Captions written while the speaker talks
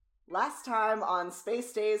Last time on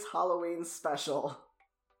Space Days Halloween special.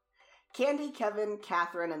 Candy, Kevin,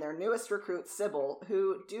 Catherine, and their newest recruit, Sybil,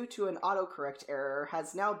 who, due to an autocorrect error,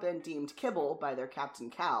 has now been deemed Kibble by their Captain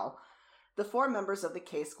Cal, the 4 members of the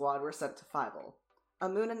K-Squad were sent to Fievel, a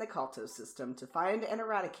moon in the Kalto system, to find and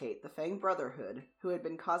eradicate the Fang Brotherhood, who had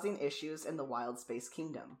been causing issues in the Wild Space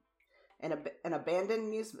Kingdom, an abandoned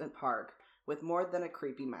amusement park with more than a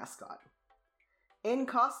creepy mascot. In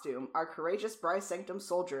costume, our courageous Bryce Sanctum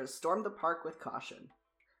soldiers stormed the park with caution.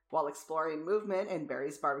 While exploring movement in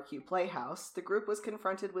Barry's Barbecue Playhouse, the group was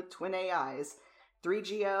confronted with twin AIs,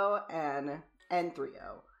 3GO and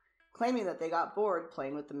N3O, claiming that they got bored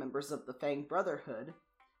playing with the members of the Fang Brotherhood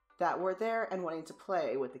that were there and wanting to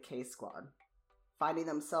play with the K-Squad, finding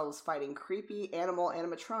themselves fighting creepy animal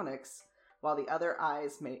animatronics while the other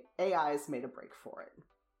AIs made a break for it.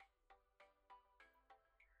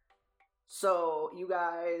 So, you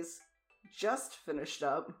guys just finished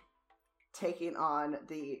up taking on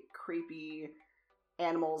the creepy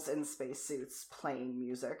animals in spacesuits playing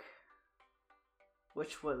music,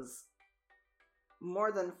 which was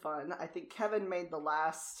more than fun. I think Kevin made the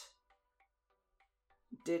last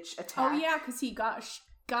ditch attack. Oh yeah, because he got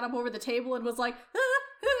up over the table and was like,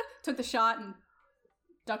 took the shot and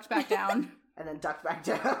ducked back down. And then ducked back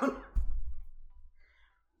down.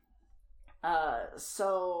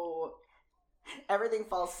 So everything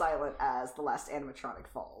falls silent as the last animatronic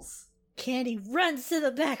falls. Candy runs to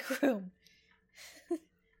the back room.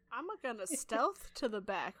 I'm gonna stealth to the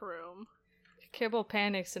back room. Kibble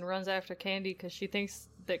panics and runs after Candy because she thinks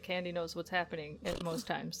that Candy knows what's happening at most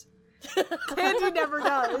times. Candy never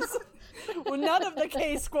does. Well, none of the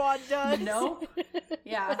K-Squad does. No.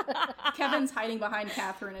 Yeah. Kevin's hiding behind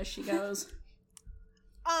Catherine as she goes.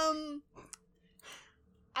 I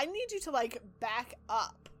need you to, back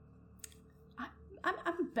up.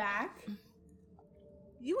 I'm back.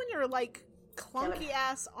 You and your,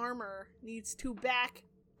 clunky-ass armor needs to back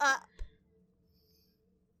up.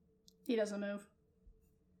 He doesn't move.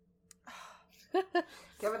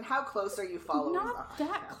 Kevin, how close are you following? Not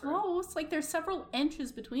that Catherine? close. There's several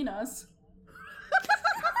inches between us.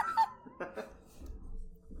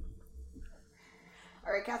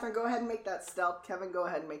 Alright, Catherine, go ahead and make that stealth. Kevin, go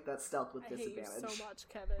ahead and make that stealth with disadvantage. I hate you so much,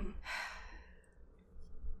 Kevin.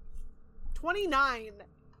 29.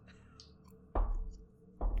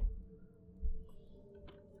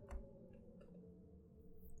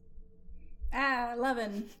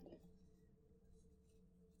 11.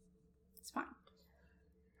 It's fine.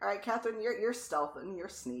 Alright, Catherine, you're stealthing, you're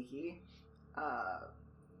sneaky.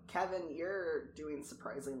 Kevin, you're doing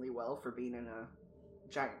surprisingly well for being in a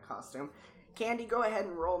giant costume. Candy, go ahead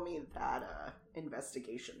and roll me that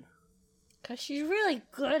investigation. 'Cause she's really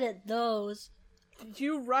good at those.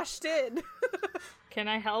 You rushed in. Can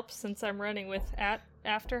I help since I'm running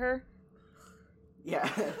after her?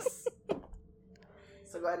 Yes.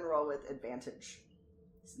 So go ahead and roll with advantage,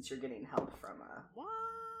 since you're getting help from What?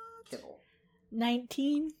 Kibble.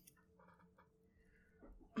 19.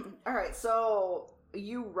 Alright, so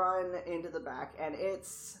you run into the back, and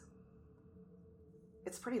it's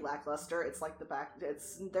pretty lackluster. It's like the back,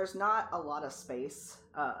 there's not a lot of space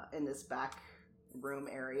in this back room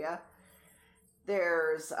area.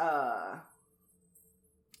 There's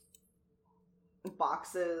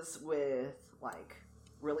boxes with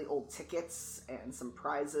really old tickets and some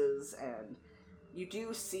prizes, and you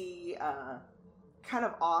do see kind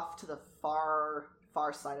of off to the far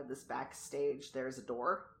side of this backstage there's a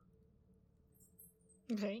door.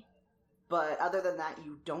 Okay. But other than that,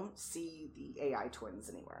 you don't see the AI twins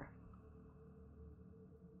anywhere.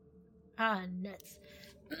 Ah, nuts.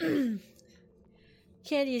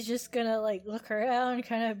 Candy's just gonna look around,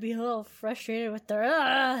 kind of be a little frustrated with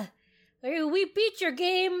her. We beat your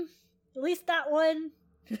game, at least that one.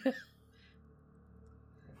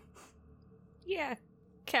 Yeah,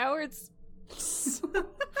 cowards.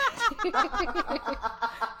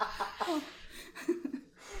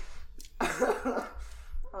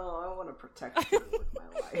 Oh, I want to protect you with my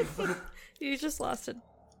life. You just lost it.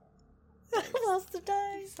 I lost the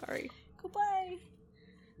die. Sorry. Goodbye.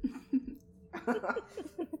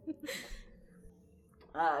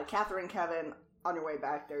 Catherine, Kevin, on your way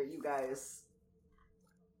back there, you guys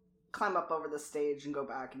climb up over the stage and go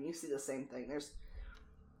back, and you see the same thing. There's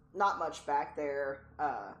not much back there.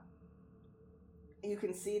 You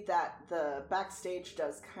can see that the backstage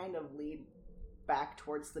does kind of lead back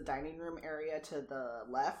towards the dining room area to the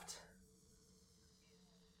left.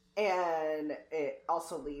 And it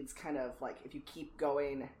also leads kind of if you keep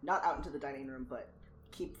going, not out into the dining room, but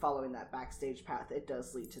keep following that backstage path, it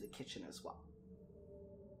does lead to the kitchen as well.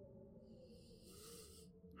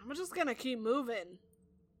 I'm just gonna keep moving.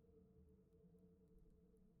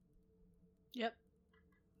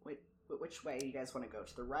 which way you guys want to go?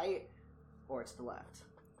 To the right or to the left?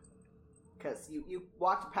 Because you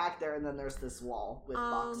walked back there, and then there's this wall with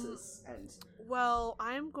boxes and... Well,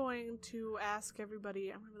 I'm going to ask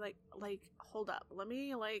everybody, I'm going to be like, hold up. Let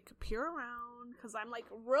me, peer around, because I'm,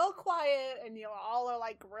 real quiet, and you all are,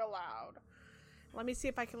 real loud. Let me see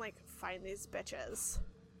if I can, find these bitches.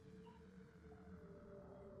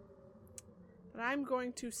 And I'm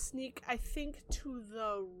going to sneak, I think, to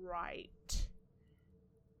the right.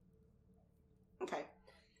 Okay.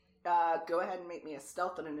 Go ahead and make me a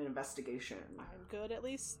stealth and an investigation. I'm good at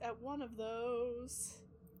least at one of those.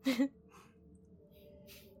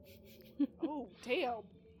 Oh, damn.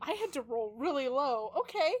 I had to roll really low.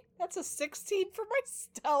 Okay, that's a 16 for my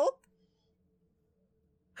stealth.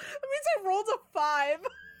 That means I rolled a 5.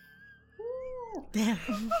 Damn.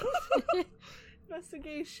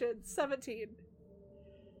 Investigation, 17.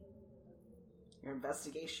 Your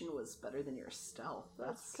investigation was better than your stealth.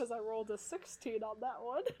 That's because I rolled a 16 on that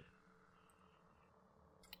one.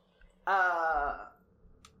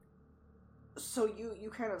 So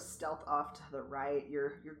you kind of stealth off to the right.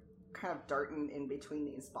 You're kind of darting in between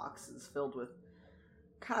these boxes filled with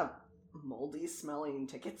kind of moldy smelling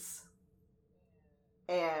tickets.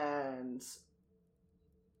 And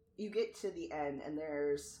you get to the end, and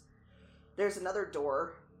there's another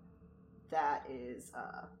door that is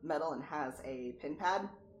metal and has a pin pad.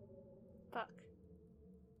 Fuck.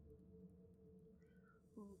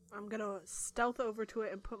 I'm gonna stealth over to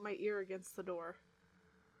it and put my ear against the door.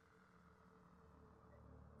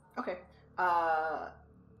 Okay.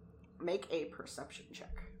 Make a perception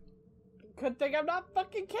check. Good thing I'm not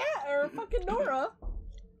fucking Cat or fucking Nora.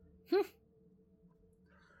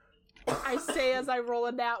 I say as I roll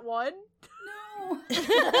a nat 1. No.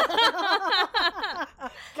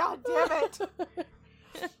 God damn it.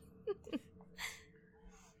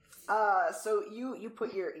 So you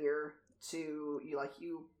put your ear to,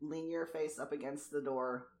 you lean your face up against the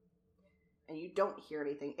door, and you don't hear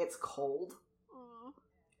anything. It's cold. Aww.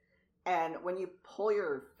 And when you pull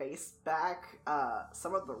your face back,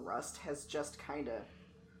 some of the rust has just kind of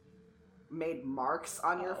made marks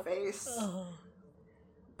on your face. Oh.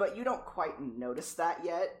 But you don't quite notice that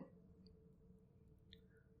yet.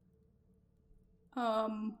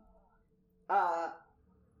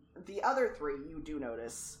 The other three, you do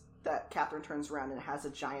notice that Catherine turns around and has a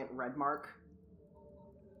giant red mark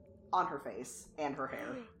on her face and her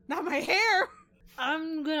hair. Not my hair!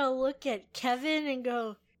 I'm gonna look at Kevin and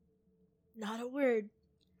go, not a word.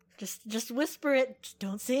 Just whisper it. Just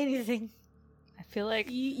don't say anything. I feel like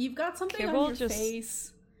You've got something Kibble on your just-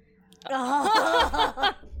 face.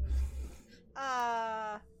 Oh.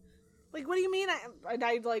 What do you mean?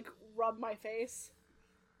 I rub my face?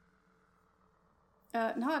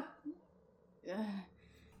 Not...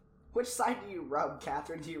 Which side do you rub,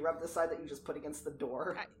 Catherine? Do you rub the side that you just put against the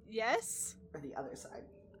door? Yes? Or the other side?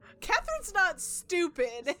 Catherine's not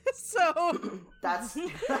stupid, so... That's...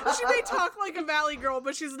 She may talk like a valley girl,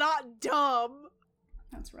 but she's not dumb.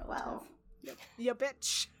 That's relative. Wow. Ya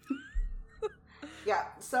bitch. Yeah,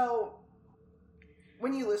 so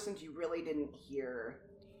when you listened, you really didn't hear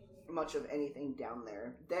much of anything down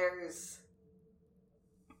there. There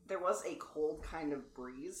was a cold kind of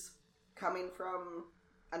breeze coming from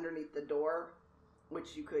underneath the door,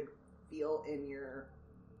 which you could feel in your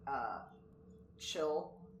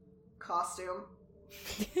chill costume.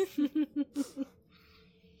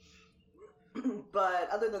 But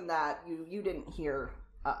other than that, you didn't hear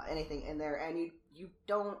anything in there, and you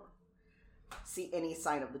don't see any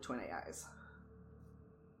sign of the twin AIs.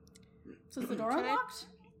 So is the door Can I- unlocked?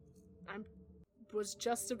 I was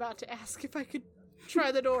just about to ask if I could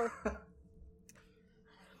try the door.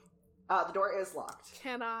 The door is locked.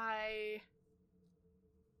 Can I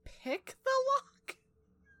pick the lock?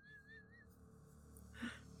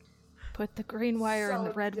 put the green wire and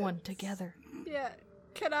the So red good. one together. Yeah.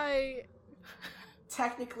 Can I...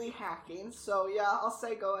 Technically hacking, so yeah, I'll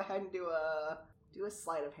say go ahead and do a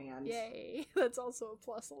sleight of hand. Yay. That's also a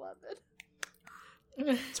plus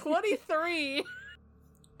 11. 23.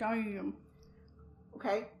 Damn.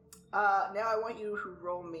 Okay. Now I want you to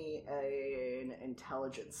roll me an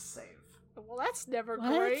intelligence save. Well, that's never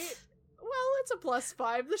What? great. Well, it's a plus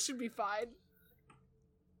 5. This should be fine.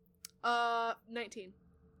 19.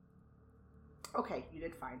 Okay, you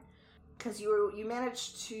did fine. Because you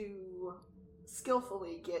managed to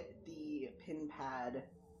skillfully get the pin pad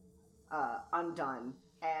undone,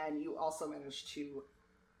 and you also managed to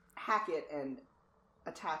hack it and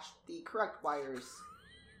attach the correct wires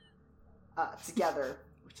together,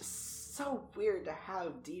 which is so weird to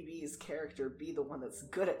have DB's character be the one that's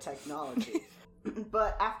good at technology.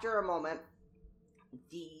 But after a moment,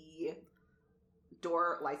 the the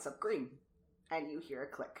door lights up green, and you hear a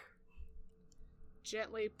click.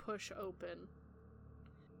 Gently push open.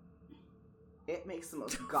 It makes the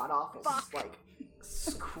most god-awful, Fuck. like,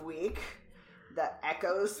 squeak that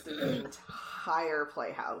echoes through the entire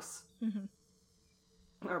playhouse. Mhm.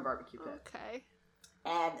 Or barbecue pit. Okay.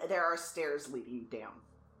 And there are stairs leading down.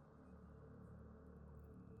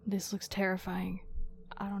 This looks terrifying.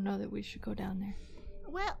 I don't know that we should go down there.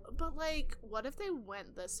 Well, but like, what if they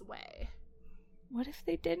went this way? What if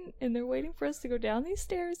they didn't and they're waiting for us to go down these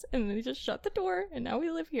stairs and they just shut the door and now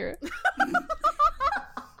we live here? Oh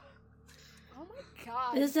my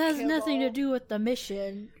god. This has nothing to Kibble. do with the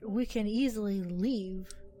mission. We can easily leave.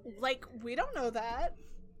 Like, we don't know that.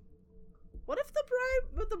 What if the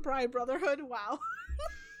Bride Brotherhood, wow.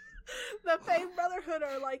 The Fae Brotherhood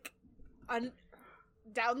are like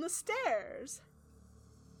down the stairs.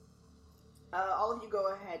 All of you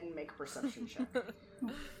go ahead and make a perception check.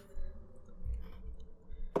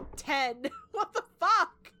 10. What the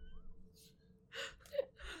fuck?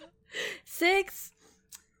 6.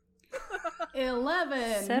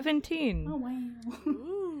 11. 17. Oh, wow.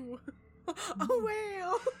 Ooh. Oh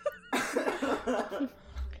wow.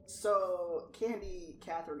 So, Candy,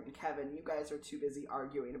 Catherine, and Kevin, you guys are too busy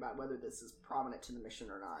arguing about whether this is prominent to the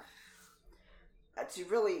mission or not to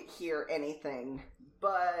really hear anything.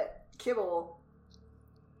 But, Kibble,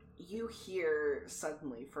 you hear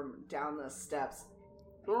suddenly from down the steps,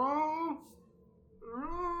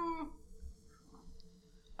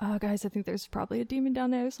 Guys, I think there's probably a demon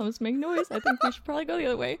down there. Someone's making noise. I think we should probably go the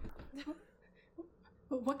other way.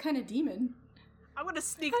 What kind of demon? I'm gonna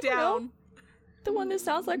sneak I don't know. down. The one that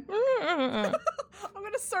sounds like... I'm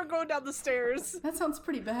gonna start going down the stairs. That sounds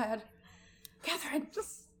pretty bad. Catherine!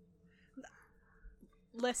 Just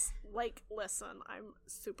listen, I'm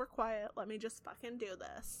super quiet. Let me just fucking do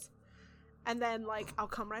this. And then, like, I'll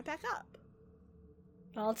come right back up.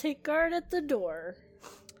 I'll take guard at the door.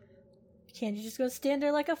 Can't you just go stand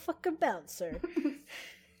there like a fucking bouncer?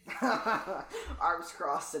 arms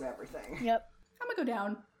crossed and everything. Yep. I'm gonna go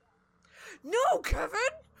down. No, Kevin!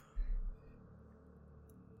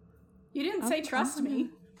 You didn't say trust me.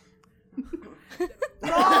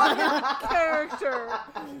 Wrong character.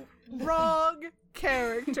 Wrong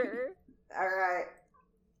character. Alright.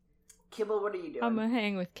 Kibble, what are you doing? I'm gonna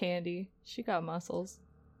hang with Candy. She got muscles.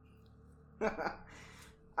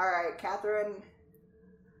 Alright, Catherine.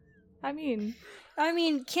 I mean,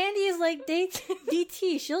 Candy is like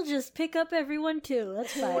DT. She'll just pick up everyone too.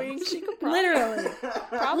 That's fine. Boink. She could probably...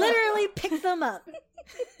 Literally pick them up.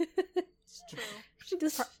 It's true.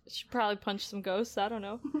 She probably punched some ghosts. I don't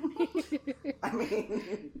know. I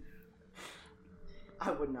mean, I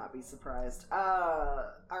would not be surprised.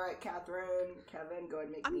 Alright, Catherine, Kevin, go ahead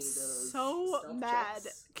and make I'm me those so stealth mad,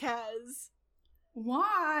 checks. Kez.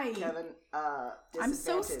 Why? Kevin, I'm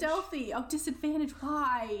so stealthy. Oh, disadvantage.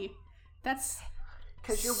 Why? That's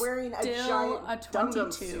because you're wearing a still giant a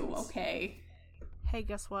Dum-Dum 22. suit. Okay. Hey,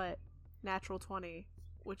 guess what? Natural 20,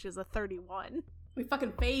 which is a 31. We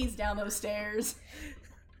fucking phased down those stairs.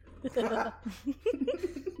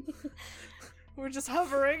 We're just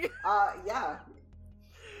hovering. Yeah,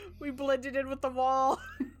 We blended in with the wall.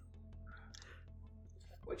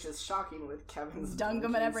 which is shocking with Kevin's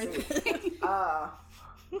Dungum and blinking suit.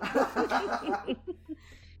 everything.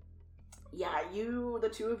 Yeah, the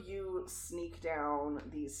two of you sneak down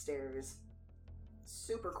these stairs.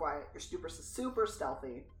 Super quiet. You're super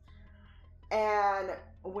stealthy. And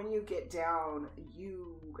when you get down,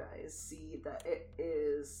 you guys see that it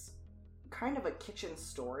is kind of a kitchen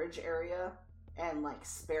storage area and like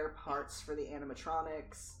spare parts for the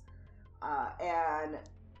animatronics. And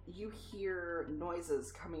you hear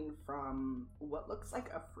noises coming from what looks like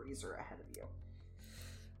a freezer ahead of you.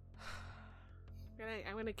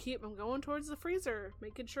 I'm going towards the freezer,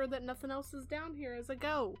 making sure that nothing else is down here as I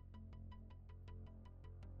go.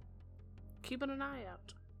 Keeping an eye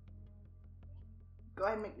out. Go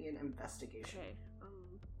ahead and make me an investigation. Okay.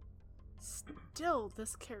 Still,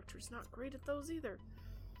 this character's not great at those either.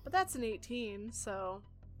 But that's an 18, so...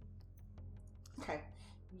 Okay.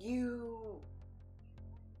 Your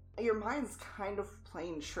mind's kind of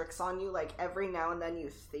playing tricks on you. Like, every now and then you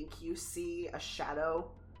think you see a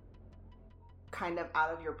shadow kind of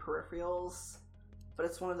out of your peripherals. But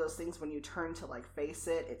it's one of those things when you turn to, like, face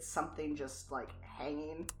it, it's something just, like,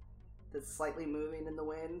 hanging that's slightly moving in the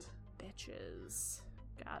wind. Bitches.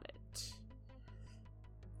 Got it.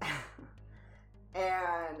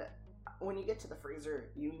 And when you get to the freezer,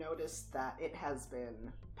 you notice that it has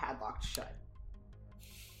been padlocked shut.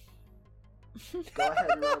 Go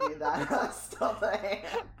ahead and roll me that stealth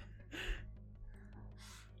hand.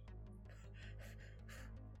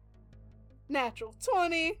 Natural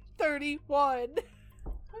 20, 31.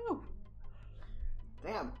 Oh.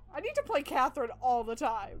 Damn. I need to play Catherine all the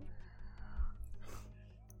time.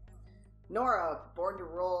 Nora, born to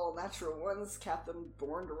roll natural ones. Catherine,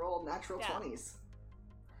 born to roll natural Yeah. 20s.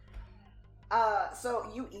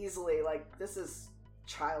 So you easily, like, this is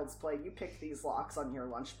child's play. You pick these locks on your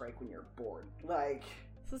lunch break when you're bored. Like,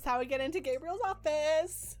 This is how we get into Gabriel's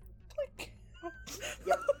office. Click.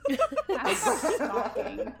 yep. That's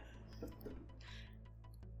shocking.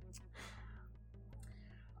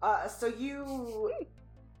 So you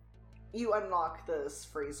unlock this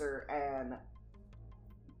freezer and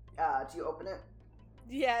do you open it?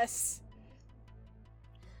 Yes.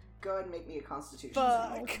 Go ahead and make me a Constitution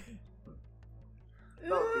saving Fuck.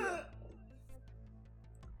 roll. Both of you.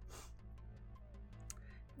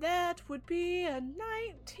 That would be a 19.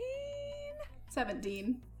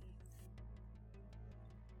 17.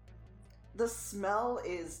 The smell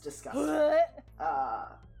is disgusting. What?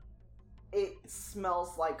 It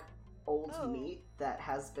smells like old Oh. meat that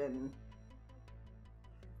has been.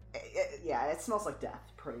 Yeah, it smells like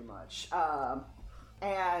death, pretty much.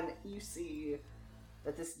 And you see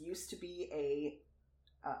that this used to be a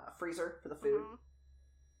freezer for the food Mhm.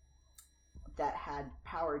 that had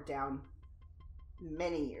powered down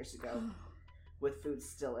many years ago, with food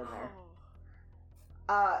still in there.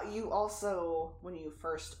 You also, when you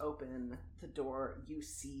first open the door, you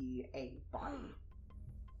see a body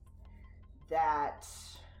that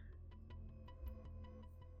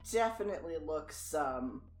definitely looks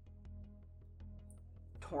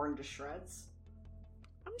torn to shreds.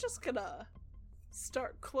 I'm just gonna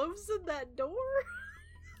start closing that door.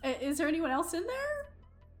 Is there anyone else in there?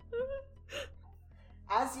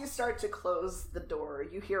 As you start to close the door,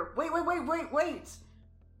 you hear, wait!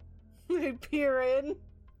 I peer in.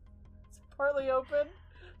 It's partly open.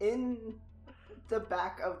 In the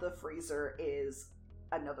back of the freezer is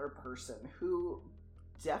another person who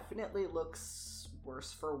definitely looks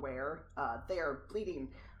worse for wear. They are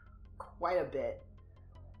bleeding quite a bit,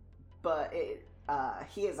 but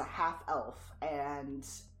he is a half elf, and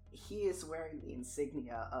he is wearing the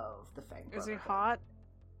insignia of the Fang Is he Brotherhood. hot?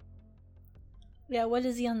 Yeah, what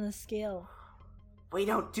is he on the scale? We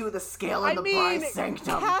don't do the scale in I the mean, Bride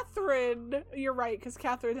Sanctum. Catherine. You're right, because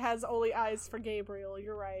Catherine has only eyes for Gabriel.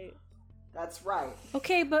 You're right. That's right.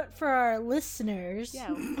 Okay, but for our listeners,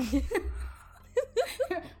 Yeah.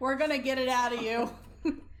 We're gonna get it out of you.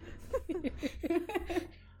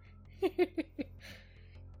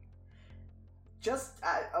 Just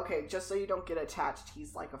so you don't get attached,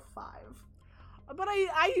 he's like a 5. But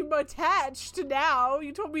I'm attached now.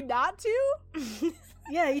 You told me not to?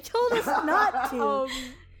 yeah, you told us not to.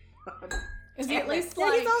 Is he at least Yeah,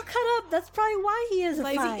 like? he's all cut up. That's probably why he is a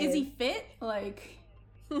Like, five. is he fit? Like,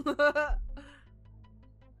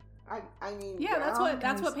 I mean, yeah, that's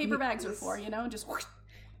what paper bags are he's- for, you know? Just whoosh.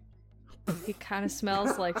 He kind of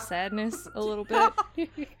smells like sadness a little bit.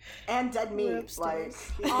 And dead We're meat, like.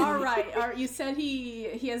 upstairs. All right. You said he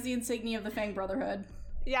has the insignia of the Fang Brotherhood.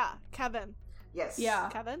 Yeah, Kevin. Yes. Yeah.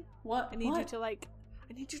 Kevin, What? I need you What? to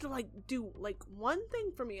do one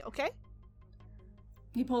thing for me, okay?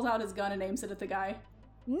 He pulls out his gun and aims it at the guy.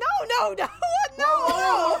 No!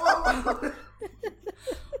 Whoa.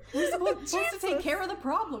 We're supposed to take care of the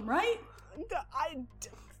problem, right? Did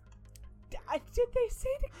they say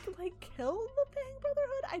to kill the Fang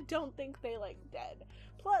Brotherhood? I don't think they dead.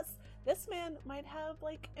 Plus, this man might have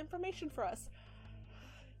information for us.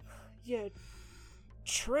 You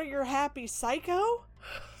trigger happy psycho?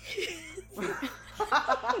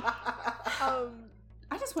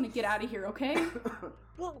 I just want to get out of here, okay?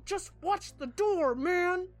 Well, just watch the door,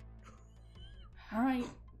 man. All right.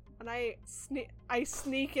 And I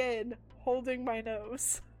sneak in, holding my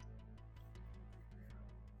nose.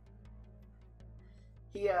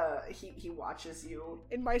 He watches you,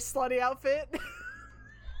 In my slutty outfit.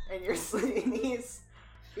 and he's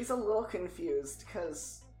a little confused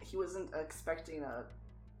because he wasn't expecting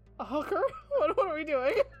A hooker? What are we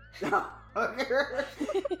doing? a hooker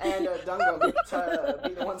and a Dungo to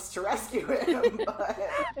be the ones to rescue him, but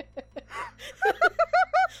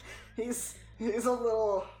he's a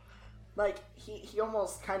little he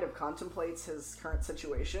almost kind of contemplates his current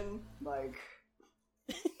situation,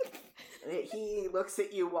 he looks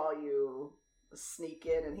at you while you sneak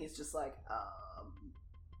in, and he's just like,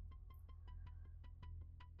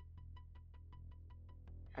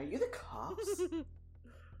 are you the cops?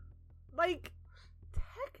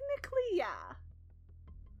 Technically, yeah.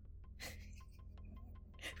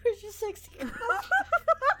 Where's your sexy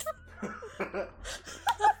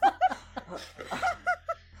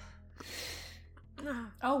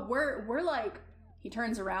Oh, we're He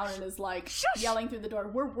turns around and is like Shush! yelling through the door,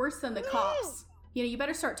 "We're worse than the cops. You know, you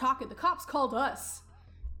better start talking. The cops called us."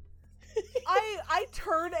 I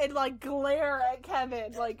turn and like glare at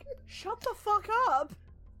Kevin, like, shut the fuck up.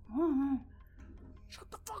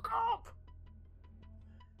 Shut the fuck up.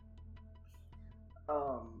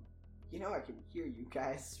 You know I can hear you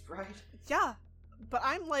guys, right? Yeah, but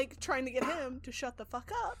I'm like trying to get him to shut the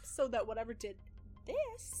fuck up so that whatever did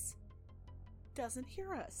this doesn't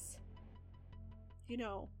hear us. You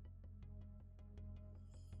know.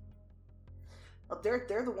 Well,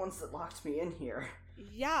 they're the ones that locked me in here.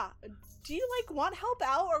 Yeah. Do you like want help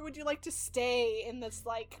out, or would you like to stay in this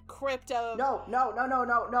like crypt of? No.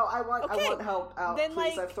 I Okay, want help out. then,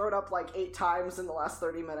 Please, like- I've thrown up like 8 times in the last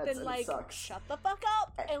 30 minutes, Then and like it sucks. shut the fuck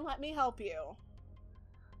up and let me help you.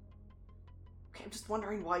 Okay, I'm just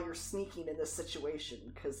wondering why you're sneaking in this situation,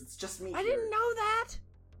 because it's just me I here. didn't know that.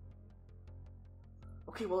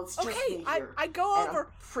 Okay, well, it's just Okay, me here. I go and over. I'm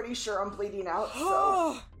pretty sure I'm bleeding out,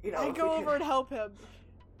 so, you know. I if go we over and could- help him.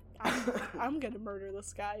 I'm gonna murder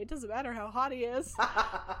this guy. It doesn't matter how hot he is.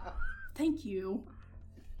 Thank you.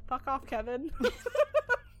 Fuck off, Kevin.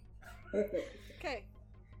 Okay.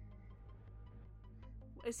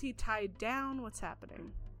 Is he tied down? What's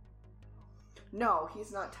happening? No,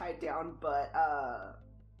 he's not tied down, but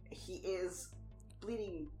he is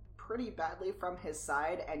bleeding pretty badly from his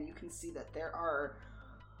side, and you can see that there are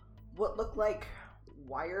what look like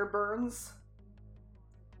wire burns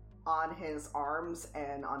on his arms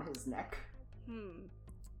and on his neck.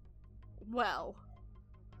 Well,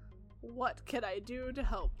 what can I do to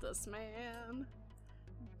help this man?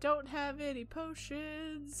 Don't have any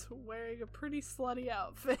potions, wearing a pretty slutty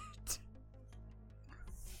outfit.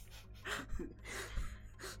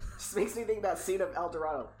 Just makes me think that scene of El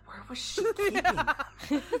Dorado. Where was she keeping?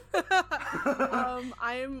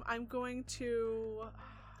 I'm going to. Oh,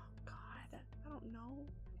 God, I don't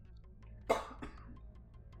know.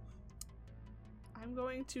 I'm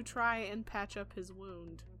going to try and patch up his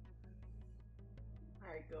wound.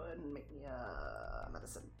 Alright, go ahead and make me a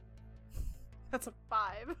medicine. That's a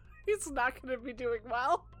 5. He's not going to be doing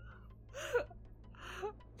well.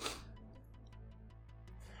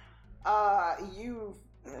 You.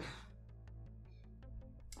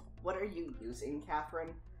 What are you using,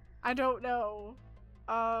 Catherine? I don't know.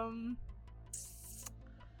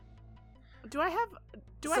 Do I have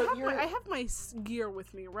I have my gear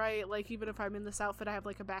with me, right? Like even if I'm in this outfit, I have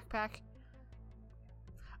like a backpack.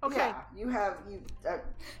 Okay. Yeah,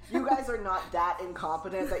 you guys are not that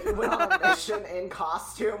incompetent that you went on a mission in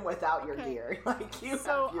costume without your Okay. gear. Like you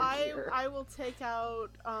So have your gear. I will take out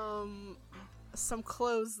some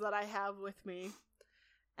clothes that I have with me,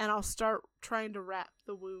 and I'll start trying to wrap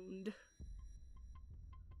the wound.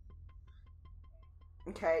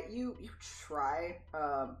 Okay, you try,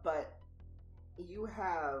 but you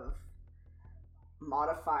have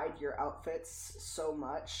modified your outfits so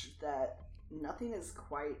much that nothing is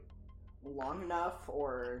quite long enough,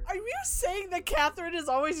 or... Are you saying that Catherine is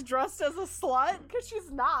always dressed as a slut? Because she's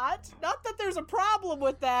not. Not that there's a problem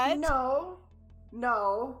with that. No.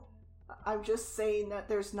 I'm just saying that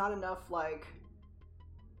there's not enough, like,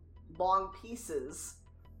 long pieces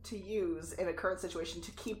to use in a current situation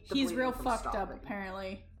to keep the He's bleeding real from fucked up, stopping.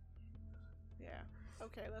 apparently. Yeah.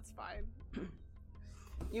 Okay, that's fine.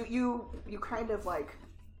 You kind of like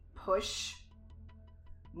push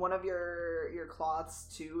one of your cloths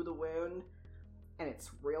to the wound, and it's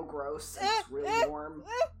real gross and it's real warm.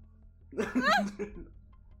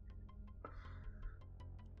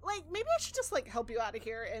 Like, maybe I should just, like, help you out of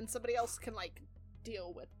here and somebody else can, like,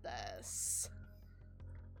 deal with this.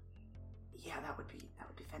 Yeah, that would be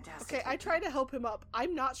fantastic. Okay, I try to help him up.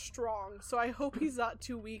 I'm not strong, so I hope he's not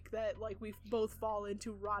too weak that, like, we both fall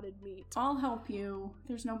into rotted meat. I'll help you.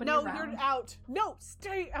 There's nobody No, around. you're out. No,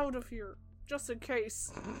 stay out of here. Just in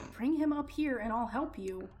case. Bring him up here and I'll help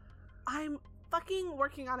you. I'm fucking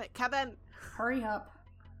working on it, Kevin. Hurry up.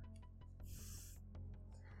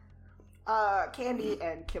 Candy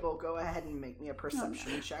and Kibble, go ahead and make me a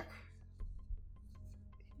perception check.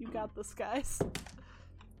 You got this, guys.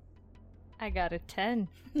 I got a 10.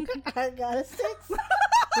 I got a 6.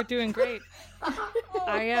 We're doing great.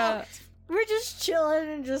 We're just chilling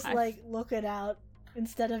and just I- like looking out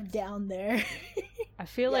instead of down there. I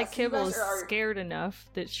feel Yes, like you Kibble guys is are- scared enough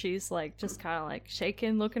that she's like just kind of like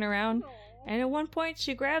shaking, looking around. And at one point,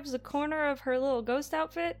 she grabs the corner of her little ghost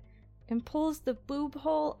outfit and pulls the boob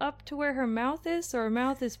hole up to where her mouth is, so her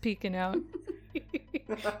mouth is peeking out.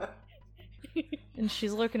 And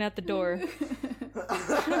she's looking at the door.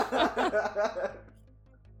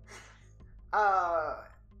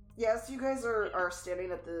 Yes, you guys are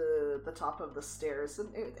standing at the top of the stairs, and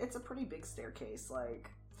it's a pretty big staircase. Like,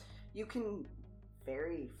 you can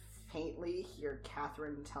very faintly hear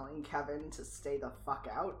Catherine telling Kevin to stay the fuck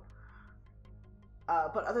out.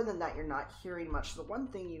 But other than that, you're not hearing much. The one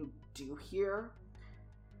thing you do hear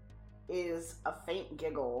is a faint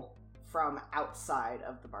giggle from outside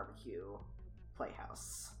of the barbecue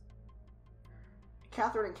playhouse.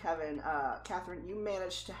 Catherine and Kevin, Catherine, you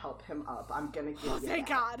managed to help him up. I'm gonna give you thank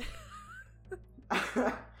that.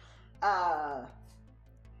 God.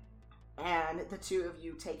 And the two of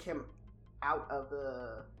you take him out of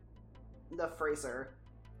the freezer.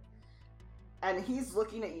 And he's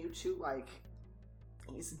looking at you two like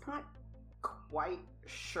he's not quite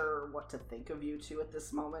sure what to think of you two at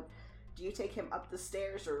this moment. Do you take him up the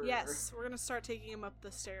stairs or... Yes, we're gonna start taking him up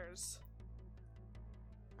the stairs.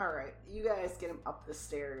 Alright, you guys get him up the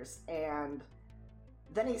stairs, and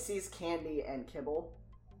then he sees Candy and Kibble.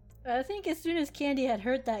 I think as soon as Candy had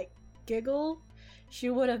heard that giggle, she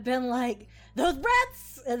would have been like, "Those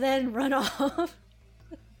brats!" and then run off.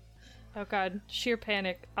 Oh god, sheer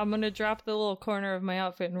panic. I'm gonna drop the little corner of my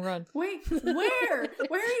outfit and run. Wait, where?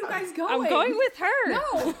 Where are you guys going? I'm going with her!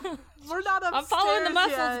 No! We're not upstairs I'm following the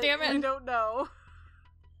muscles, yet. damn it. We don't know.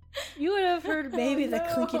 You would have heard maybe the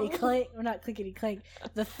no. clinkety clank, or not clinkety clank,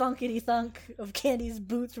 the thunkety thunk of Candy's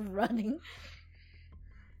boots running.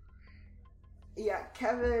 Yeah,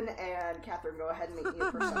 Kevin and Catherine, go ahead and make me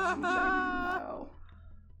a perception check. No.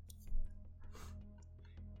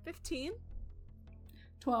 15?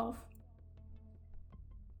 12.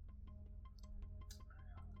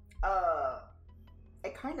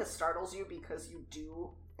 It kind of startles you because you do,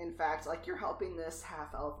 in fact, like, you're helping this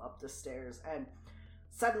half-elf up the stairs, and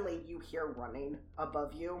suddenly you hear running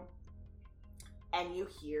above you, and you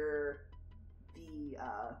hear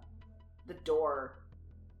the door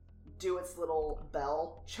do its little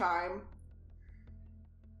bell chime.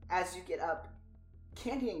 As you get up,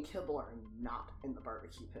 Candy and Kibble are not in the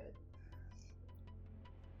barbecue pit.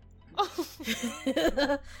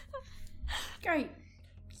 Great.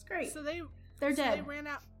 It's great. So they... They're So dead. they ran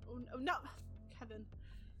out... Oh, no, Kevin.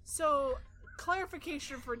 So,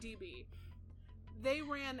 clarification for DB. They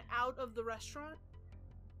ran out of the restaurant?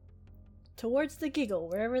 Towards the giggle,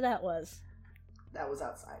 wherever that was. That was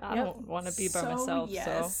outside. I Yep. don't want to be by So, myself,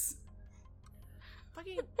 yes.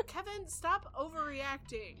 Fucking Kevin, stop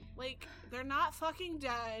overreacting. Like, they're not fucking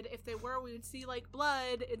dead. If they were, we would see, like,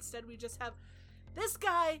 blood. Instead, we just have this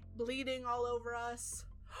guy bleeding all over us.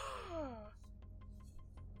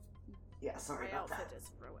 Yeah, sorry My about outfit that.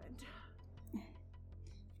 is ruined.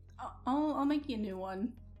 I'll make you a new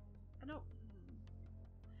one. I don't...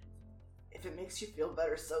 If it makes you feel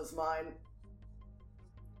better, so's mine.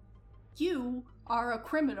 You are a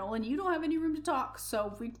criminal and you don't have any room to talk,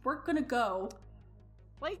 so we're gonna go.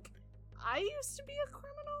 Like, I used to be a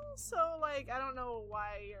criminal, so, like, I don't know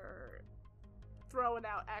why you're throwing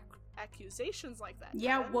out accusations like that.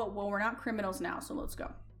 Yeah, Kevin. well, we're not criminals now, so let's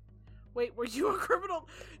go. Wait, were you a criminal?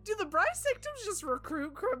 Do the Bryce victims just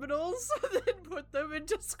recruit criminals and then put them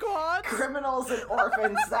into squads? Criminals and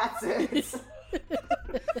orphans, that's it.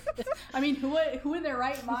 I mean, who in their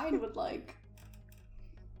right mind would, like,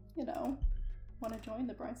 you know, want to join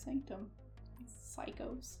the Bright Sanctum?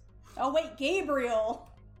 Psychos. Oh, wait, Gabriel!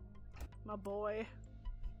 My boy.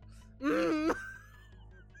 This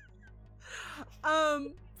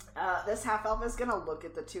half-elf is gonna look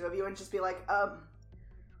at the two of you and just be like,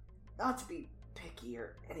 not to be picky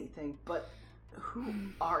or anything, but who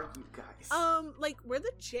are you guys? Like, we're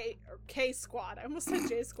the J or K squad. I almost said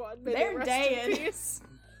J squad. May They're they rest in dead. peace.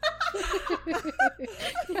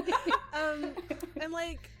 And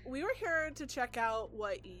like, we were here to check out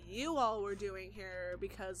what you all were doing here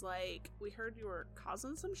because, like, we heard you were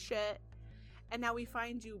causing some shit, and now we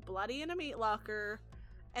find you bloody in a meat locker.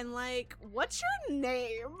 And like, what's your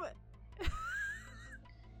name?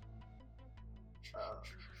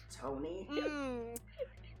 Tony?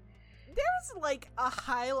 There's like a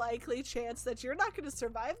high likely chance that you're not going to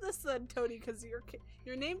survive this then, Tony, because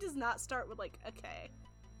your name does not start with like a K.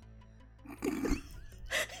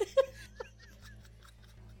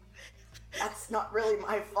 That's not really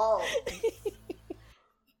my fault. Could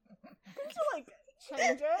you like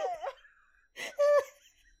change it?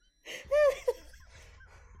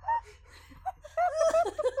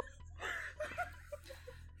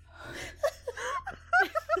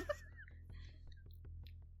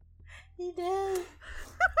 He does.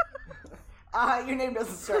 Your name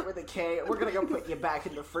doesn't start with a K. We're gonna go put you back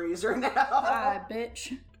in the freezer now. Bye,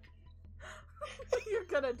 bitch. You're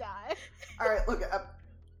gonna die. Alright, look,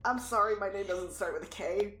 I'm sorry my name doesn't start with a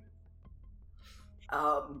K.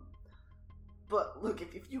 But look,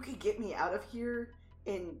 if you could get me out of here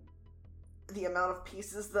in the amount of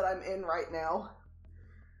pieces that I'm in right now,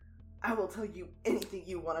 I will tell you anything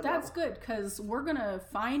you want to know. That's good, because we're gonna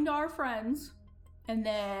find our friends, and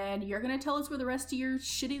then you're gonna tell us where the rest of your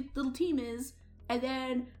shitty little team is, and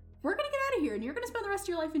then we're gonna get out of here, and you're gonna spend the rest of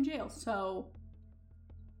your life in jail, so...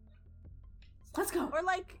 Let's go! Or,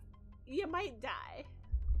 like, you might die.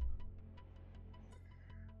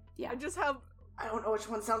 Yeah. I just have... I don't know which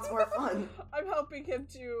one sounds more fun. I'm helping him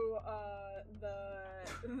to,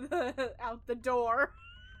 the out the door.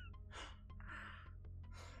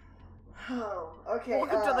 Oh, okay.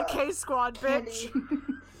 Welcome to the K Squad, bitch. Candy.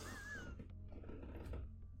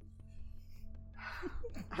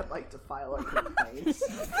 I'd like to file a complaint.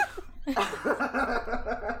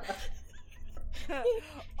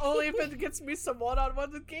 Only if it gets me some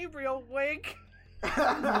one-on-one with Gabriel, wink.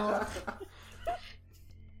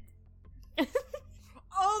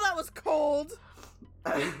 Oh, that was cold.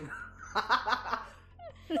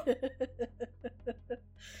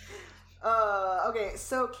 Okay,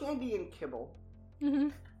 so Candy and Kibble. Mm-hmm.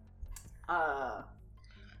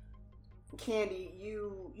 Candy,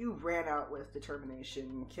 you ran out with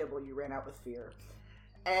determination. Kibble, you ran out with fear.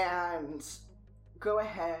 And go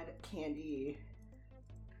ahead, Candy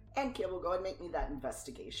and Kibble, go ahead and make me that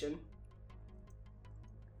investigation.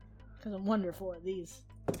 Because I'm wonderful at these.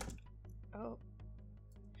 Oh,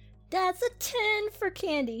 That's a 10 for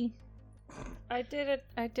Candy. I did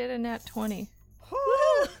a nat 20. Woo!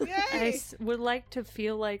 I Yay! would like to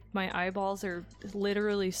feel like my eyeballs are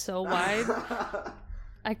literally so wide.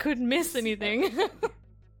 I couldn't miss anything.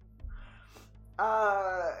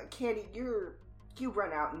 Candy, you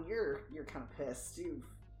run out and you're kind of pissed. You've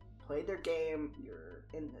played their game. You're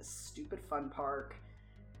in this stupid fun park,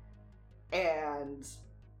 and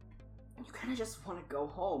you kind of just want to go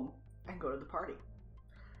home and go to the party.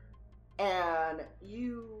 And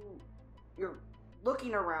you're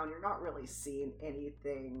looking around. You're not really seeing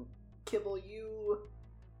anything. Kibble, you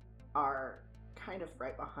are kind of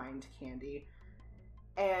right behind Candy,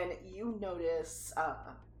 and you notice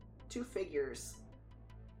two figures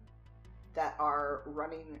that are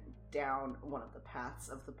running down one of the paths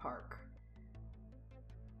of the park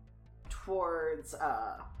towards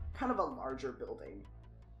kind of a larger building.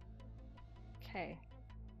 Okay.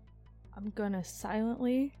 I'm gonna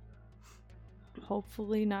silently,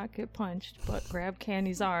 hopefully not get punched, but grab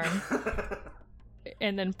Candy's arm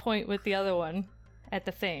and then point with the other one at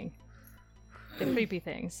the thing. The creepy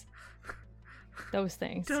things. Those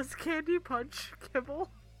things. Does Candy punch Kibble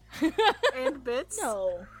and Bits?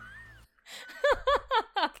 No.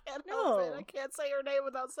 Can't help it. No. I can't say her name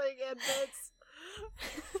without saying and Bits.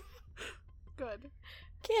 Good.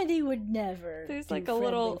 Candy would never. There's do like a friendly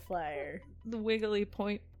little- flyer. The wiggly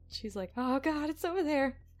point. She's like, oh god, it's over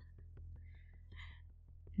there.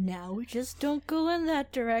 Now we just don't go in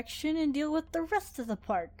that direction and deal with the rest of the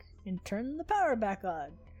park and turn the power back on.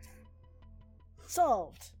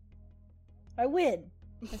 Solved. I win.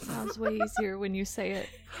 It sounds way easier when you say it.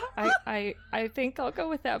 I think I'll go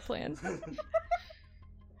with that plan.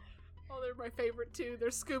 Oh, they're my favorite too. They're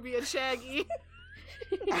Scooby and Shaggy.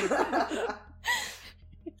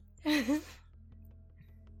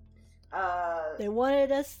 They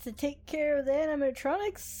wanted us to take care of the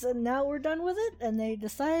animatronics, and now we're done with it, and they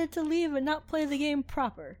decided to leave and not play the game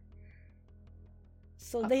proper.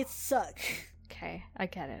 So they suck. Okay, I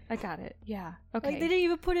get it. I got it. Yeah. Okay. Like, they didn't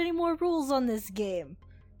even put any more rules on this game.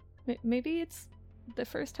 Maybe it's the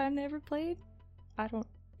first time they ever played? I don't...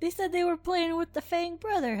 They said they were playing with the Fang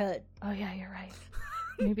Brotherhood. Oh yeah, you're right.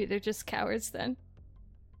 Maybe they're just cowards then.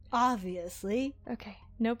 Obviously. Okay.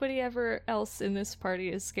 Nobody ever else in this party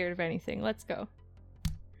is scared of anything. Let's go.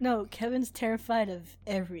 No, Kevin's terrified of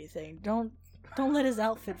everything. Don't let his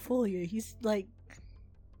outfit fool you. He's like...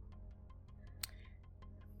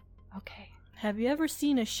 Okay. Have you ever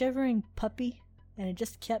seen a shivering puppy and it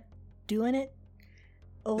just kept doing it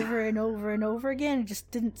over and over and over again and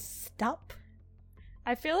just didn't stop?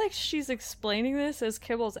 I feel like she's explaining this as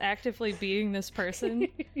Kibble's actively being this person.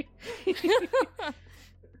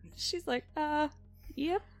 She's like,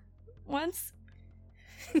 yep, once.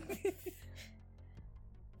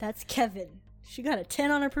 That's Kevin. She got a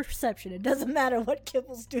 10 on her perception. It doesn't matter what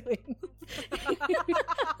Kibble's doing.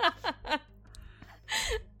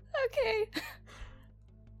 Okay.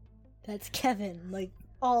 That's Kevin, like,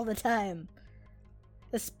 all the time.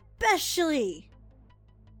 Especially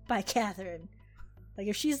by Catherine. Like,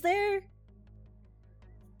 if she's there,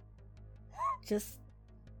 just...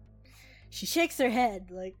 She shakes her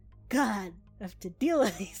head, like, God, I have to deal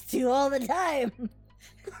with these two all the time.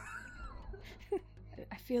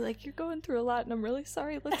 I feel like you're going through a lot and I'm really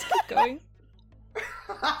sorry. Let's keep going.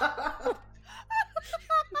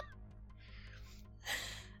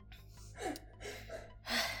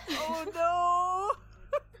 Oh no!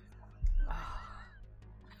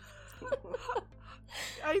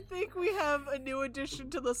 I think we have a new addition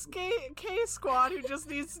to the K squad who just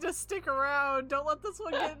needs to stick around. Don't let this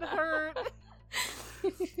one get hurt.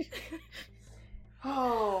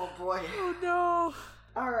 Oh boy. Oh no.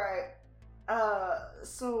 Alright.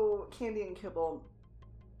 So Candy and Kibble,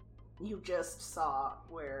 you just saw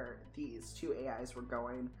where these two AIs were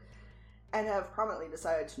going and have prominently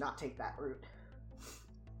decided to not take that route.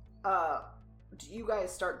 Do you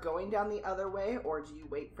guys start going down the other way, or do you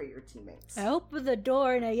wait for your teammates? I open the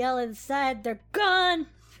door and I yell inside, "They're gone!"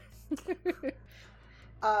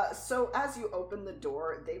 So as you open the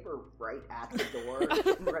door, they were right at the door,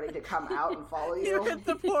 and ready to come out and follow you. You hit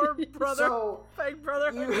the poor brother. So Fake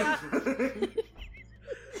brother.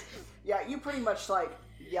 yeah, you pretty much like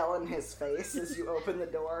yell in his face as you open the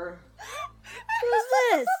door. Who's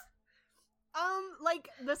this? Like,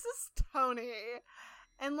 this is Tony.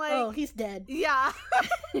 And like, Oh, he's dead. yeah.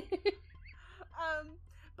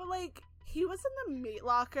 But like, he was in the meat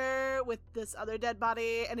locker with this other dead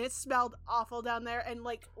body, and it smelled awful down there. And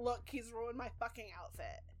like, look, he's ruined my fucking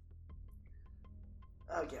outfit.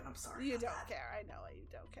 Again, I'm sorry. You about don't that. care. I know it. You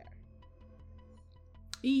don't care.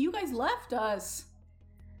 You guys left us.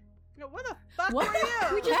 No, what the fuck What? were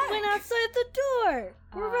you? We just Heck. went outside the door.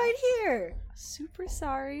 We're right here. Super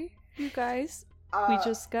sorry, you guys. We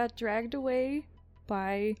just got dragged away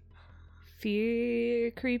by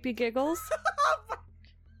creepy giggles.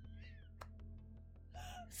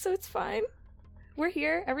 So it's fine. We're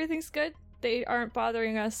here. Everything's good. They aren't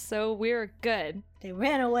bothering us, so we're good. They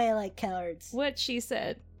ran away like cowards. What she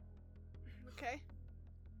said. Okay.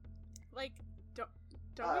 Like, don't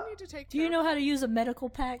we need to take? Do you know how to use a medical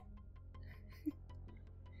pack?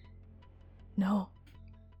 No.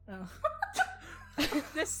 Oh.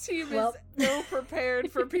 This team Well. is ill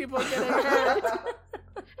prepared for people getting hurt.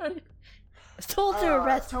 I was told to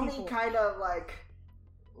arrest Tony people. kind of like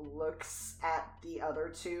looks at the other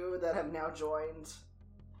two that have now joined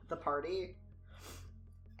the party,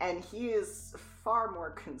 and he is far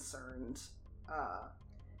more concerned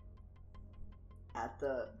at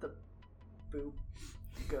the boob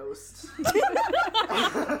ghost.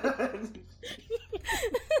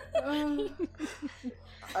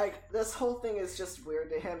 Like, this whole thing is just weird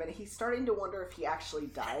to him, and he's starting to wonder if he actually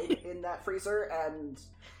died in that freezer and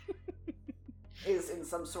is in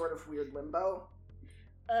some sort of weird limbo.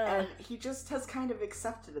 And he just has kind of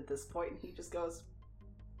accepted at this point, and he just goes,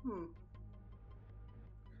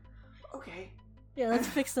 okay. Yeah, let's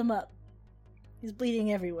fix him up. He's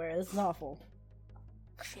bleeding everywhere. This is awful.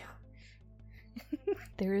 Yeah.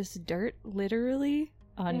 There is dirt literally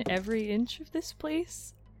on every inch of this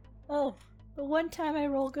place. Oh, the one time I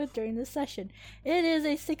roll good during this session. It is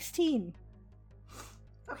a 16.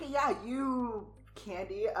 Okay, yeah, you,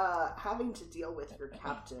 Candy, having to deal with your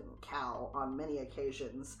captain, Cal, on many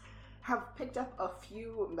occasions, have picked up a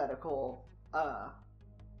few medical,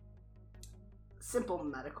 simple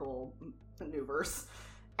medical maneuvers,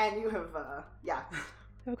 and you have, yeah. I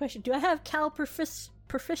have a question. Do I have Cal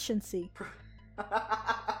proficiency?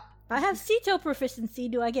 I have Ceto proficiency.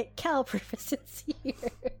 Do I get Cal proficiency here?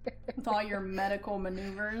 With all your medical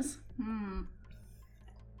maneuvers.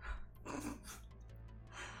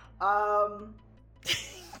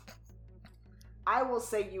 I will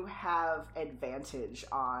say you have advantage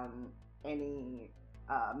on any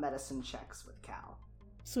medicine checks with Cal.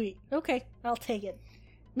 Sweet. Okay, I'll take it.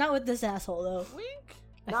 Not with this asshole, though. Wink.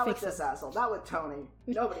 Not with fix this him. asshole. Not with Tony.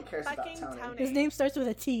 Nobody cares about Fucking Tony. Tony. His name starts with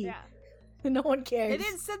a T. Yeah. No one cares. They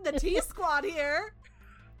didn't send the T Squad here.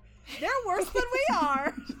 They're worse than we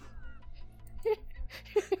are.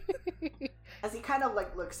 As he kind of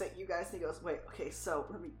like looks at you guys and he goes, wait, okay, so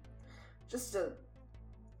let me just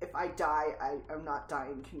if I die, I'm not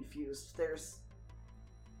dying confused. There's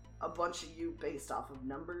a bunch of you based off of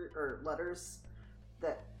number or letters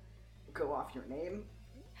that go off your name.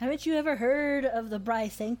 Haven't you ever heard of the Bry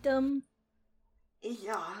Sanctum?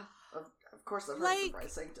 Yeah, of course I've heard of Like- the Bry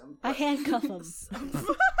Sanctum. I handcuff him.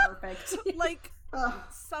 Perfect. Like, Ugh.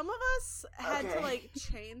 some of us had to Okay. like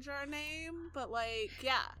change our name, but like,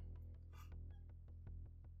 yeah,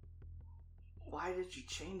 Why did you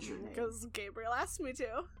change your name? because Gabriel asked me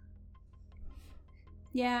to.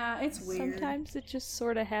 Yeah, it's weird. Sometimes it just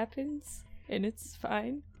sort of happens, and it's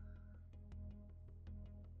fine.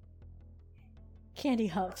 Candy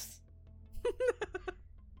huffs.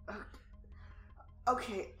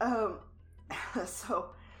 Okay,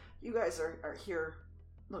 so you guys are here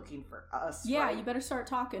looking for us, Yeah, right? you better start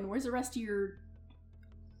talking. Where's the rest of your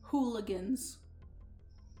hooligans?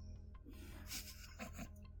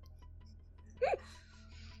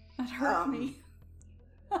 That hurt me.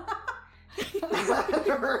 That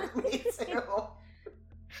hurt me too.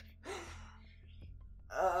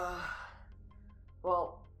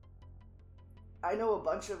 Well, I know a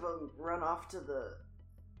bunch of them run off to the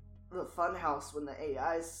fun house when the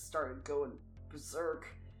AIs started going berserk.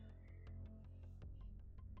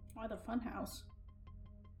 Why the fun house?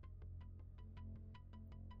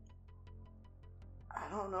 I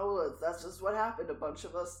don't know, that's just what happened. A bunch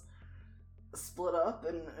of us split up,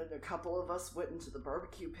 and a couple of us went into the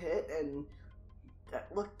barbecue pit, and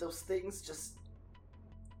look, those things just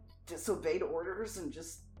disobeyed orders and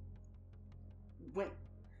just went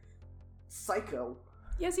psycho.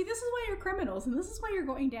 Yeah, see, this is why you're criminals, and this is why you're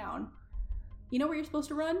going down. You know where you're supposed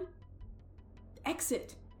to run?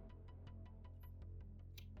 Exit.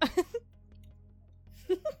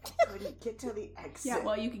 Couldn't get to the exit. Yeah,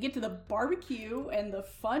 well, you could get to the barbecue and the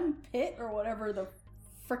fun pit or whatever the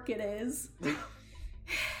frick it is.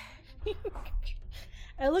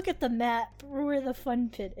 I look at the map where the fun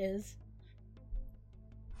pit is.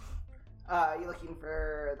 You're looking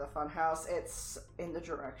for the fun house. It's in the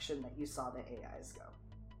direction that you saw the AIs go.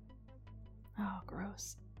 Oh,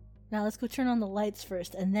 gross. Now let's go turn on the lights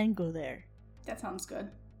first and then go there. That sounds good.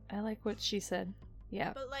 I like what she said.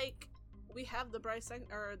 Yeah. But like, we have the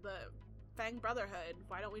the Fang Brotherhood.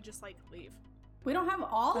 Why don't we just like leave? We don't have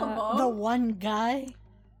all of them. The one guy?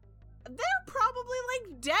 They're probably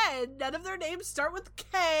like dead. None of their names start with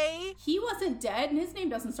K. He wasn't dead, and his name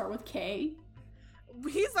doesn't start with K.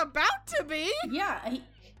 He's about to be. Yeah,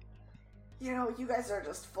 You know, you guys are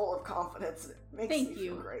just full of confidence. It makes Thank me feel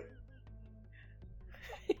you. great.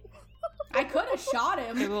 I could have shot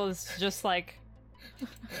him. It was just like,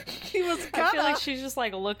 He was gonna. I feel like she's just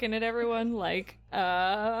like looking at everyone like,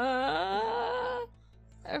 are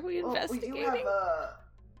we Well, we investigating? do have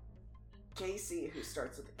Casey, who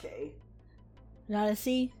starts with a K. Not a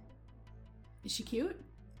C? Is she cute?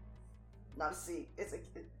 Not a C. It's a...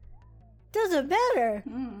 Doesn't matter.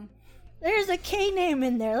 Hmm. There's a K name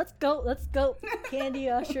in there. Let's go. Candy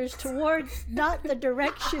ushers towards not the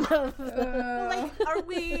direction of Like, are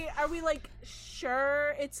we like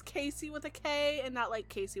sure it's Casey with a K and not like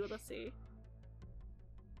Casey with a C?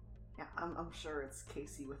 Yeah, I'm sure it's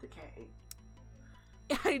Casey with a K.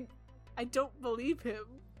 I don't believe him.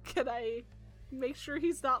 Can I make sure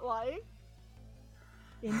he's not lying?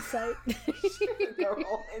 insight. They're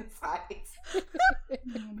all insights. Oh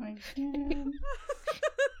my god.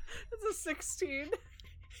 It's a 16.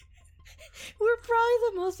 We're probably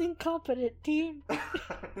the most incompetent team.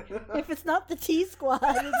 If it's not the T Squad,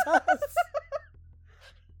 it's us.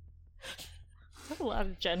 That's a lot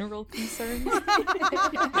of general concerns. You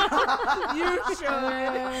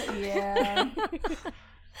should. Yeah.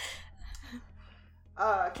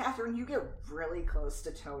 Catherine, you get really close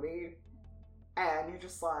to Tony, and you're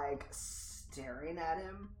just like staring at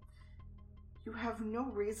him. You have no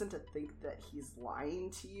reason to think that he's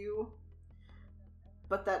lying to you,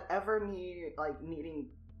 but that needing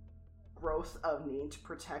growth of need to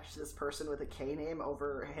protect this person with a K name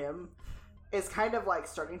over him is kind of like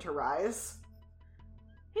starting to rise.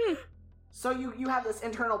 So you have this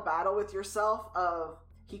internal battle with yourself of,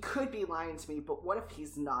 he could be lying to me, but what if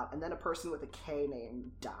he's not? And then a person with a K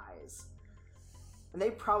name dies. And they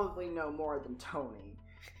probably know more than Tony,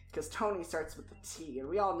 because Tony starts with the T, and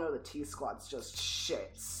we all know the T Squad's just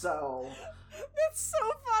shit, so... It's so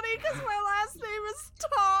funny because my last name is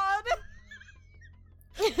Todd.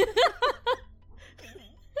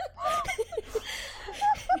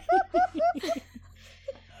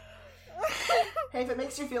 Hey, if it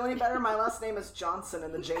makes you feel any better, my last name is Johnson,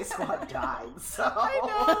 and the J Squad died, so... I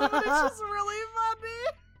know, but it's just really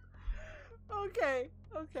funny. Okay.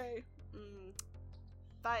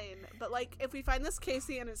 Fine. But, like, if we find this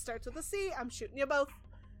Casey and it starts with a C, I'm shooting you both.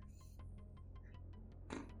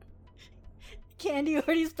 Candy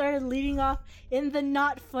already started leading off in the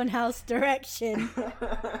not funhouse direction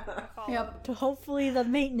Yep. to hopefully the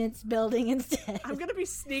maintenance building instead. I'm gonna be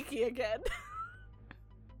sneaky again.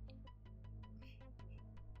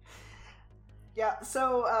 Yeah,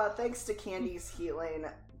 so thanks to Candy's healing,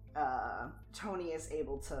 Tony is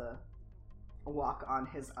able to walk on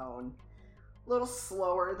his own. A little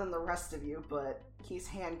slower than the rest of you, but he's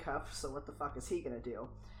handcuffed, so what the fuck is he gonna do?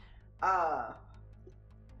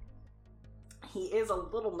 He is a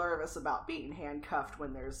little nervous about being handcuffed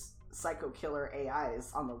when there's psycho killer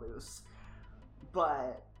AIs on the loose,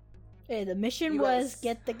 but... Hey, the mission You was guys-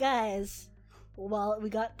 get the guys. Well, we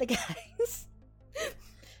got the guys.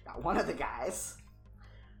 Got one of the guys.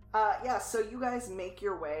 Yeah, so you guys make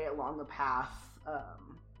your way along the path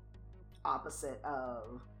opposite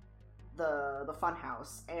of the fun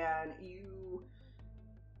house, and you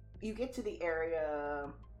you get to the area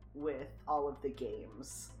with all of the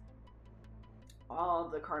games. All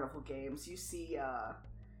of the carnival games. You see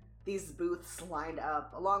these booths lined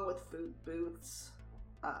up, along with food booths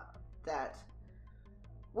that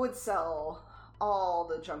would sell all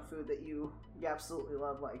the junk food that you absolutely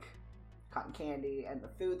love, like cotton candy, and the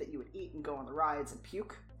food that you would eat and go on the rides and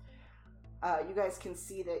puke. You guys can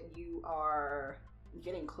see that you are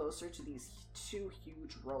getting closer to these two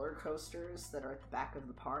huge roller coasters that are at the back of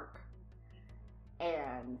the park.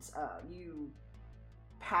 And you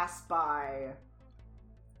pass by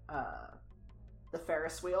the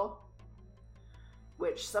Ferris wheel,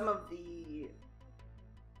 which some of the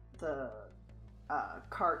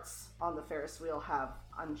carts on the Ferris wheel have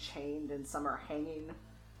unchained, and some are hanging,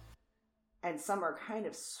 and some are kind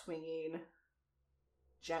of swinging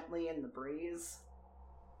gently in the breeze.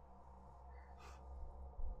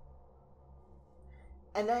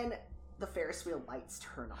 And then the Ferris wheel lights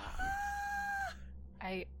turn on.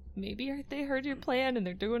 Maybe they heard your plan and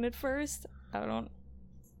they're doing it first. I don't.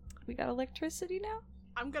 We got electricity now?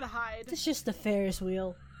 I'm gonna hide. It's just the Ferris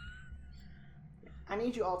wheel. I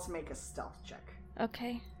need you all to make a stealth check.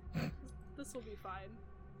 Okay. This will be fine.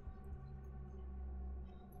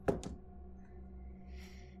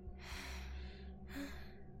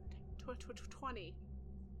 20.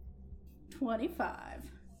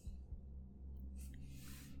 25.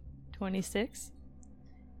 26.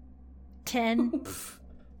 10.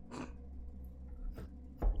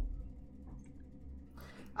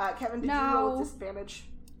 Kevin, did you roll with disadvantage?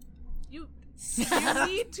 You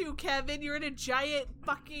need to, Kevin. You're in a giant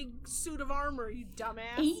fucking suit of armor, you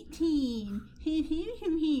dumbass. 18.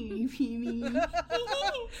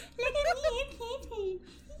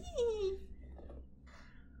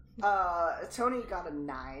 Tony got a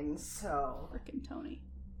 9, so Frickin' Tony.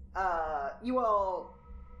 you all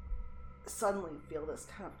suddenly feel this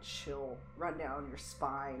kind of chill run down your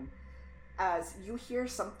spine as you hear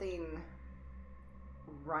something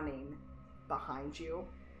running behind you.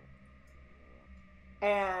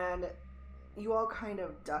 And you all kind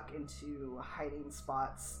of duck into hiding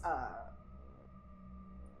spots.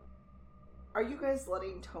 Are you guys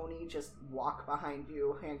letting Tony just walk behind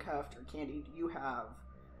you, handcuffed, or Candy, do you have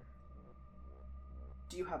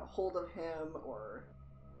a hold of him, or...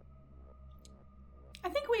 I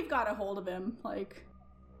think we've got a hold of him, like...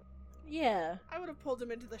 Yeah. I would have pulled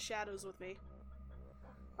him into the shadows with me.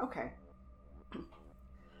 Okay.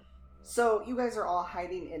 So, you guys are all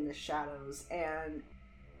hiding in the shadows, and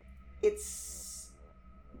it's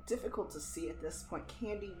difficult to see at this point.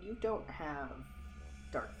 Candy, you don't have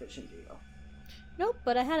dark vision, do you? Nope,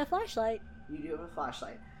 but I had a flashlight. You do have a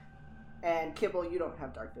flashlight. And Kibble, you don't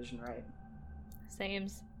have dark vision, right?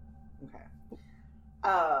 Sames. Okay.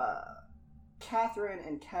 Catherine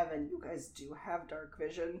and Kevin, you guys do have dark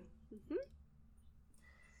vision. Mm-hmm.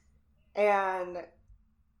 And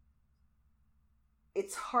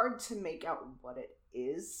it's hard to make out what it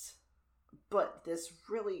is, but this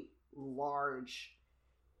really large,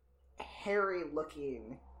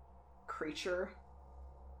 hairy-looking creature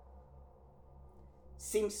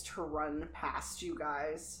seems to run past you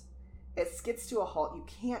guys. It skids to a halt. You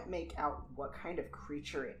can't make out what kind of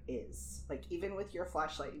creature it is. Like, even with your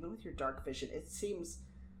flashlight, even with your dark vision, it seems...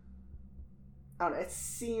 I don't know, it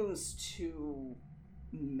seems too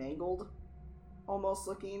mangled, almost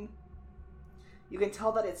looking. You can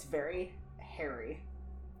tell that it's very hairy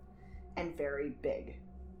and very big.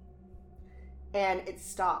 And it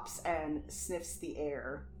stops and sniffs the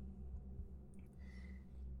air.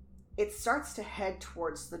 It starts to head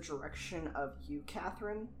towards the direction of you,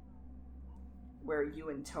 Catherine, where you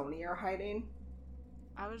and Tony are hiding.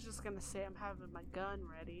 I was just gonna say I'm having my gun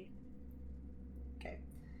ready. Okay.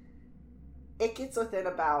 It gets within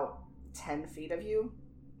about 10 feet of you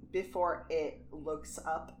before it looks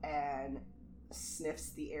up and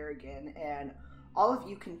sniffs the air again, and all of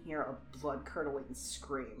you can hear a blood-curdling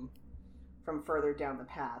scream from further down the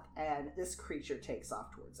path, and this creature takes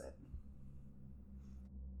off towards it.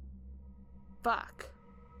 Fuck.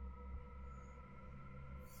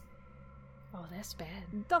 Oh, that's bad.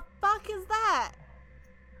 The fuck is that?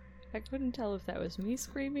 I couldn't tell if that was me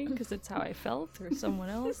screaming because it's how I felt or someone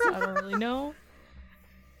else. I don't really know.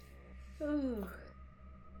 Ooh.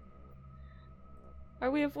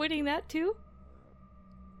 Are we avoiding that too?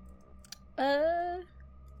 I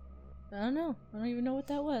don't know. I don't even know what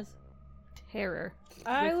that was. Terror.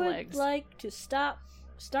 I with would legs. like to start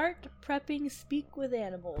prepping Speak with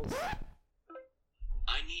Animals.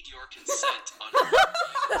 I need your consent on...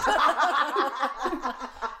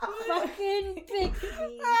 Fucking pick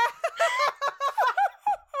me.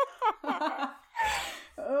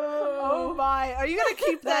 Oh my Alright, are you gonna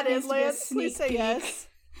keep that, needs in, to be a Lance? Please say sneak yes.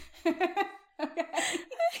 okay.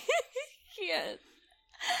 Yes.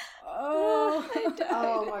 Oh.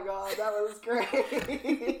 Oh my god, that was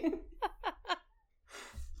great.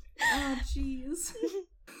 Oh, jeez.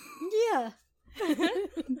 Yeah.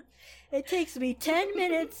 It takes me 10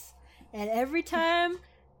 minutes, and every time,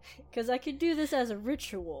 because I can do this as a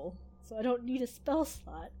ritual, so I don't need a spell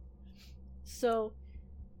slot. So,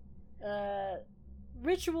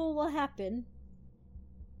 ritual will happen.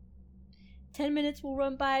 10 minutes will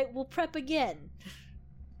run by, we'll prep again.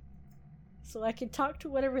 So I can talk to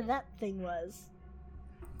whatever that thing was.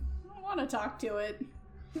 I want to talk to it.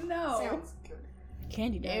 No. Sounds good.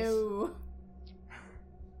 Candy does. No.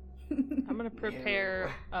 I'm gonna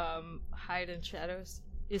prepare hide and shadows.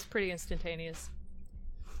 It's pretty instantaneous.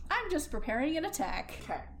 I'm just preparing an attack.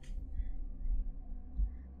 Okay.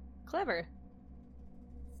 Clever.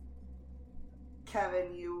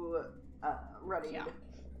 Kevin, you readied Yeah.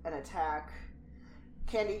 an attack.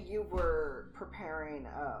 Candy, you were preparing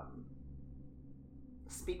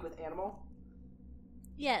speak with animal.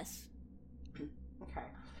 Yes. Okay.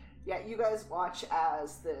 Yeah, you guys watch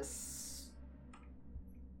as this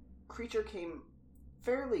creature came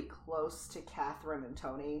fairly close to Catherine and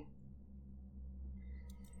Tony.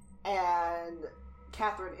 And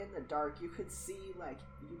Catherine, in the dark, you could see, like,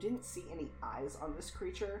 you didn't see any eyes on this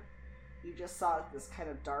creature. You just saw this kind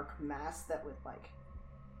of dark mass that with, like,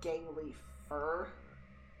 gangly fur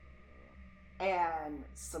and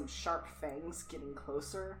some sharp fangs getting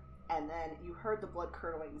closer. And then you heard the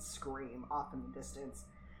blood-curdling scream off in the distance,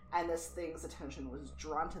 and this thing's attention was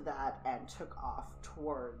drawn to that and took off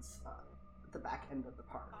towards the back end of the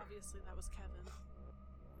park. Obviously, that was Kevin.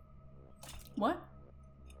 What?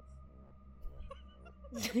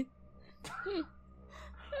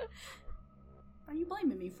 Are you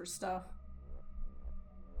blaming me for stuff?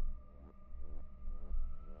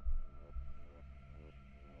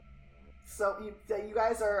 So you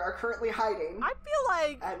guys are currently hiding, I feel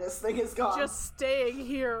like and this thing is gone. just staying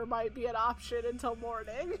here might be an option until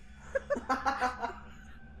morning.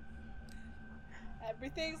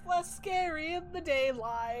 Everything's less scary in the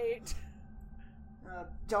daylight.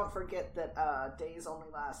 Don't forget that days only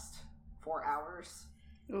last 4 hours,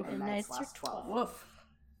 Oof. and nights last 12. Woof.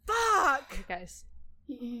 Fuck! Hey guys,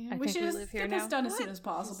 Yeah, I we think should we just live here get this now. done as What? soon as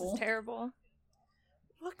possible. this is terrible.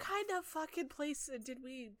 What kind of fucking place did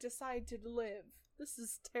we decide to live? This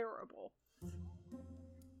is terrible.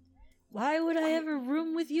 Why would I ever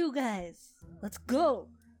room with you guys? Let's go.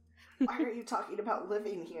 Why are you talking about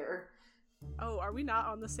living here? Oh, are we not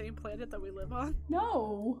on the same planet that we live on?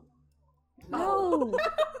 No. No.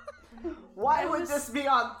 Why would this be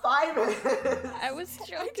on Thymus? I was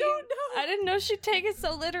joking. I don't know. I didn't know she'd take it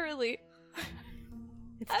so literally.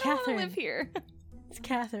 It's I don't want to Catherine. live here. It's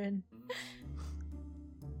Catherine.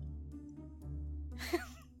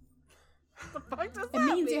 The fuck does It that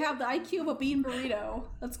means mean? you have the IQ of a bean burrito.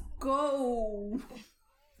 Let's go.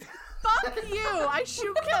 Fuck you! I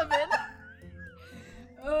shoot Kevin!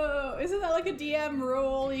 Oh, isn't that like a DM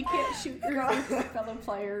rule? You can't shoot your own fellow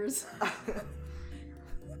players.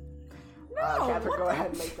 Catherine, go ahead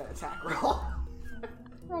and make that attack roll.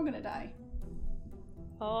 We're all gonna die.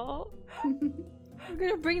 Oh, I'm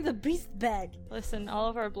gonna bring the beast back. listen, all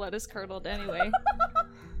of our blood is curdled anyway.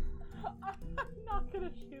 I'm not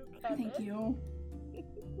gonna shoot Kevin. Thank you.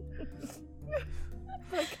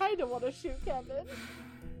 But I kinda wanna shoot Kevin.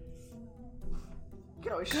 You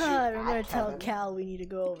can always shoot God, I'm at gonna tell Kevin. Cal we need to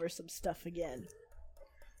go over some stuff again.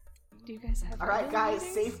 Do you guys have? Alright, other guys,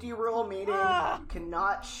 meetings? safety rule meeting. Ah! You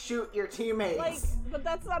cannot shoot your teammates. Like, but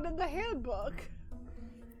that's not in the handbook.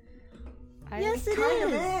 I Yes, it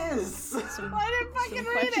kind is. of is. I didn't fucking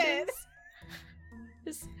read it!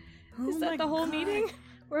 Is Oh that my the whole God. meeting?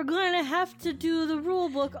 We're gonna have to do the rule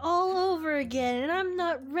book all over again, and I'm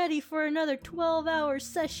not ready for another 12-hour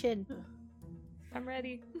session. I'm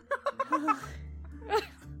ready.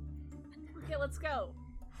 Okay, let's go.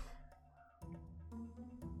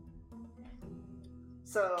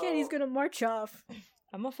 So, Candy's gonna march off.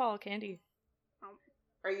 I'm gonna follow Candy.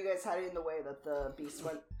 are you guys heading the way that the beast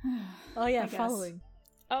went? Oh yeah, I guess. following.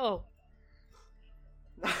 Oh,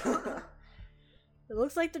 It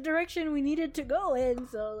looks like the direction we needed to go in,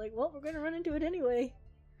 so like, well, we're gonna run into it anyway.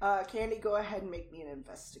 Candy, go ahead and make me an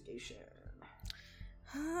investigation.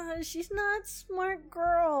 She's not smart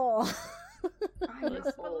girl. I know.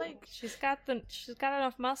 But like, she's got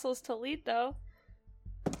enough muscles to lead though.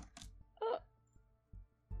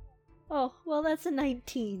 Oh, well, that's a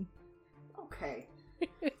 19. Okay.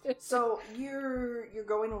 So you're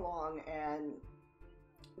going along, and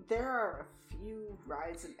there are a few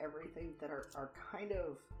rides and everything that are kind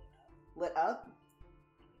of lit up.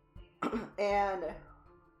 And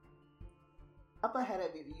up ahead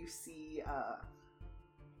of you, you see a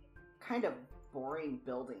kind of boring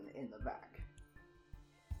building in the back.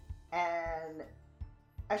 And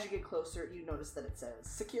as you get closer, you notice that it says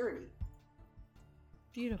security.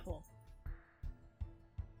 Beautiful.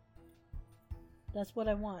 That's what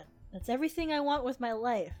I want. That's everything I want with my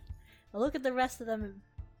life. I look at the rest of them and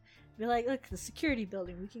be like, look, the security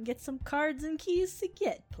building. We can get some cards and keys to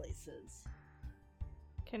get places.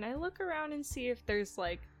 Can I look around and see if there's,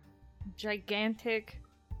 like, gigantic,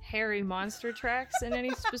 hairy monster tracks in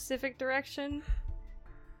any specific direction?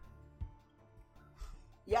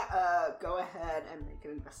 Yeah, go ahead and make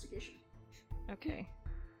an investigation. Okay.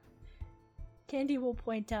 Candy will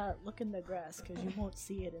point out, look in the grass, because you won't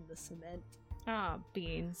see it in the cement. Ah,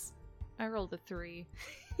 beans. I rolled a 3.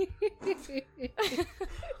 You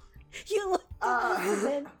look in the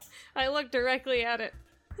cement. I looked directly at it.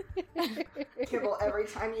 Kibble, every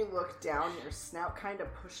time you look down, your snout kind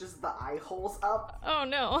of pushes the eye holes up. Oh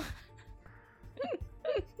no.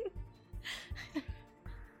 Can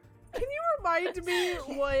you remind me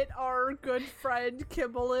what our good friend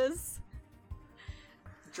Kibble is?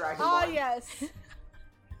 Dragonborn. Ah, yes.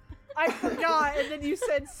 I forgot, and then you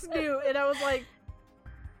said Snoot, and I was like...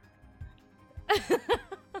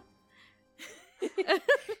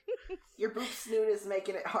 Your boop snoot is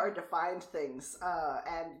making it hard to find things,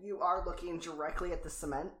 and you are looking directly at the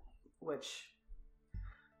cement, which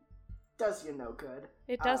does you no good.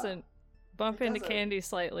 It doesn't. Bump it into doesn't. Candy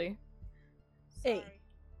slightly. Hey. Sorry.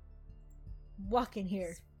 Walk in here.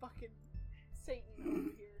 It's fucking Satan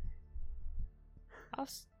over here. I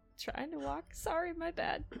was trying to walk. Sorry, my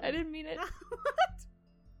bad. I didn't mean it.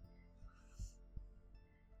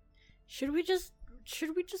 Should we just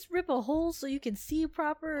rip a hole so you can see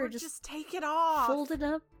proper, Or or just take it off. fold it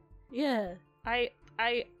up? Yeah.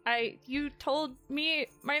 You told me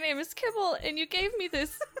my name is Kibble, and you gave me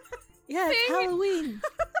this. Yeah, it's Thing. Halloween.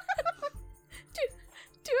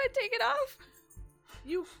 Do I take it off?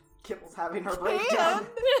 You Kibble's having her breakdown.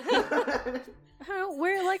 I don't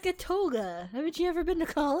wear like a toga. Haven't you ever been to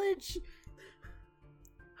college?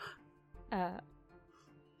 How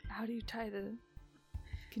do you tie the...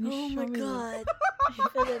 Can you Oh show my me? god.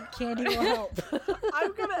 And then Candy will help.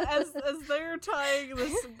 I'm gonna, as they're tying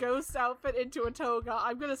this ghost outfit into a toga,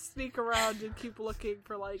 I'm gonna sneak around and keep looking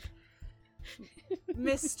for, like,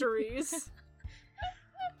 mysteries.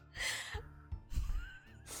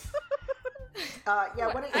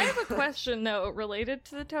 Yeah, when it, I have a question, though, related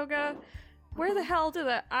to the toga. Where the hell do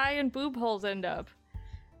the eye and boob holes end up?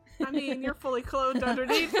 I mean, you're fully clothed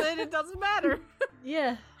underneath it, it doesn't matter.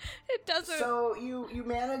 Yeah. It doesn't... So you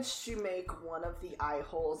managed to make one of the eye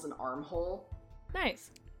holes an armhole.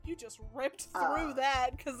 Nice. You just ripped through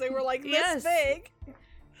that because they were, like, this Yes. big.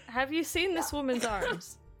 Have you seen this woman's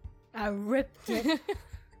arms? I ripped it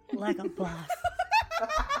like a boss.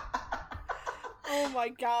 Oh my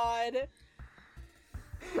god.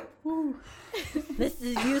 Whew. This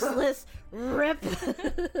is useless. Rip.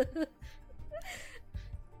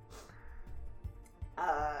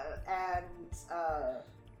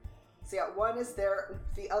 So yeah, one is there.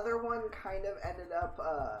 The other one kind of ended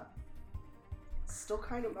up still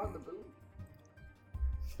kind of on the boob.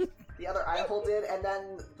 The other eye hole did, and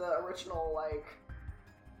then the original like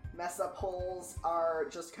mess up holes are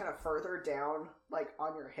just kind of further down, like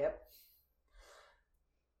on your hip.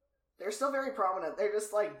 They're still very prominent. They're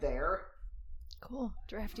just like there. Cool.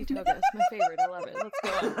 Drafty toga. It's my favorite. I love it. Let's go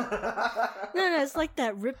on. No, it's like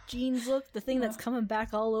that ripped jeans look, the thing that's coming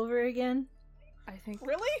back all over again. I think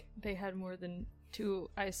Really? they had more than 2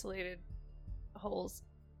 isolated holes.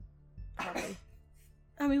 Probably.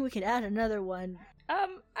 I mean, we could add another one.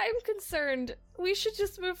 I'm concerned. We should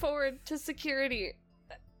just move forward to security.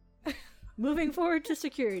 Moving forward to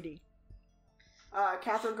security.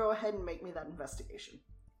 Catherine, go ahead and make me that investigation.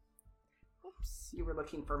 Oops. You were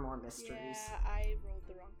looking for more mysteries. Yeah, I rolled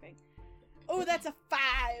the wrong thing. Oh, that's a 5!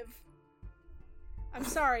 I'm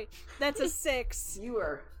sorry, that's a 6. You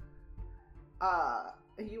are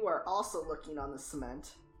also looking on the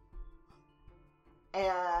cement.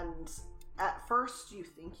 And at first you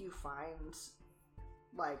think you find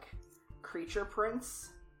like creature prints,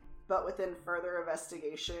 but within further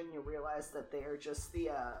investigation you realize that they are just the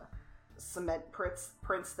cement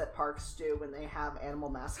prints that parks do when they have animal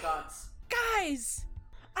mascots. Guys!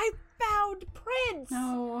 I found prints!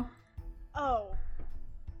 No. Oh.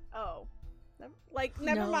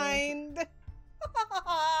 Never No. mind.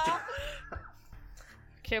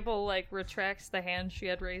 Kibble, like, retracts the hand she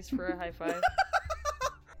had raised for a high five.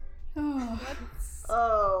 Oh.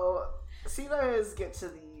 Oh, so you guys get to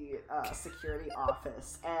the security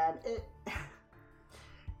office, and it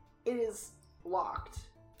is locked.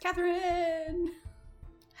 Catherine!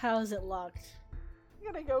 How is it locked?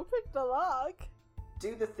 I'm gonna go pick the lock.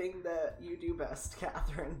 Do the thing that you do best,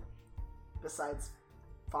 Catherine, besides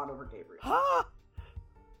fawn over Gabriel. Ha!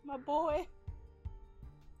 My boy.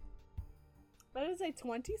 That is a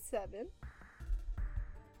 27.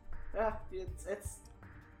 Yeah, it's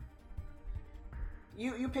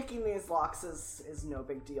you picking these locks is no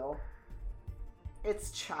big deal.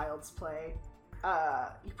 It's child's play.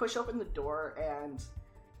 You push open the door, and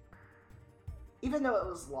even though it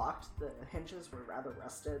was locked, the hinges were rather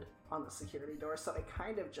rusted on the security door, so it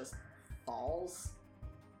kind of just falls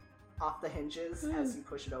off the hinges as you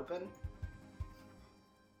push it open.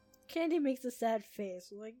 Candy makes a sad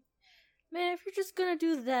face. Like, man, if you're just gonna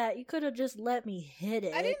do that, you could have just let me hit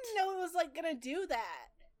it. I didn't know it was like gonna do that.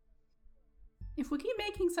 If we keep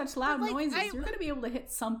making such loud But, like, noises, you're gonna be able to hit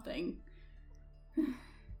something.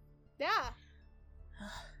 Yeah.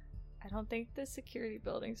 I don't think the security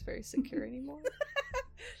building's very secure anymore.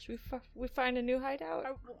 Should we find a new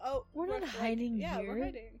hideout? We're not hiding yeah, here. we're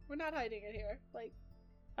hiding. We're not hiding it here. Like,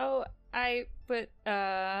 I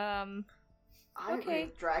Okay. agree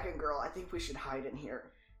with Dragon Girl. I think we should hide in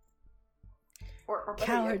here. Or better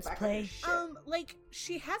Cowards yet, back play. on your ship. like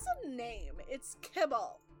she has a name. It's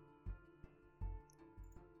Kibble.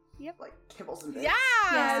 Like kibbles and bits.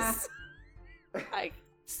 Yes. I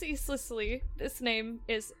ceaselessly. This name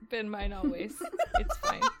has been mine always. It's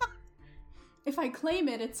fine. If I claim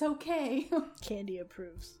it, it's okay. Candy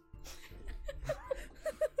approves.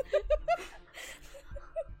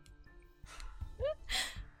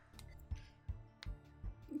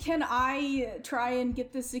 Can I try and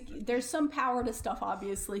get the there's some power to stuff,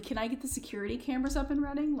 obviously. Can I get the security cameras up and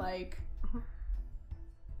running? Like,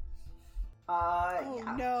 Oh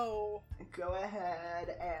yeah. no. Go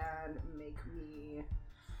ahead and make me.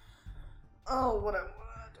 Oh, what do I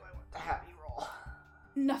want to have you roll?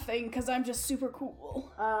 nothing, because I'm just super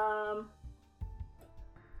cool. Roll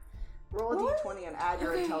a What? d20 and add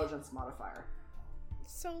your Okay. intelligence modifier.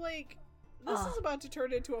 So like, this is about to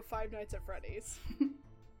turn into a Five Nights at Freddy's.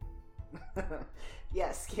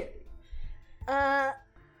 Yes, Kitty.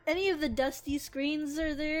 Any of the dusty screens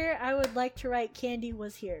are there? I would like to write Candy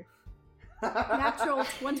was here. Natural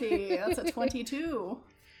 20. That's a 22.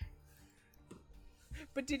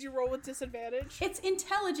 But did you roll with disadvantage? It's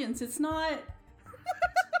intelligence. It's not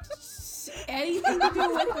anything to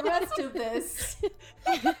do with the rest of this.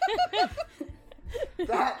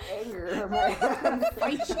 That anger, man.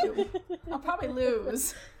 Fight you. I'll probably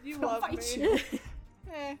lose. You I'll love fight me. you.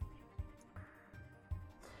 Eh.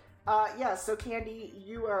 Yeah, so Candy,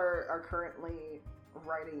 you are currently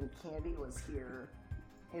writing Candy was here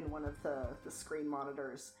in one of the screen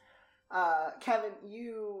monitors. Kevin,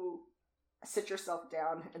 you sit yourself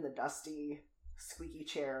down in the dusty, squeaky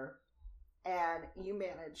chair, and you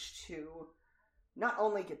manage to not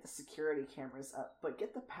only get the security cameras up, but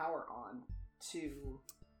get the power on to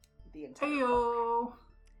the entire park. Heyo.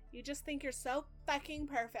 You just think you're so fucking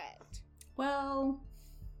perfect. Well,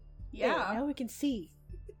 Hey, yeah. now we can see.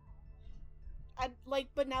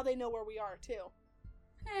 But now they know where we are too.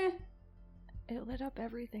 It lit up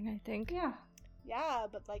everything, I think. Yeah. Yeah,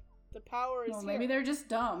 but like the power is Well, here. maybe they're just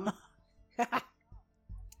dumb. I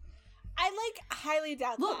highly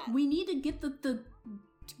doubt Look, that. we need to get the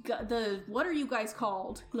what are you guys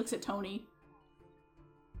called? Looks at Tony.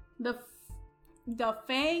 The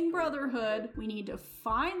Fang Brotherhood. We need to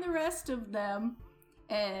find the rest of them,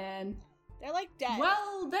 and They're like dead.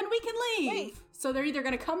 well, then we can leave. Wait. So they're either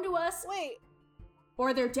gonna come to us, Wait,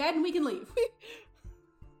 or they're dead, and we can leave.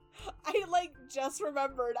 I just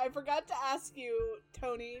remembered. I forgot to ask you,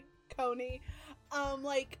 Coney. Coney,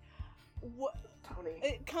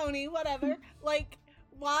 whatever.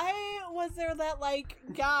 Why was there that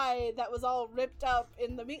guy that was all ripped up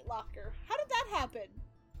in the meat locker? How did that happen?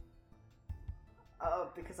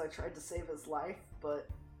 Because I tried to save his life, but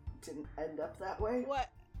didn't end up that way.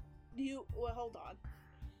 Hold on.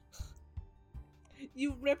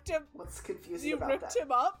 You ripped him. What's confusing You about ripped that?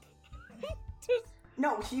 him up.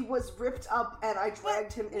 No, he was ripped up, and I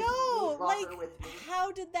dragged him into the No, meat locker with me.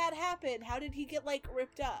 how did that happen? How did he get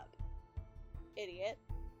ripped up? Idiot.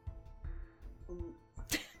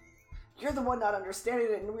 You're the one not understanding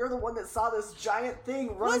it, and you're the one that saw this giant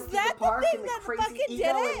thing running Was through that the the park thing and the that crazy fucking Ego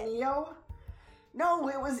did it? and Neo. No,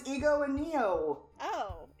 it was Ego and Neo.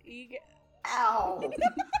 Oh, Ow!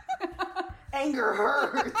 Anger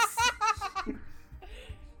hurts.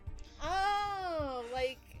 Oh,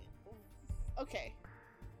 okay.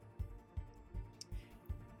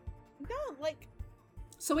 No,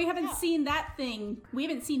 So we haven't seen that thing. We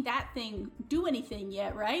haven't seen that thing do anything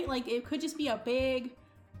yet, right? Like it could just be a big,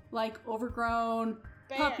 like overgrown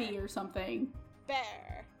Bear. puppy or something.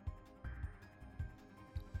 Bear.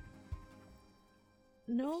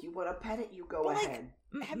 No. If you want to pet it, you go But, like, ahead.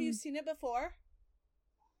 Have you seen it before?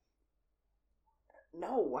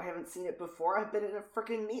 No, I haven't seen it before. I've been in a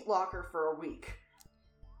freaking meat locker for a week.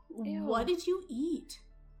 Ew. What did you eat?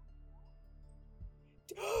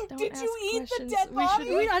 Don't Did ask you eat the questions. dead We should-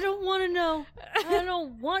 body? Wait, I don't want to know. I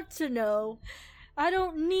don't want to know. I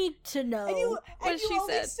don't need to know. And you, What and she you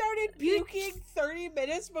only said. started puking 30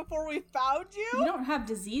 minutes before we found You you? don't have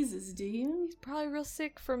diseases, do you? He's probably real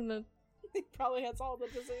sick from the. He probably has all the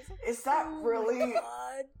diseases. Is that Oh really my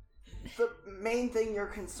God. the main thing you're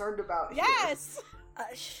concerned about here? Yes!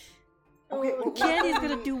 Okay, well, Candy's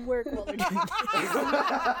gonna do work while they're doing this.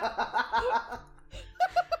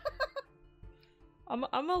 I'm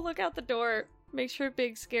gonna look out the door, make sure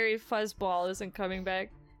big scary fuzzball isn't coming back.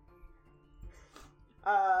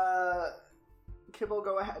 Kibble,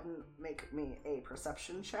 go ahead and make me a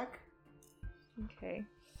perception check. Okay.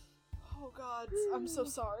 Oh god, I'm so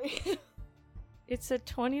sorry. It's a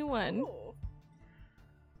 21. Oh.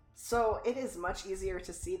 So it is much easier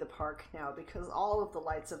to see the park now because all of the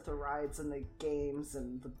lights of the rides and the games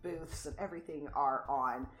and the booths and everything are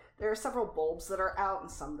on. There are several bulbs that are out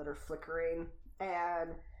and some that are flickering, and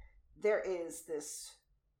there is this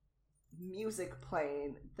music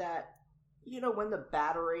playing that, you know, when the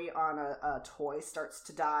battery on a toy starts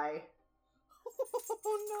to die?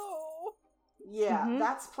 Oh Yeah, Mhm.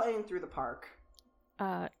 that's playing through the park.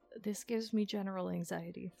 This gives me general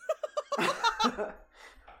anxiety.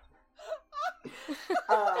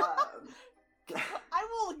 Um, no! I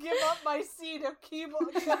will give up my seat if Kibble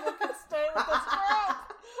can stay with this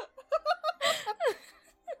crap!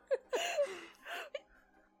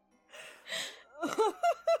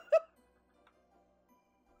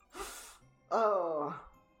 Oh.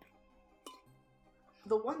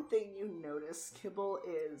 The one thing you notice, Kibble,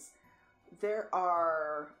 is there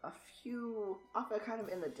are a few, off kind of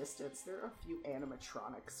in the distance, there are a few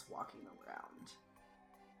animatronics walking around.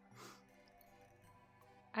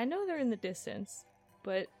 I know they're in the distance,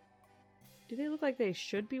 but do they look like they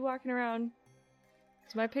should be walking around?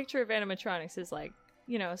 Because my picture of animatronics is like,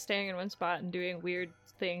 you know, staying in one spot and doing weird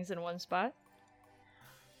things in one spot.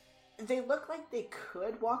 They look like they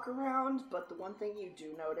could walk around, but the one thing you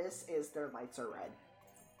do notice is their lights are red.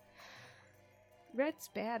 Red's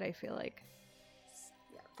bad, I feel like.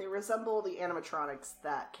 Yeah, they resemble the animatronics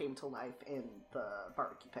that came to life in the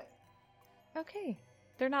barbecue pit. Okay.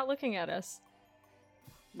 They're not looking at us.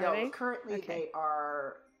 No, Are they? currently Okay. they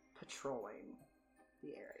are patrolling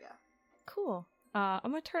the area. Cool. I'm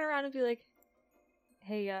gonna turn around and be like,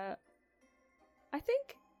 hey, I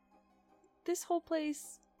think this whole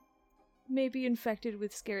place may be infected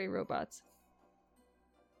with scary robots.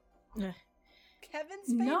 Kevin's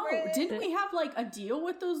favorite. No, didn't we have like a deal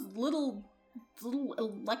with those little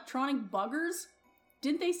electronic buggers?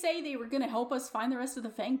 Didn't they say they were gonna help us find the rest of the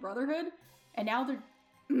Fang Brotherhood? And now they're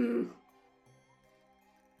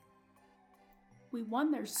we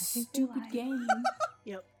won their think they stupid lied. game.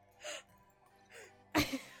 Yep.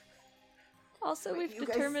 Also, Wait, we've you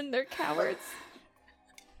guys- determined they're cowards.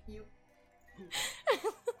 You,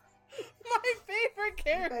 My favorite you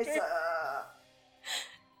character.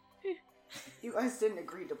 guys, you guys didn't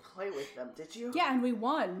agree to play with them, did you? Yeah, and we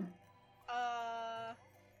won.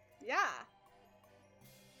 Yeah.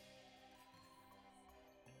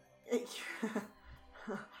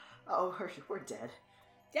 Oh, we're dead.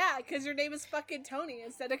 Yeah, because your name is fucking Tony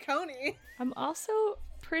instead of Coney. I'm also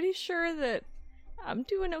pretty sure that I'm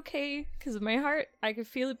doing okay because of my heart. I can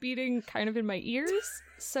feel it beating kind of in my ears.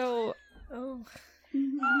 So Oh.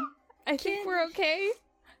 I think we're okay.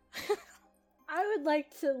 I would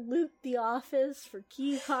like to loot the office for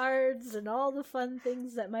key cards and all the fun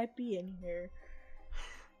things that might be in here.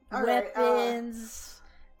 All right, Weapons,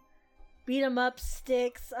 beat 'em up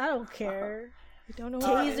sticks, I don't care. I don't know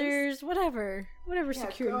what it is. Tasers, whatever. Whatever Yeah,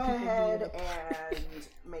 security go people ahead do. and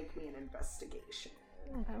make me an investigation.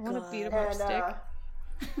 I want to beat him God. up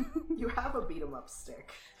And stick. you have a beat 'em up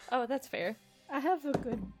stick. Oh, that's fair. I have a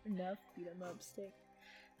good enough beat 'em up stick.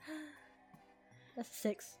 That's a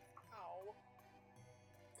 6.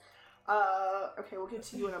 Ow. Okay, we'll get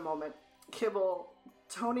to you in a moment. Kibble,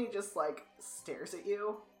 Tony just like stares at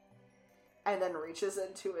you and then reaches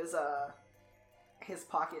into his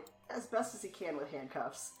pocket as best as he can with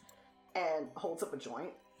handcuffs and holds up a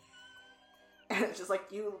joint. And it's just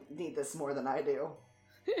like, you need this more than I do.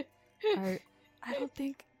 I don't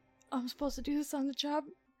think I'm supposed to do this on the job.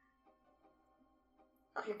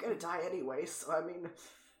 You're gonna die anyway, so I mean...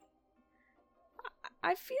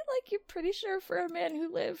 I feel like you're pretty sure for a man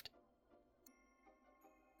who lived.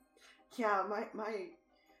 Yeah, my...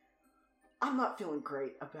 I'm not feeling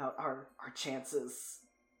great about our chances.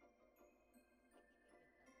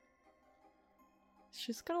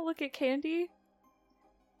 She's gonna look at Candy.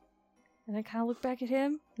 And then kind of look back at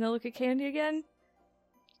him. And then look at Candy again.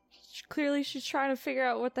 Clearly she's trying to figure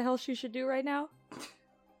out what the hell she should do right now.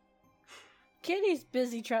 Candy's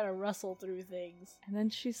busy trying to rustle through things. And then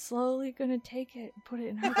she's slowly gonna take it and put it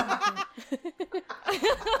in her pocket.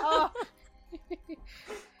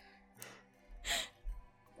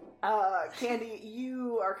 Candy,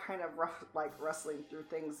 you are kind of rustling through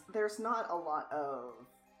things. There's not a lot of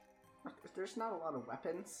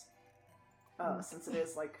weapons. Since it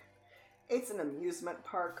is it's an amusement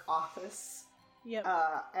park office. Yep.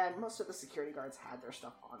 And most of the security guards had their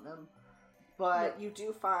stuff on them. But you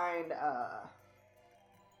do find a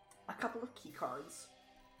couple of key cards.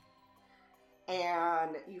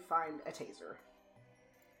 And you find a taser.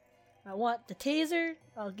 I want the taser.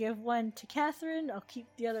 I'll give one to Catherine. I'll keep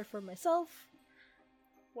the other for myself.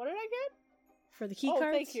 What did I get? For the key oh,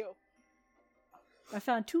 cards. Thank you. I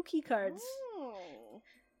found 2 key cards. Oh.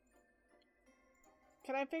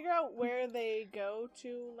 Can I figure out where they go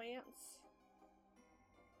to, Lance?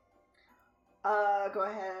 Go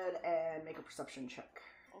ahead and make a perception check.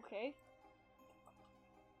 Okay.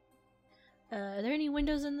 Are there any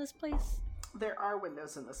windows in this place? There are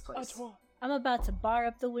windows in this place. I'm about to bar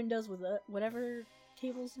up the windows with whatever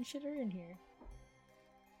tables and shit are in here.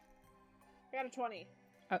 I got a 20.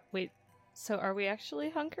 Wait, so are we actually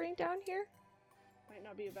hunkering down here? Might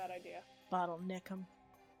not be a bad idea. Bottleneck them.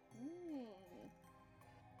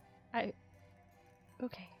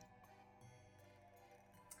 Okay.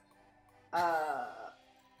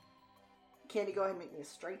 Candy, go ahead and make me a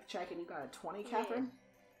strength check, and you got a 20, Catherine?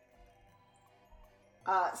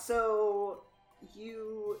 So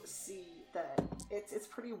you see that it's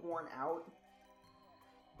pretty worn out,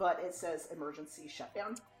 but it says emergency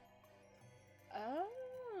shutdown. Oh.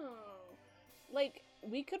 Like,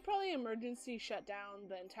 we could probably emergency shut down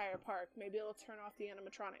the entire park. Maybe it'll turn off the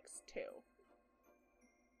animatronics, too.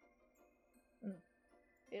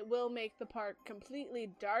 It will make the park completely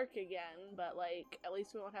dark again, but, at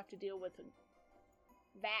least we won't have to deal with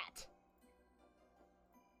that.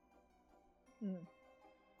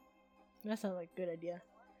 That sounds like a good idea.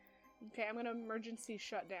 Okay, I'm gonna emergency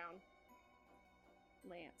shut down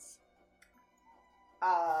Lance.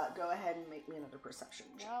 Go ahead and make me another perception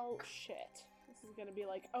check. Well, shit. This is gonna be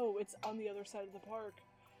like, oh, it's on the other side of the park.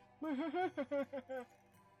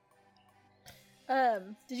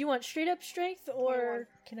 Did you want straight up strength, or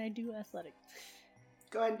can I do athletics?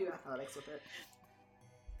 Go ahead and do athletics with it.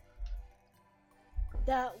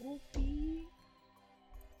 That will be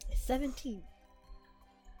 17.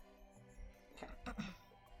 Okay.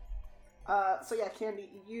 So yeah, Candy,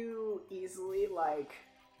 you easily,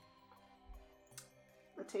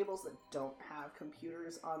 the tables that don't have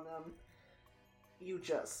computers on them, you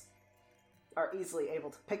just are easily able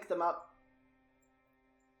to pick them up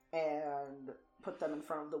and put them in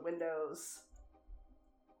front of the windows.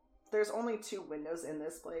 There's only 2 windows in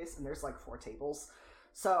this place, and there's 4 tables.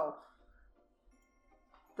 So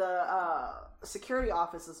the security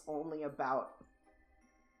office is only about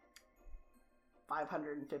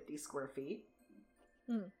 550 square feet.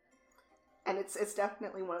 And it's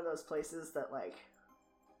definitely one of those places that,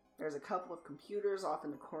 there's a couple of computers off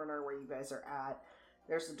in the corner where you guys are at.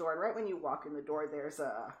 There's a door, and right when you walk in the door, there's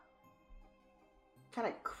a kind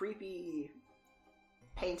of creepy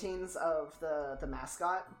paintings of the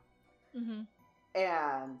mascot.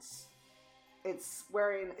 And it's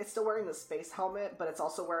still wearing the space helmet, but it's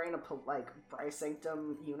also wearing a Bryce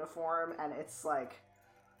Sanctum uniform, and it's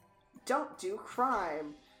don't do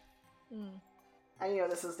crime. And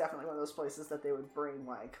this is definitely one of those places that they would bring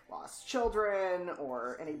lost children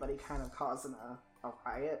or anybody kind of causing a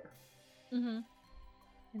riot. In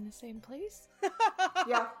the same place?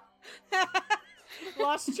 Yeah.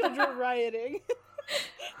 Lost children rioting.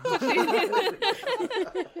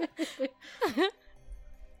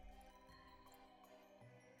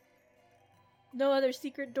 No other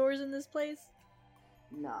secret doors in this place?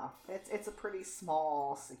 No, it's a pretty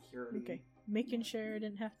small security. Okay, making sure I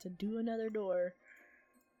didn't have to do another door.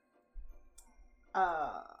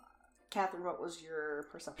 Catherine, what was your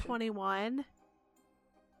perception? 21.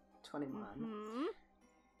 21. Mm-hmm.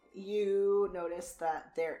 You notice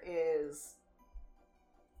that there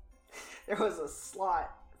was a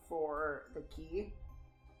slot for the key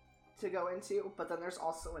to go into, but then there's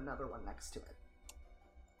also another one next to it.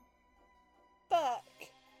 Fuck.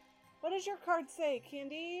 What does your card say,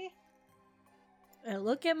 Candy? And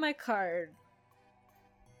look at my card.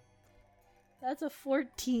 That's a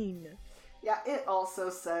 14. Yeah, it also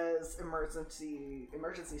says emergency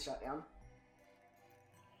shutdown.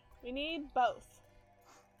 We need both.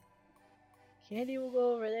 Candy will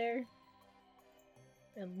go over there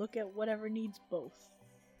and look at whatever needs both.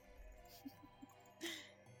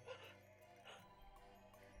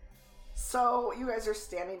 So, you guys are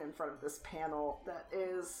standing in front of this panel that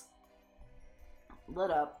is lit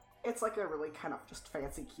up. It's like a really kind of just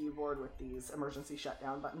fancy keyboard with these emergency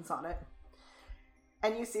shutdown buttons on it.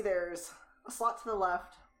 And you see there's a slot to the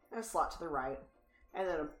left and a slot to the right, and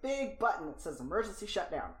then a big button that says emergency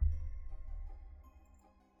shutdown.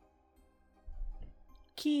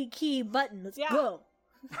 Key, button, let's Yeah. go!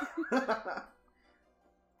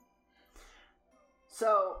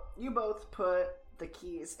 So, you both put the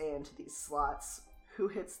keys into these slots. Who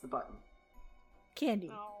hits the button? Candy.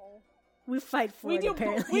 No. We fight for it,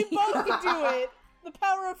 apparently. We both do it. The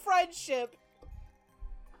power of friendship.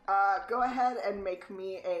 Go ahead and make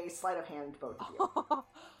me a sleight of hand, both of you. Well,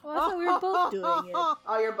 I thought we were both doing it.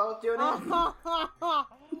 Oh, you're both doing it?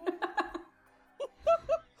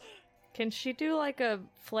 Can she do like a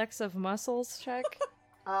flex of muscles check?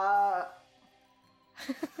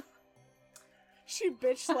 She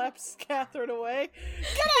bitch slaps Catherine away.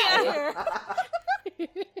 Get out of here!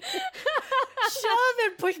 Shove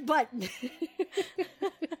and push button.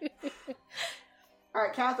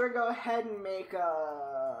 Alright, Catherine, go ahead and make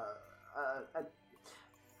a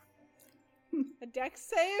A dex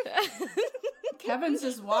save? Kevin's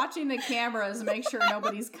just watching the cameras to make sure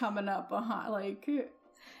nobody's coming up behind. Like,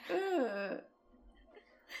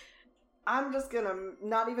 I'm just gonna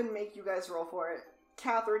not even make you guys roll for it.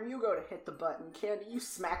 Catherine, you go to hit the button. Candy, you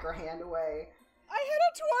smack her hand away. I hit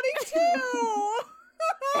a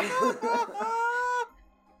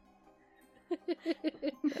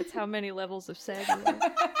 22! That's how many levels of sad you are.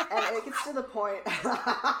 And it gets to the point.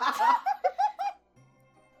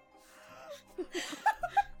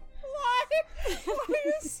 Why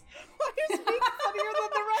is Meek funnier than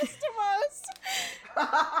the rest of us?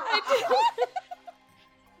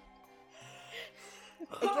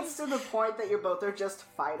 It gets to the point that you both are just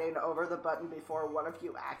fighting over the button before one of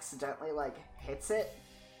you accidentally, like, hits it.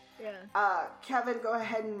 Yeah. Kevin, go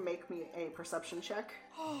ahead and make me a perception check.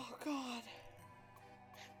 Oh, God.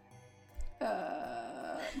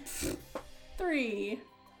 3.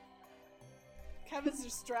 Kevin's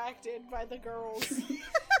distracted by the girls.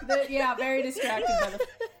 Yeah, very distracted by the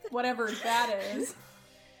whatever that is.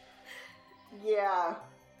 Yeah.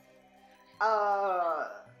 Oh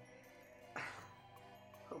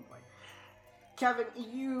boy. Kevin,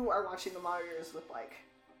 you are watching the monitors with, like,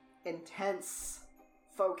 intense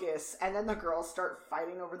focus, and then the girls start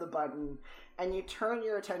fighting over the button, and you turn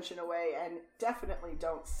your attention away and definitely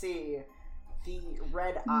don't see the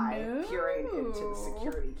red eye peering into the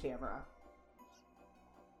security camera.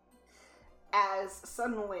 As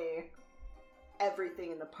suddenly,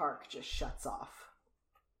 everything in the park just shuts off.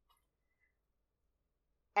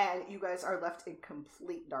 And you guys are left in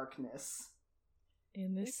complete darkness.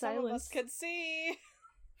 In this Some of us silence. can see.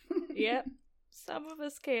 Yep, some of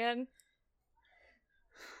us can.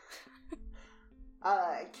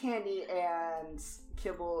 Candy and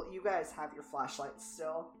Kibble, you guys have your flashlights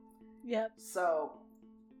still. Yep. So,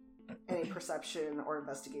 any perception or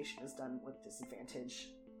investigation is done with disadvantage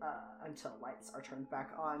until lights are turned back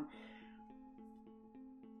on.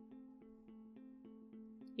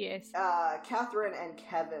 Yes. Catherine and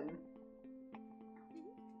Kevin,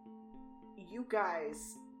 you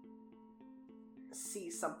guys see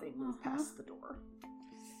something move past the door.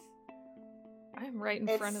 I'm right in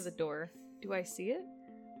front of the door. Do I see it?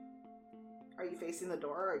 Are you facing the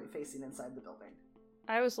door, or are you facing inside the building?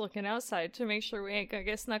 I was looking outside to make sure we ain't gonna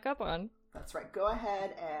get snuck up on. That's right. Go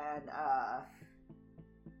ahead and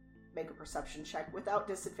make a perception check without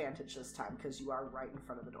disadvantage this time, because you are right in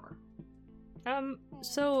front of the door.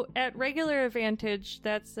 So at regular advantage,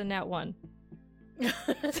 that's a nat 1.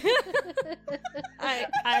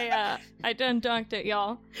 I done dunked it,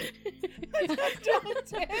 y'all.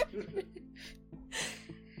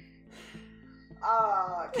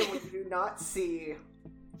 Kibble, you do not see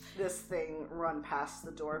this thing run past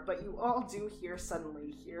the door, but you all do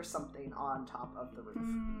suddenly hear something on top of the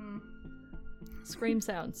roof. Scream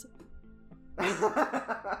sounds.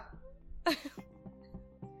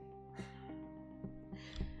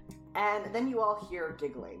 And then you all hear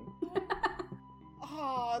giggling.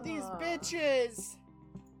 Oh, these bitches!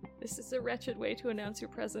 This is a wretched way to announce your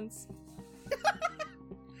presence.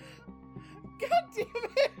 God damn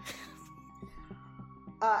it!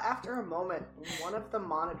 After a moment, one of the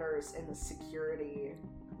monitors in the security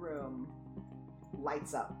room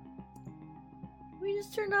lights up. We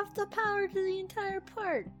just turned off the power to the entire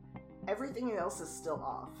part. Everything else is still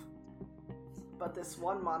off. But this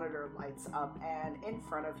one monitor lights up, and in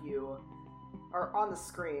front of you, or on the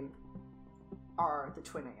screen, are the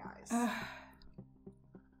twin AIs.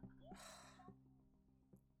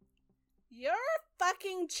 You're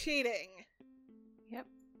fucking cheating. Yep,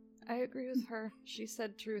 I agree with her. She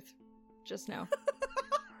said truth just now.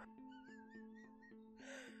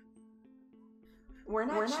 We're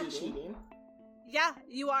not cheating. Yeah,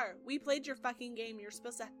 you are. We played your fucking game. You're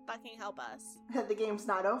supposed to fucking help us. The game's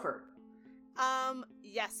not over.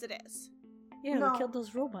 Yes it is. Yeah, No. we killed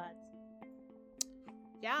those robots.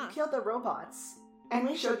 Yeah. We killed the robots, and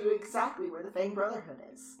we showed you exactly where the Fang Brotherhood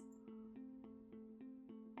is.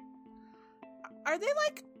 Are they,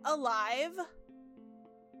 like, alive?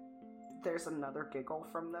 There's another giggle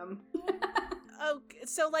from them. Oh,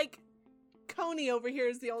 so, like, Coney over here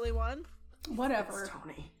is the only one? Whatever. It's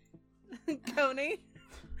Tony. Coney?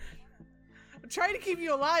 I'm trying to keep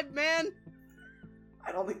you alive, man!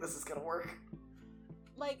 I don't think this is gonna work.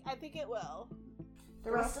 Like, I think it will.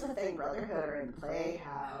 The rest of the Fang Brotherhood are in the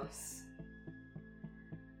Playhouse.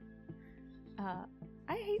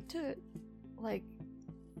 I hate to, like,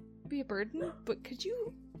 be a burden, but could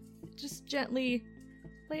you just gently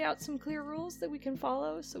lay out some clear rules that we can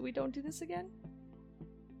follow so we don't do this again?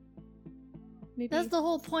 Maybe. That's the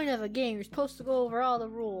whole point of a game. You're supposed to go over all the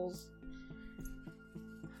rules.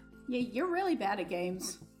 Yeah, you're really bad at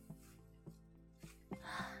games.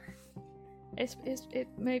 It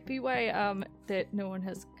might be why that no one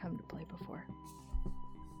has come to play before.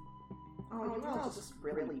 Oh, you're all just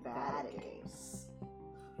really bad at games.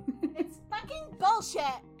 It's fucking bullshit!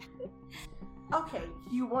 Okay,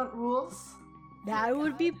 you want rules? That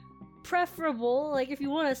would be preferable, like, if you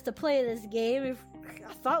want us to play this game.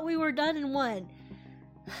 I thought we were done in one.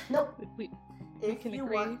 Nope. We If can you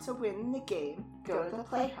agree. want to win the game, go to the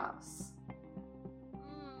Playhouse.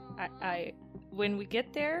 I when we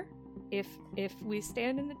get there, if we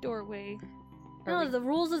stand in the doorway, No, the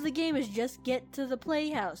rules of the game is just get to the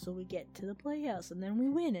Playhouse. So we get to the Playhouse, and then we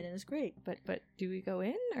win, and it's great. but do we go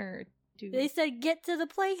in or do They said get to the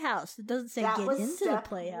Playhouse. It doesn't say That get was into the step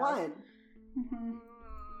Playhouse. one. Mhm.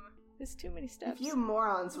 There's too many steps. If you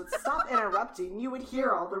morons would stop interrupting, you would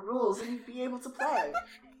hear all the rules and you'd be able to play.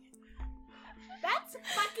 That's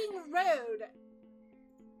fucking rude!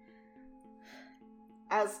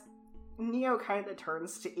 As Neo kind of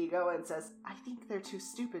turns to Ego and says, I think they're too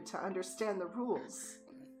stupid to understand the rules.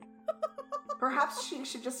 Perhaps she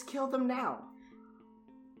should just kill them now.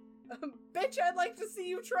 Bitch, I'd like to see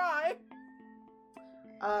you try!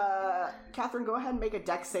 Catherine, go ahead and make a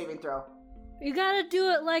dex saving throw. You gotta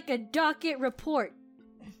do it like a docket report.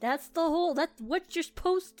 That's what you're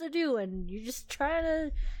supposed to do, and you're just trying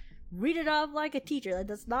to read it off like a teacher. That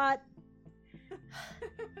does not.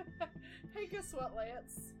 Hey, guess what,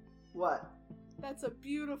 Lance? What? That's a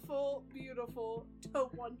beautiful, beautiful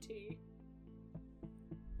 20.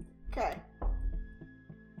 Okay.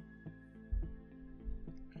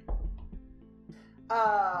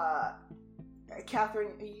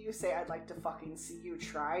 Catherine, you say I'd like to fucking see you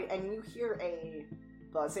try, and you hear a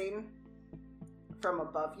buzzing from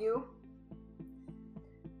above you.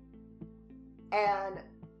 And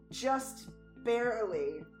just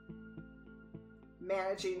barely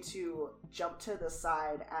managing to jump to the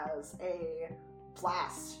side as a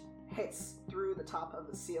blast hits through the top of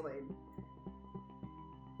the ceiling,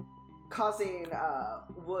 causing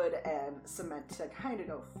wood and cement to kind of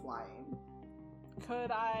go flying.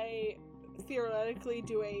 Could I theoretically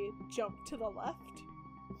do a jump to the left?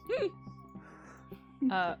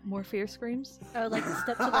 More fear screams. I would like to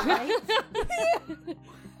step to the right.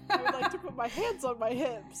 I would like to put my hands on my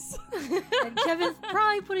hips. And Kevin's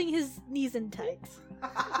probably putting his knees in tights.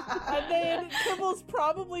 And then Kibble's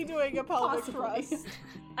probably doing a pelvic Possibly. thrust.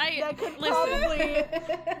 I That could listen. probably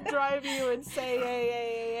drive you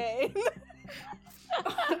insane.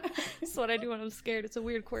 That's what I do when I'm scared. It's a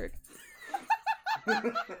weird quirk.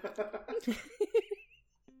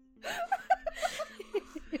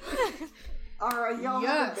 Alright, y'all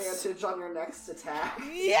Yes. have advantage on your next attack.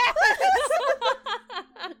 Yes!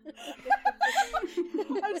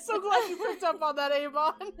 I'm so glad you picked up on that,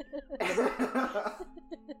 Avon.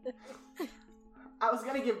 I was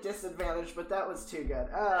gonna give disadvantage, but that was too good.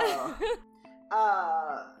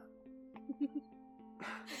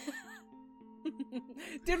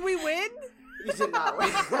 Did we win? You did not win.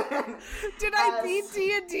 Did I As- beat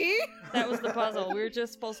D&D? That was the puzzle. We were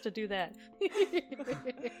just supposed to do that.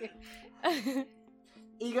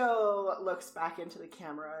 Ego looks back into the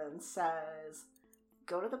camera and says,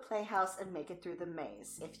 "Go to the playhouse and make it through the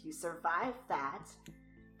maze. If you survive that,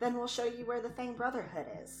 then we'll show you where the Fang Brotherhood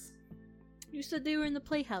is." You said they were in the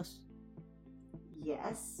playhouse.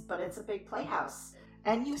 Yes, but it's a big playhouse.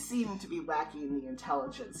 And you seem to be lacking the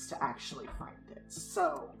intelligence to actually find it,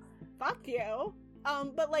 so... Fuck you.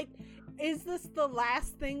 But like, is this the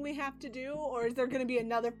last thing we have to do, or is there gonna be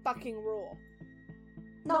another fucking rule?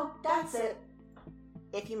 No, that's it.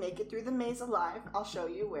 If you make it through the maze alive, I'll show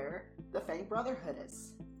you where the Fang Brotherhood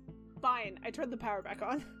is. Fine, I turned the power back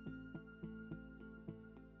on.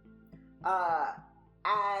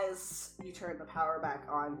 As you turn the power back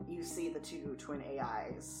on, you see the two twin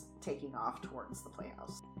AIs taking off towards the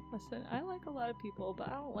playhouse. Listen, I like a lot of people, but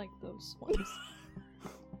I don't like those ones.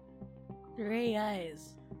 They're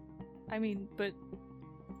AIs. I mean, but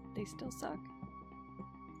they still suck.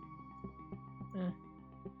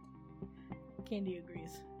 Candy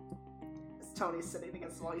agrees. As Tony's sitting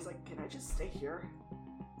against the wall, he's like, "Can I just stay here?"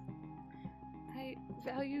 I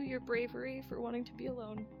value your bravery for wanting to be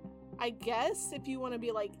alone. I guess if you want to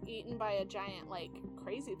be like eaten by a giant like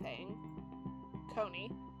crazy thing, Coney.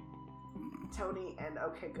 Tony, and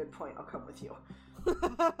okay, good point, I'll come with you.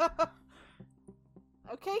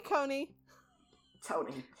 Okay, Coney.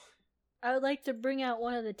 Tony. I would like to bring out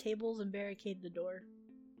one of the tables and barricade the door.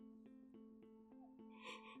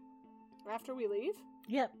 After we leave?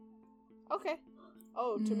 Yep. Okay.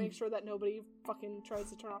 Oh, to make sure that nobody fucking tries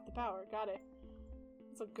to turn off the power. Got it.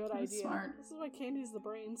 That's a good That's idea. smart. This is why Candy's the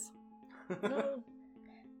brains. No.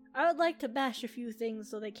 I would like to bash a few things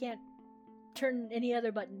so they can't turn any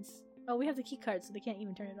other buttons. Oh, we have the key card, so they can't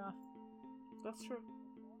even turn it off. That's true.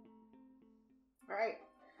 Alright.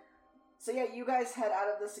 So yeah, you guys head out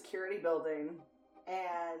of the security building,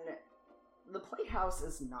 and the playhouse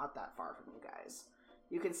is not that far from you guys.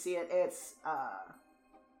 You can see it. It's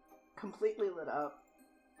completely lit up.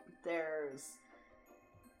 There's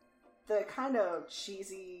the kind of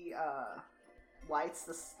cheesy lights,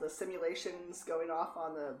 the simulations going off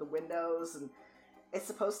on the windows, and it's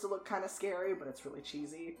supposed to look kind of scary, but it's really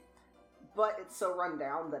cheesy. But it's so run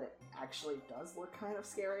down that it actually does look kind of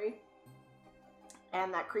scary.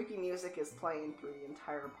 And that creepy music is playing through the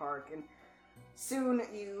entire park, and soon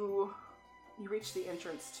you reach the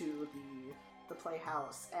entrance to the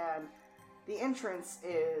playhouse, and the entrance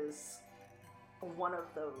is one of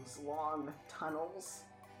those long tunnels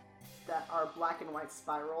that are black and white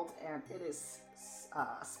spiraled, and it is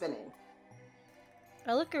spinning.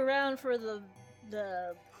 I look around for the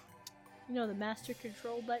master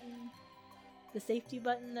control button, the safety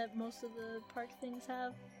button that most of the park things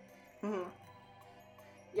have. Mm-hmm.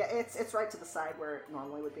 Yeah, it's right to the side where it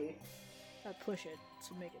normally would be. I push it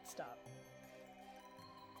to make it stop.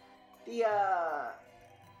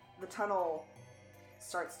 The tunnel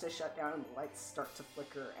starts to shut down, and the lights start to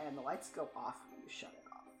flicker, and the lights go off when you shut it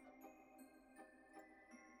off.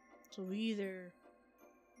 So we either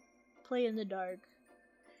play in the dark,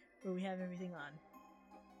 or we have everything on.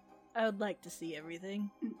 I would like to see everything.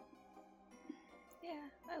 Yeah,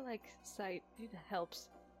 I like sight. It helps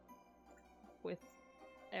with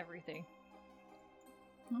everything.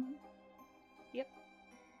 Mhm. Yep.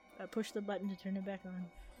 I push the button to turn it back on.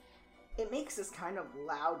 It makes this kind of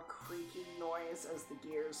loud creaking noise as the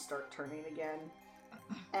gears start turning again,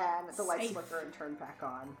 and the lights Safe. flicker and turn back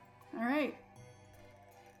on. Alright.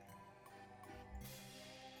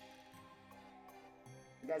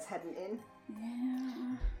 You guys heading in?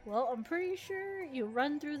 Yeah. Well, I'm pretty sure you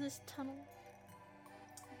run through this tunnel.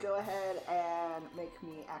 Go ahead and make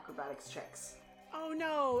me acrobatics checks. Oh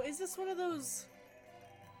no, is this one of those...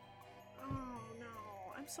 Oh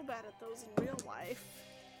no, I'm so bad at those in real life.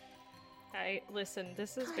 Listen,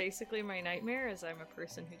 this is basically my nightmare, as I'm a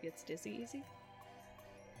person who gets dizzy easy.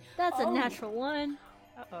 That's a Oh. natural one.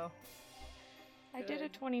 Uh-oh. I did a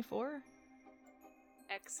Good. 24.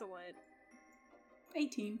 Excellent.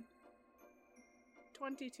 18.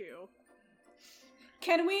 22.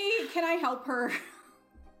 Can I help her?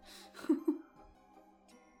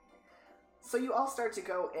 So you all start to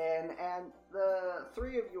go in, and the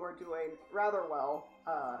three of you are doing rather well.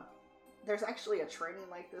 There's actually a training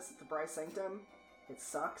like this at the Bryce Sanctum. It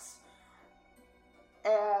sucks.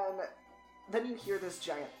 And then you hear this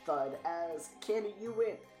giant thud as, Candy, you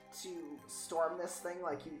went to storm this thing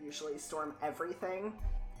like you usually storm everything,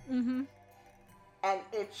 Mm-hmm. and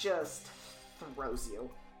it just throws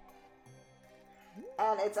you.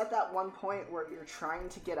 And it's at that one point where you're trying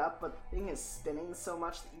to get up, but the thing is spinning so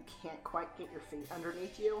much that you can't quite get your feet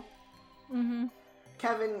underneath you. Mm-hmm.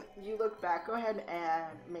 Kevin, you look back. Go ahead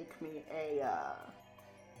and make me a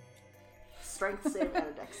strength save and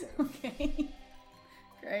a dex save. Okay.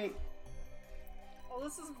 Great. Well,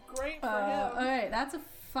 this is great for him. Alright, that's a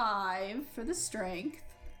 5 for the strength.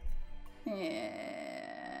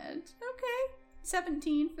 And okay.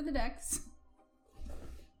 17 for the dex.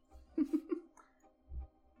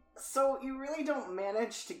 So you really don't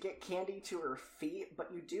manage to get Candy to her feet, but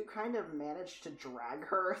you do kind of manage to drag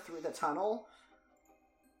her through the tunnel.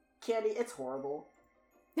 Candy, it's horrible.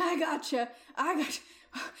 I gotcha.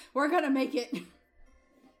 We're gonna make it.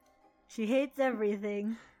 She hates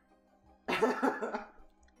everything.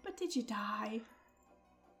 But did you die?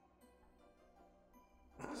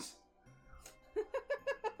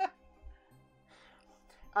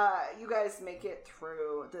 You guys make it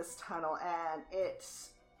through this tunnel, and it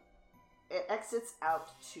exits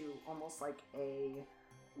out to almost like a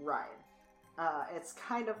ride. It's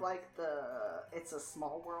kind of like It's a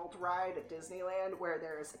Small World ride at Disneyland, where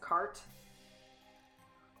there's a cart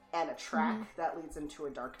and a track that leads into a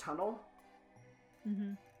dark tunnel.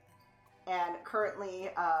 Mm-hmm. And currently,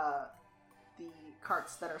 the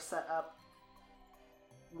carts that are set up,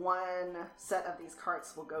 one set of these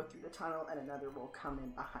carts will go through the tunnel and another will come in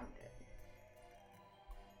behind it.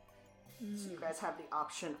 So you guys have the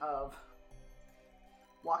option of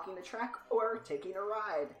walking the track or taking a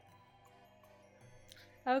ride.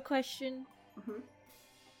 I have a question. Mm-hmm.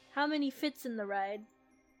 How many fits in the ride?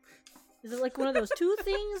 Is it like one of those 2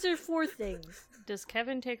 things or 4 things? Does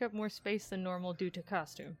Kevin take up more space than normal due to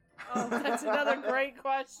costume? Oh, that's another great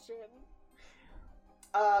question.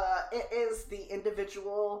 It is the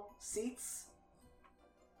individual seats.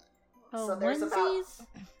 Oh, So there's onesies?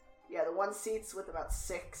 The one seats with about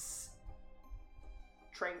 6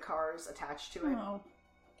 train cars attached to it. Oh.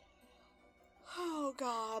 Oh,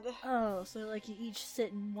 God. Oh, so like you each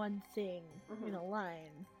sit in one thing in a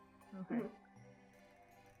line. Okay. Mhm.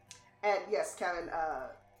 And yes, Kevin,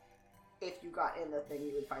 if you got in the thing,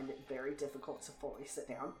 you would find it very difficult to fully sit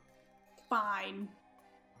down. Fine.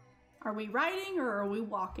 Are we riding or are we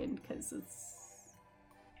walking? Because it's...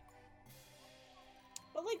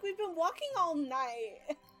 But, like, we've been walking all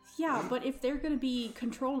night. Yeah, but if they're gonna be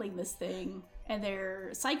controlling this thing, and they're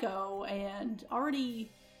psycho, and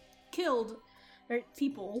already killed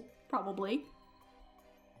people, probably.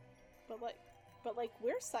 But like,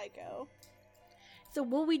 we're psycho. So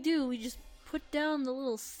what we do, we just put down the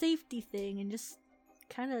little safety thing and just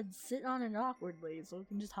kind of sit on it awkwardly so we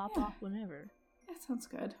can just hop Yeah. off whenever. That sounds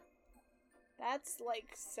good. That's,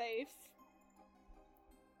 like, safe.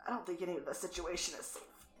 I don't think any of the situation is safe.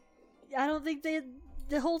 I don't think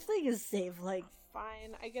the whole thing is safe. Like,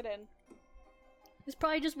 Fine, I get in. it's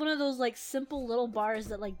probably just one of those like simple little bars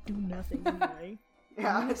that like do nothing anyway.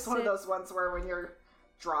 Yeah, it's one of those ones where when you're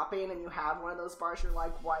dropping and you have one of those bars, you're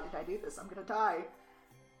like, why did I do this? I'm gonna die.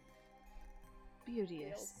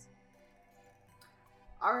 Beauteous.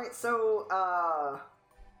 Alright, so,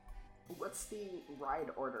 what's the ride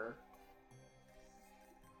order?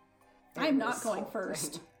 I'm In not this going whole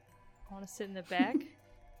first. thing? I want to sit in the back,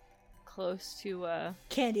 close to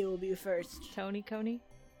Candy will be first. Coney.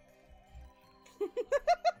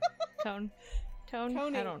 Tone.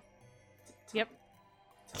 Coney. I don't. Yep.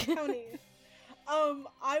 Tony.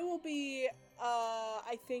 I will be,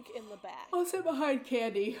 I think in the back. I'll sit behind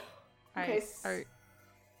Candy. Okay,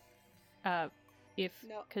 If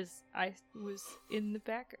No. because I was in the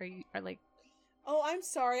back. Are like Oh, I'm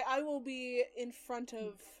sorry. I will be in front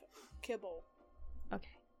of Kibble. okay.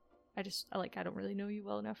 I don't really know you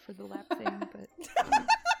well enough for the lap thing, but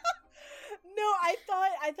No, I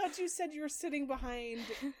thought you said you were sitting behind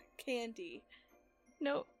Candy.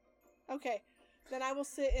 no. Okay, then I will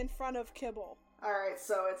sit in front of Kibble. Alright,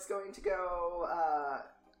 so it's going to go,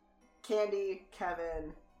 Candy,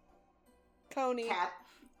 Kevin, Coney. Cat,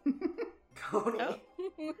 Coney. Oh.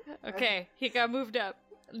 Okay, he got moved up.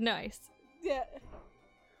 Nice. Yeah.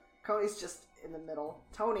 Coney's just in the middle.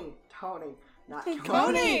 Tony, not Coney.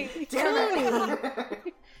 Coney. Damn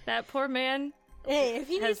it. That poor man. Hey, if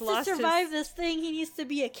he Has needs to lost survive his- this thing, he needs to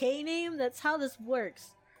be a K name. That's how this works.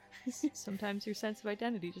 Sometimes your sense of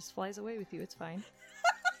identity just flies away with you. It's fine.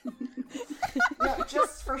 Yeah,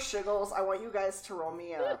 just for shiggles, I want you guys to roll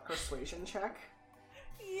me a persuasion check.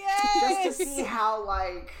 Yay! Just to see how,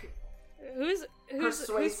 like, Who's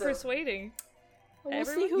Persuasive. persuading? We'll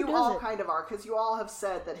see Everyone- who you does all it. kind of are, because you all have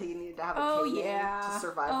said that he needed to have a Oh K name yeah. to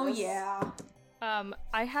survive Oh this. yeah.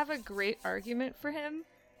 I have a great argument for him.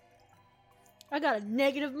 I got a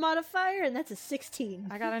negative modifier, and that's a 16.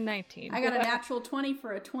 I got a 19. I got a natural 20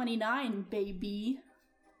 for a 29, baby.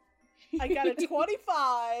 I got a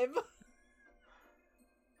 25.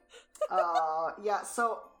 Yeah,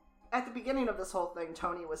 so at the beginning of this whole thing,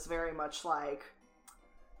 Tony was very much like,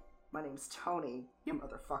 my name's Tony, you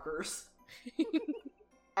motherfuckers.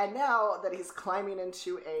 And now that he's climbing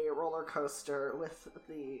into a roller coaster with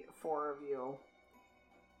the four of you,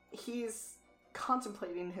 he's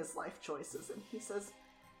contemplating his life choices, and he says,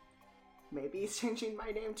 maybe changing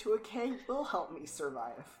my name to a K will help me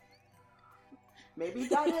survive. Maybe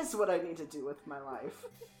that is what I need to do with my life.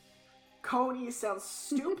 Coney sounds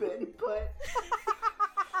stupid, but...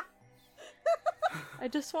 I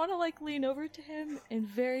just want to, like, lean over to him and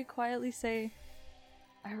very quietly say,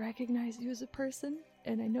 I recognize you as a person,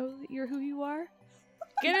 and I know that you're who you are.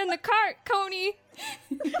 Get in the cart, Coney!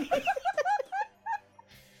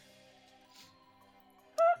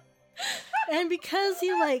 And because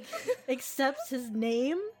he, like, accepts his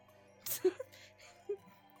name,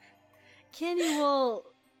 Candy will,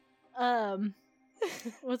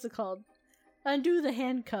 what's it called? Undo the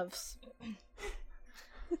handcuffs.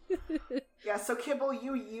 Yeah, so Kibble,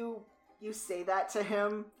 you say that to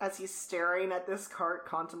him as he's staring at this cart,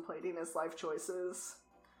 contemplating his life choices.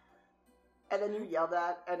 And then you yell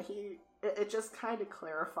that, and it just kind of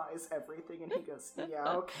clarifies everything, and he goes,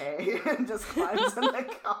 yeah, okay, and just climbs in the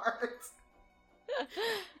cart.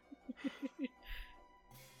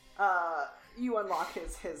 You unlock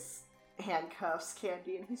his handcuffs,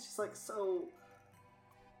 Candy, and he's just like, so,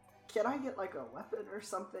 can I get, like, a weapon or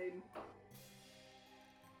something?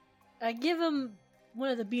 I give him one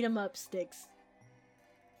of the beat-em-up sticks.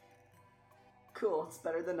 Cool, it's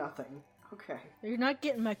better than nothing. Okay. You're not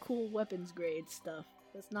getting my cool weapons grade stuff.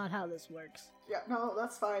 That's not how this works. Yeah, no,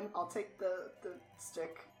 that's fine. I'll take the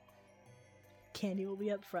stick. Candy will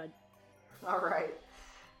be up front. Alright.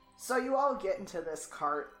 So you all get into this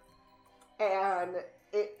cart, and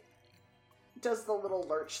it does the little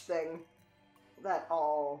lurch thing that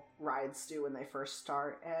all rides do when they first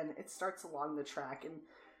start, and it starts along the track, and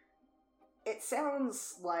it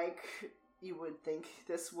sounds like you would think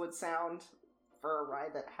this would sound for a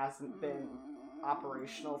ride that hasn't been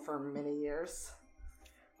operational for many years.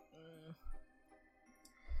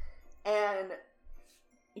 And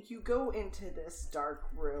you go into this dark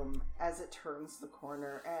room as it turns the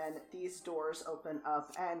corner, and these doors open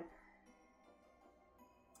up, and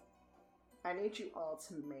I need you all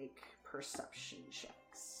to make perception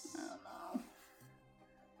checks. Oh no.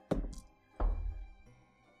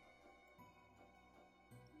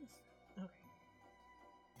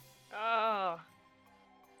 Oh.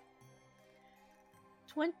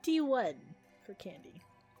 21 for Candy.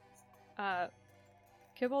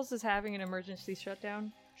 Kibbles is having an emergency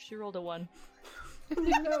shutdown. She rolled a 1.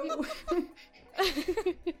 No.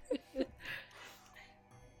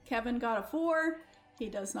 Kevin got a 4. He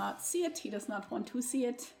does not see it. He does not want to see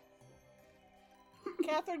it.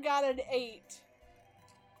 Catherine got an 8.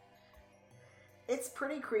 It's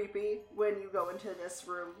pretty creepy when you go into this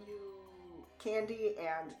room. Candy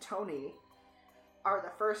and Tony are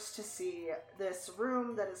the first to see this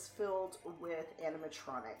room that is filled with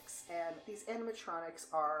animatronics. And these animatronics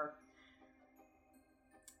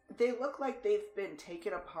they look like they've been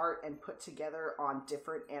taken apart and put together on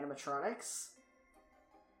different animatronics.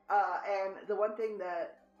 And the one thing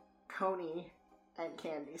that Coney and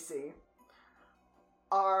Candy see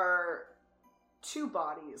are 2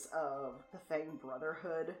 bodies of the Fang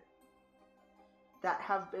Brotherhood that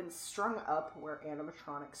have been strung up where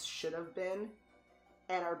animatronics should have been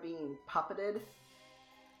and are being puppeted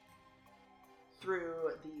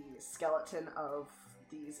through the skeleton of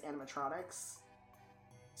these animatronics.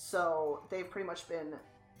 So they've pretty much been...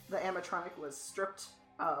 The animatronic was stripped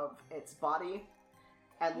of its body,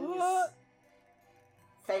 and these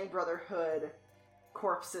Fang Brotherhood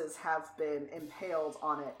corpses have been impaled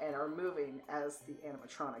on it and are moving as the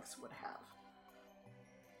animatronics would have.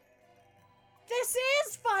 This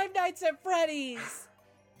is Five Nights at Freddy's!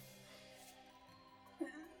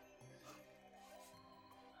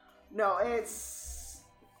 No, it's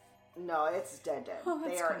dead. Oh,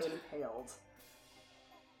 they that's are good. impaled.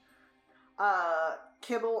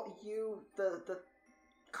 Kibble, the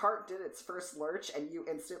cart did its first lurch, and you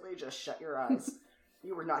instantly just shut your eyes.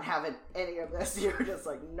 You were not having any of this. You were just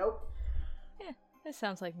like, nope. Yeah, that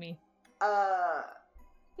sounds like me.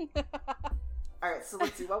 Alright, so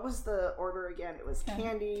let's see, what was the order again? It was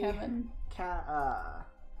Candy, Kevin,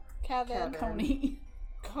 Kevin, Coney.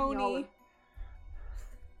 Coney,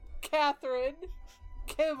 Catherine,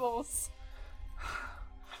 Kibbles.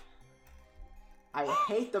 I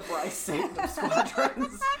hate the Bryce Sanctum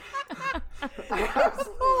Squadrons. I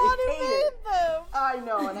absolutely What hate it. made them? I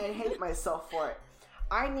know, and I hate myself for it.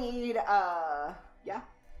 I need, yeah.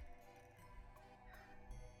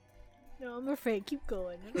 No, I'm afraid. Keep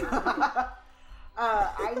going.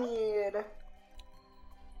 I need,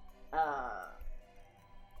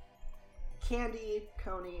 Candy,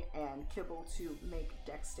 Coney, and Kibble to make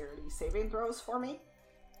dexterity saving throws for me.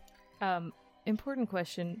 Important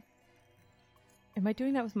question. Am I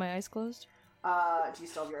doing that with my eyes closed? Do you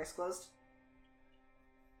still have your eyes closed?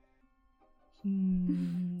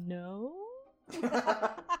 No.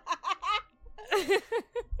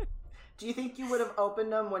 Do you think you would have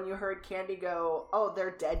opened them when you heard Candy go, "Oh,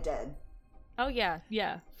 they're dead"? Oh yeah,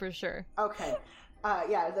 for sure. Okay.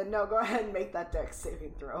 Yeah, then no, go ahead and make that dex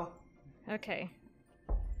saving throw. Okay.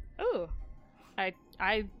 Oh, I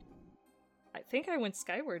think I went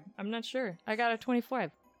skyward. I'm not sure. I got a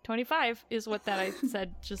 25. 25 is what that I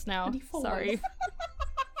said just now. 25. Sorry.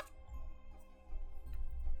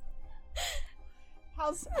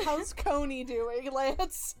 How's Coney doing,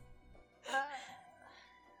 Lance?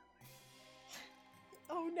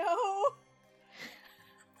 Oh no!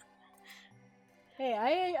 Hey,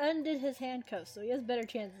 I undid his handcuffs, so he has better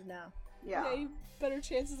chances now. Yeah. You better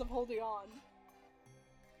chances of holding on.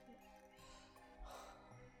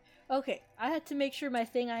 Okay, I had to make sure my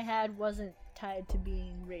thing I had wasn't tied to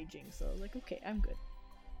being raging, so I was like, okay, I'm good.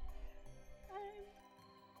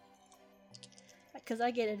 Because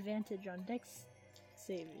I get advantage on dex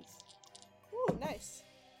saves. Ooh, nice.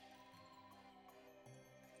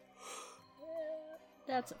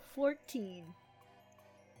 That's a 14.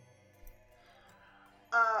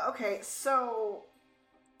 Okay, so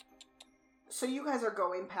you guys are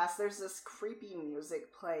going past, there's this creepy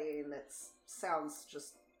music playing that sounds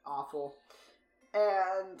just awful.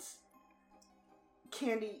 And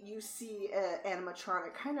Candy, you see an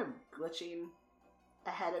animatronic kind of glitching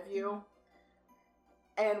ahead of you.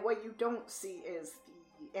 And what you don't see is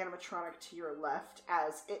the animatronic to your left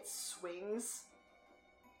as it swings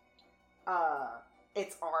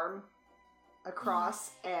its arm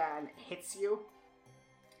across and hits you.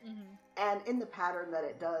 Mm-hmm. And in the pattern that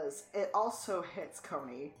it does, it also hits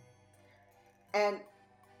Coney. And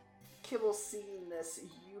Kibble, seeing this,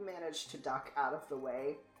 you manage to duck out of the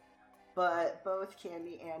way. But both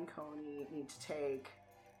Candy and Coney need to take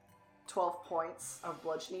 12 points of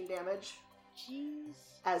bludgeoning damage. Jeez.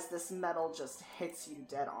 As this metal just hits you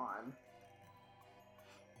dead on.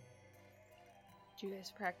 Did you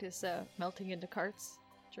guys practice melting into carts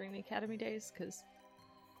during the academy days? Because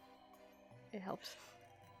it helps.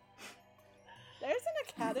 There's an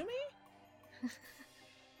academy?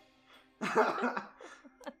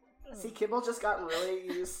 See, Kibble just got really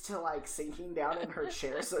used to, like, sinking down in her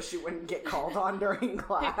chair so she wouldn't get called on during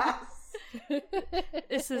class.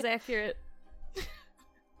 This is accurate.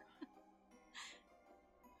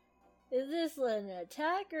 Is this an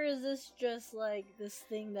attack, or is this just, like, this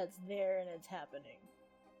thing that's there and it's happening?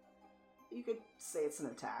 You could say it's an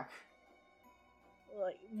attack.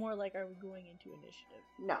 Like, more like, are we going into initiative?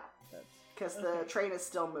 No, That's because okay. the train is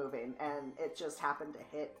still moving, and it just happened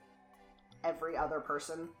to hit every other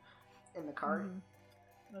person in the cart. Mhm.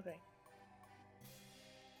 Okay.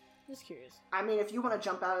 Just curious. I mean, if you want to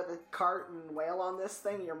jump out of the cart and wail on this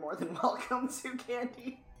thing, you're more than welcome to,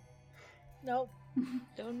 Candy. Nope.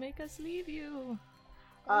 Don't make us leave you.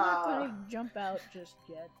 I'm not gonna jump out just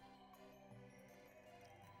yet.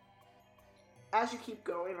 As you keep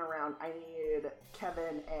going around, I need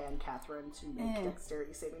Kevin and Catherine to make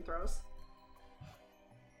dexterity saving throws.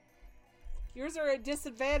 Yours are at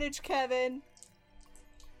disadvantage, Kevin.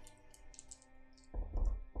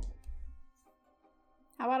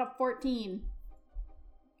 How about a 14?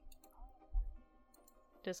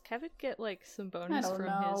 Does Kevin get like some bonus don't from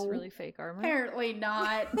know. his really fake armor? Apparently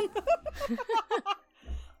not.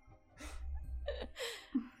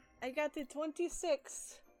 I got the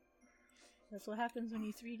 26. That's what happens when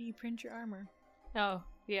you 3D print your armor. Oh,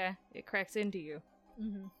 yeah, it cracks into you.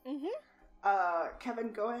 Mm-hmm.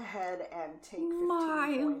 Kevin, go ahead and take 15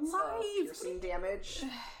 My points life. of piercing damage.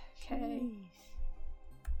 Okay.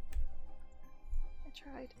 I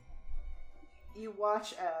tried. You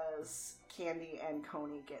watch as Candy and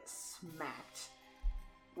Coney get smacked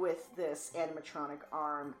with this animatronic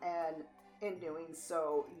arm, and in doing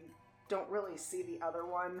so, you don't really see the other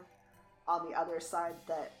one on the other side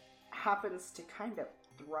that happens to kind of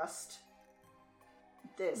thrust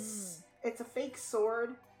this. It's a fake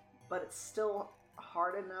sword, but it's still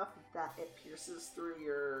hard enough that it pierces through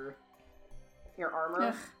your armor.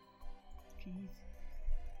 Ugh. Jeez.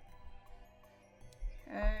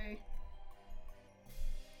 Okay.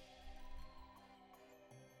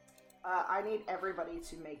 I need everybody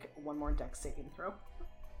to make one more dex saving throw.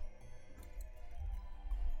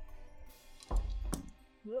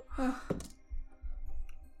 Ugh.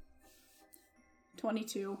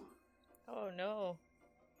 22. Oh no.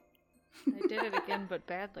 I did it again, but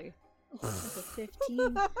badly. That's a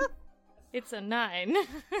 15. It's a 9.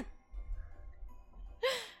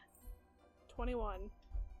 21.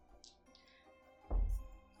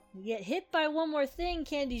 You get hit by one more thing,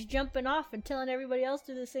 Candy's jumping off and telling everybody else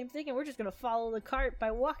to do the same thing, and we're just gonna follow the cart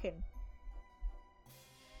by walking.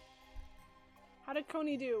 How did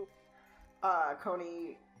Coney do?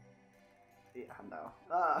 Coney... Yeah, no.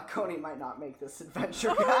 Coney might not make this adventure,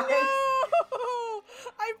 guys. Oh,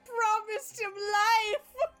 no! I promised him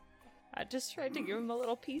life! I just tried to give him a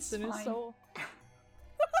little peace in his Fine. soul.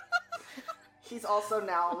 He's also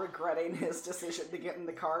now regretting his decision to get in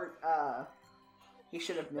the cart. He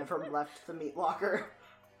should have never left the meat locker.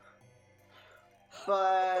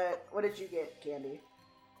 But what did you get, Candy?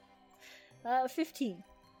 15.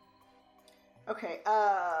 Okay,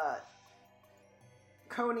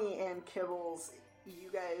 Coney and Kibbles, you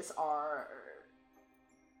guys are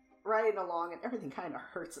riding along and everything kind of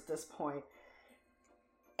hurts at this point.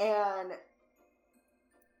 And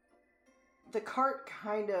the cart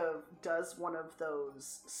kind of does one of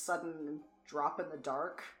those sudden drop in the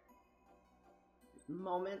dark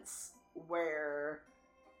moments where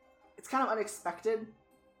it's kind of unexpected,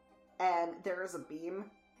 and there is a beam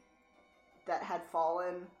that had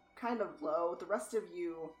fallen kind of low. The rest of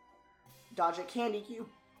you dodge it. Candy, you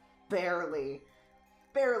barely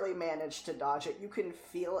managed to dodge it. You can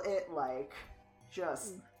feel it, like,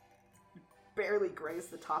 just barely graze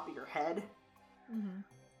the top of your head. Mm-hmm.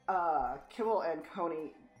 Kibble and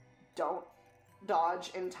Coney don't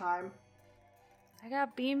dodge in time. I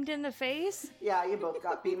got beamed in the face? Yeah, you both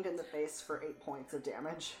got beamed in the face for 8 points of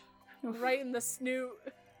damage. Right in the snoot.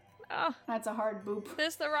 Oh, That's a hard boop.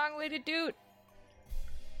 this the wrong way to do it.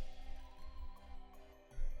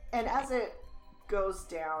 And as it goes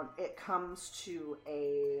down, it comes to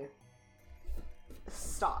a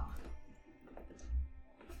stop.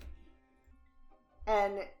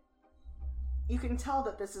 And you can tell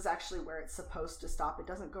that this is actually where it's supposed to stop. It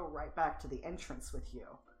doesn't go right back to the entrance with you.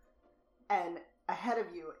 And ahead of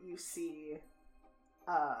you, you see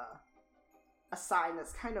a sign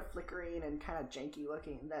that's kind of flickering and kind of janky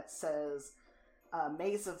looking that says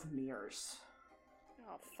Maze of Mirrors.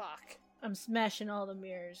 Oh, fuck. I'm smashing all the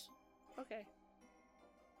mirrors. Okay.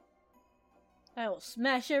 I will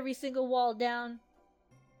smash every single wall down.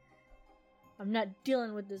 I'm not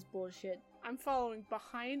dealing with this bullshit. I'm following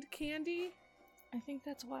behind Candy. I think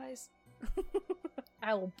that's wise.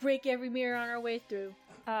 I will break every mirror on our way through.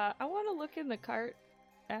 I want to look in the cart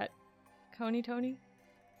at Coney Tony.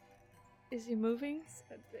 Is he moving?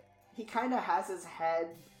 He kind of has his head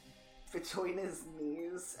between his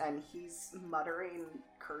knees, and he's muttering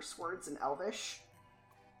curse words in Elvish.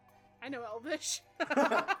 I know Elvish.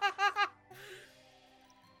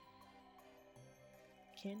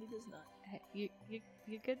 Candy does not. Hey,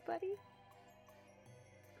 you good, buddy?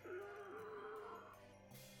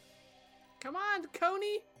 Come on,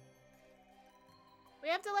 Coney. We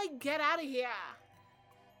have to, like, get out of here.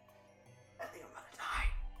 I think I'm gonna die.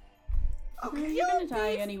 Okay. You're gonna You'll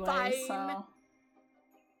die be anyway, fine. so...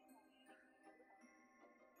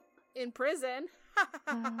 In prison.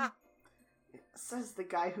 Says the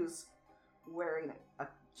guy who's wearing a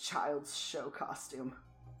child's show costume.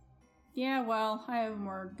 Yeah, well, I have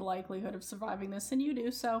more likelihood of surviving this than you do,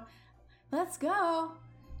 so... Let's go!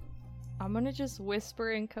 I'm gonna just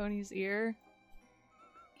whisper in Coney's ear.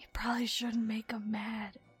 You probably shouldn't make him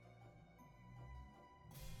mad.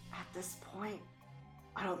 At this point,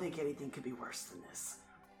 I don't think anything could be worse than this.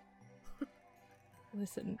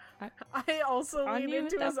 Listen, I also On lean you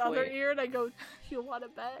into at his that other point. ear and I go, you want to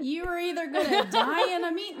bet? You're either gonna die in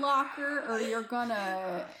a meat locker, or you're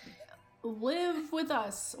gonna live with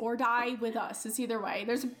us, or die with us. It's either way.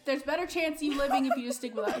 There's better chance of you living if you just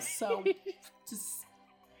stick with us, so... Just...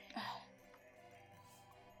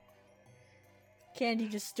 Candy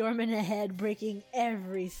just storming ahead, breaking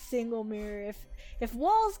every single mirror. If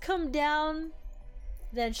walls come down,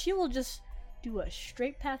 then she will just do a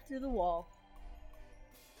straight path through the wall.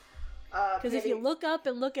 Because if you look up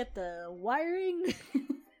and look at the wiring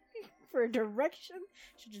for direction,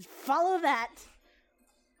 she'll just follow that.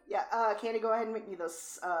 Yeah, Candy, go ahead and make me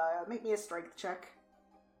this. Make me a strength check.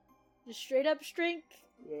 Just straight up strength.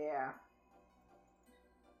 Yeah.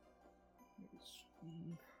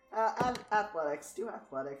 Athletics. Do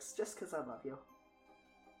athletics, just because I love you.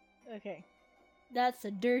 Okay. That's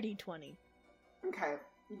a dirty 20. Okay.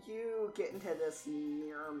 You get into this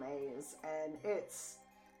mirror maze, and it's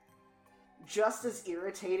just as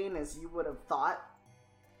irritating as you would have thought.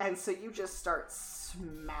 And so you just start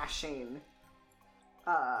smashing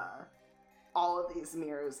all of these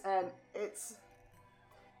mirrors, and it's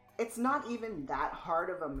not even that hard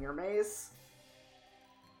of a mirror maze.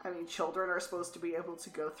 I mean, children are supposed to be able to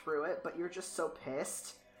go through it, but you're just so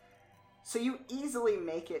pissed So you easily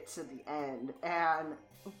make it to the end, and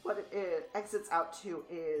what it exits out to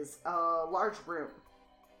is a large room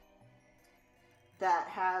that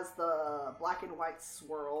has the black and white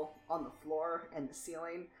swirl on the floor and the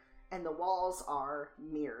ceiling, and the walls are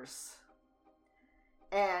mirrors.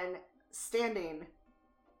 And standing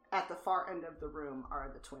at the far end of the room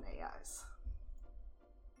are the twin AIs.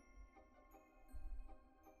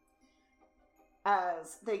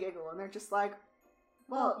 As they giggle, and they're just like,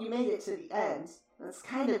 well, you made it to the end. That's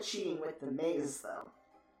kind of cheating with the maze, though.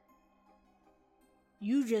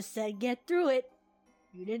 You just said get through it.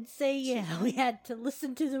 You didn't say, yeah, we had to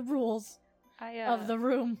listen to the rules of the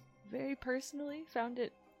room. Very personally found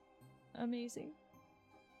it amazing.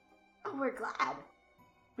 Oh, we're glad.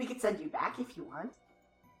 We could send you back if you want.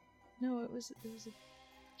 No, it was a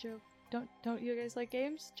joke. Don't you guys like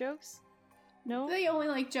games? Jokes? No? They only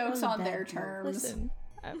like jokes That was a on bad their joke. terms. Listen.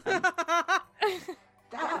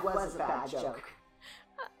 That was a bad joke.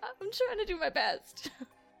 I'm trying to do my best.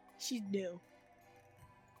 She's new.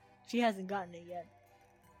 She hasn't gotten it yet.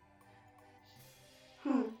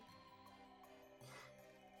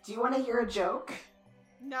 Do you want to hear a joke?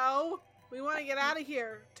 No, we want to get out of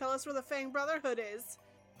here. Tell us where the Fang Brotherhood is.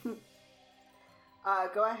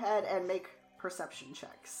 Go ahead and make perception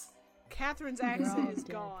checks. Catherine's all accent is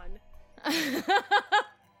dead. gone.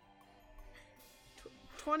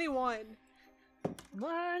 21. Come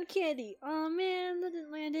on, Candy. Oh man, that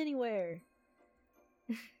didn't land anywhere.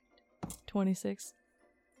 26.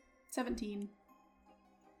 17.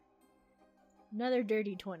 Another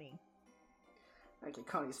dirty 20. Okay,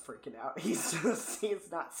 Connie's freaking out. He's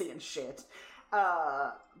not seeing shit.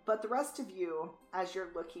 But the rest of you, as you're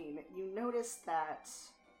looking, you notice that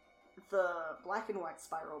the black and white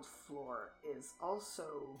spiraled floor is also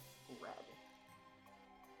red.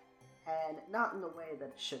 And not in the way that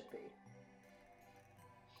it should be.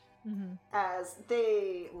 Mm-hmm. As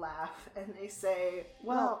they laugh and they say,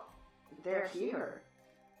 well, they're here.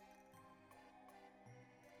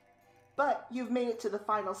 But you've made it to the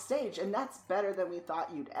final stage, and that's better than we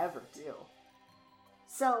thought you'd ever do.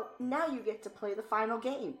 So now you get to play the final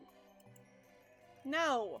game.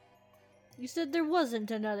 No. You said there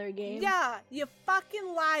wasn't another game. Yeah, you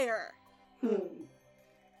fucking liar.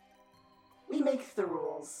 We make the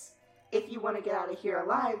rules. If you want to get out of here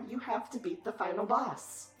alive, you have to beat the final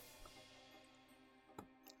boss.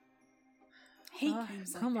 Hate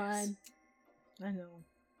games like Come this. on. I know.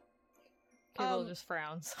 Kibble just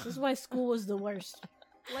frowns. This is why school was the worst.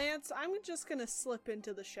 Lance, I'm just gonna slip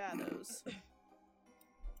into the shadows.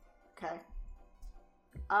 Okay.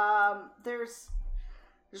 There's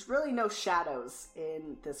really no shadows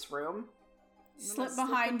in this room. Slip slip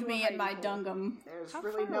behind into a me and my hiding hole. dungum There's How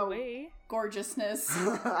really far no away? gorgeousness.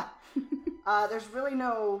 there's really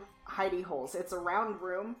no hidey holes. It's a round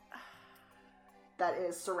room that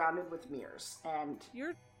is surrounded with mirrors, and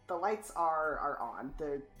You're the lights are on.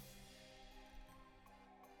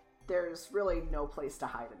 There's really no place to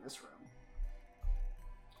hide in this room.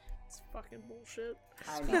 it's fucking bullshit.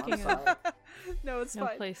 I know, I'm Speaking sorry. No, it's No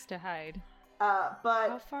fine. place to hide. How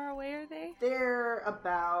But far away are they? they're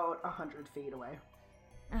about 100 feet away.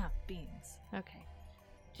 Ah, beans. Okay.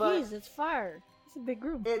 But- Jeez, it's fire. It's a big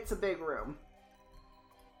room. It's a big room.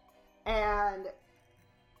 And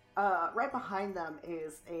right behind them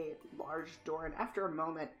is a large door, and after a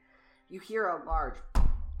moment, you hear a large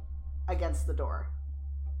against the door.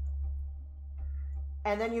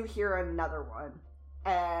 And then you hear another one,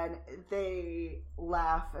 and they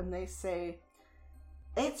laugh and they say,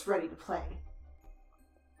 "It's ready to play."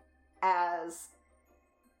 As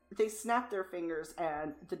they snap their fingers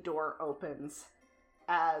and the door opens,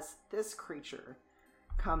 as this creature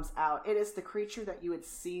comes out. It is the creature that you had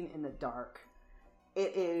seen in the dark.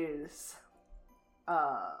 It is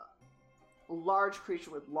a large creature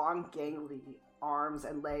with long, gangly arms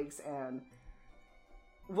and legs and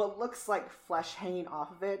what looks like flesh hanging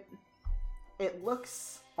off of it. It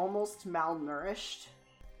looks almost malnourished,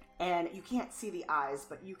 and you can't see the eyes,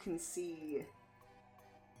 but you can see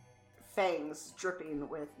fangs dripping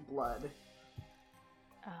with blood,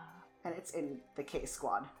 and it's in the K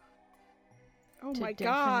Squad. Oh to my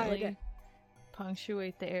definitely god.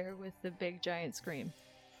 punctuate the air with the big giant scream.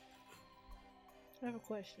 I have a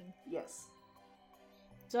question. Yes.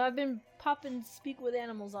 So I've been popping Speak with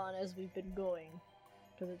Animals on as we've been going.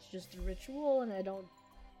 Because it's just a ritual and I don't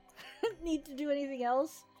need to do anything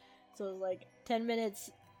else. So it's like 10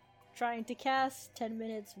 minutes trying to cast, 10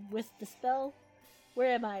 minutes with the spell.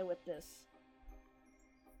 Where am I with this?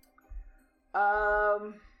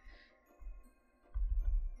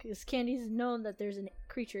 Because Candy's known that there's a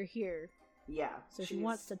creature here, Yeah. so she she's-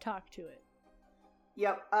 wants to talk to it.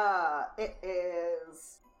 Yep, it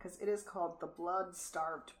is... Because it is called the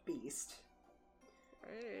Blood-Starved Beast.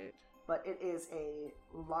 Right. But it is a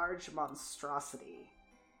large monstrosity.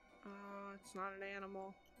 It's not an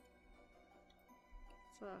animal.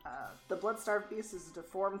 It's a... The Blood-Starved Beast is a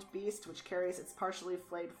deformed beast which carries its partially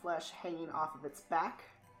flayed flesh hanging off of its back.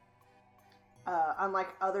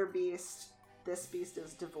 Unlike other beasts, this beast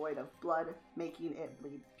is devoid of blood, making it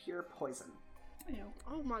bleed pure poison. Ew.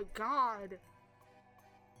 Oh my god.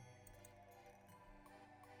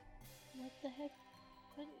 What the heck?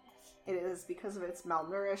 What? It is because of its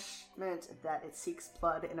malnourishment that it seeks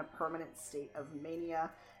blood in a permanent state of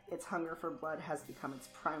mania. Its hunger for blood has become its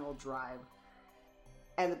primal drive.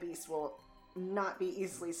 And the beast will not be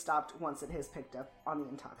easily stopped once it has picked up on the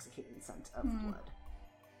intoxicating scent of blood.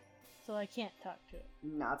 So I can't talk to it.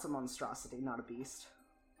 Nah, it's a monstrosity, not a beast.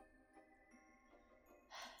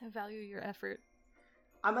 I value your effort.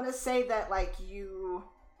 I'm gonna say that, like, you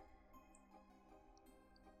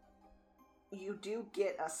do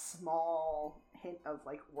get a small hint of,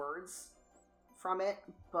 like, words from it,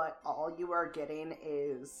 but all you are getting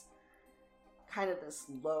is kind of this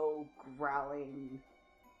low, growling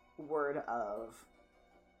word of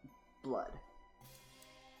blood.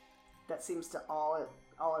 That seems to all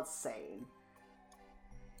it's saying.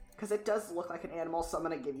 Because it does look like an animal, so I'm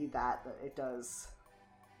gonna give you that it does...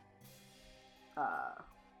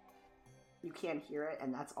 you can hear it,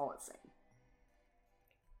 and that's all it's saying.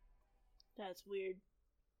 That's weird.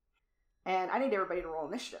 And I need everybody to roll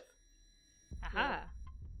initiative. Aha.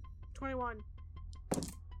 21.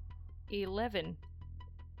 11.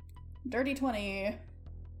 Dirty 20.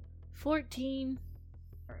 14.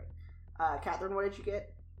 Alright. Catherine, what did you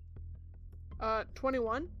get?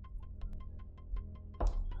 21. I don't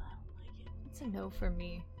like it. It's a no for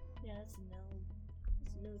me. Yeah, that's a no.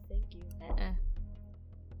 That's a no, thank you.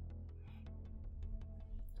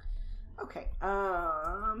 Okay,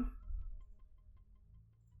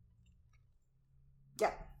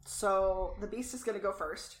 yeah, so the beast is gonna go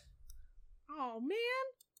first. Oh, man.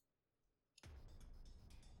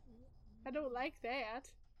 I don't like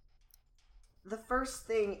that. The first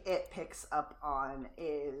thing it picks up on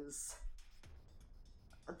is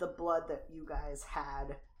the blood that you guys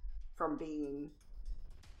had from being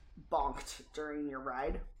bonked during your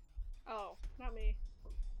ride. Oh, not me.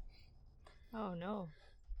 Oh no.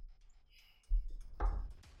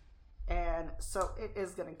 And so it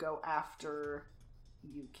is gonna go after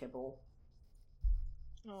you, Kibble.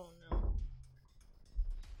 Oh no.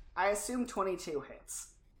 I assume 22 hits.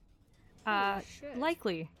 Holy shit.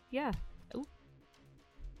 Likely. Yeah. Ooh.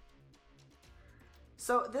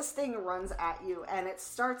 So this thing runs at you, and it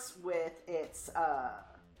starts with its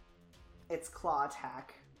claw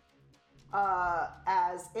attack.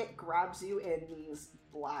 As it grabs you in these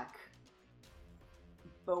black,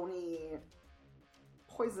 bony,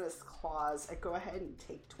 poisonous claws, go ahead and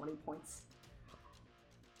take 20 points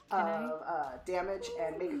of damage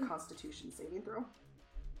and make a Constitution saving throw.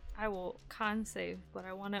 I will con save, but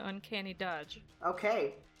I want to uncanny dodge.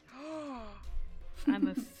 Okay. I'm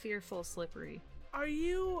a fearful slippery. Are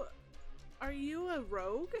you a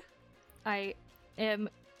rogue? I am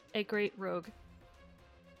a great rogue.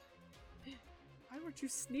 Why weren't you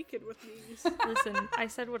sneaking with me? Listen, I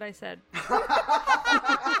said what I said.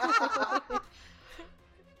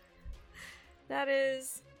 That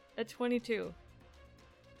is a 22.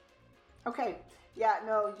 Okay. Yeah,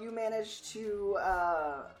 no, you managed to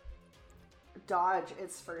dodge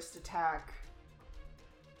its first attack.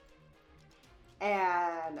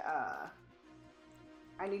 And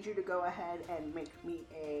I need you to go ahead and make me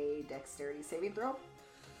a dexterity saving throw.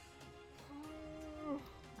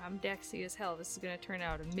 I'm dexy as hell. This is gonna turn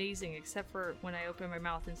out amazing, except for when I open my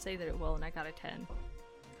mouth and say that it will, and I got a 10.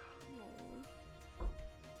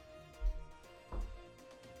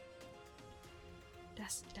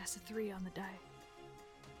 That's a 3 on the die.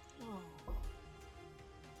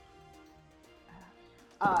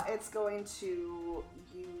 It's going to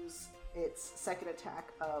use its second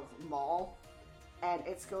attack of Maul, and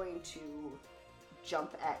it's going to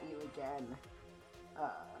jump at you again.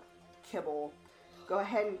 Kibble, go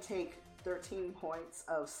ahead and take 13 points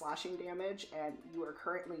of slashing damage, and you are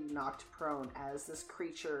currently knocked prone as this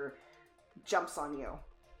creature jumps on you.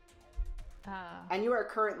 And you are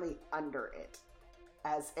currently under it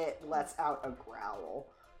as it lets out a growl.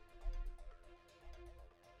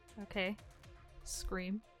 Okay.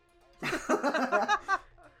 Scream. Uh,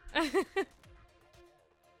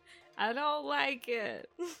 I don't like it.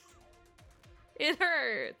 It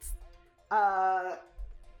hurts.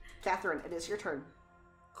 Catherine, it is your turn.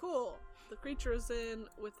 Cool. The creature is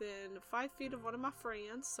within 5 feet of one of my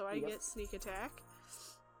friends, so I Yep. get sneak attack.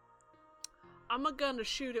 I'm gonna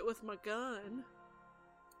shoot it with my gun.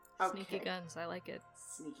 Sneaky Okay. guns, I like it.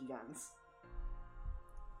 Sneaky guns.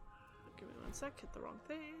 Give me 1 sec. Hit the wrong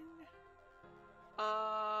thing.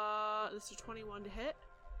 This is 21 to hit.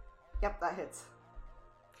 Yep, that hits.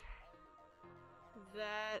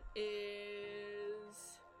 That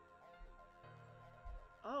is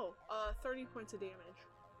 30 points of damage.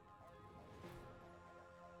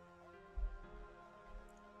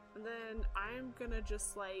 And then I'm gonna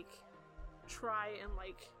just like try and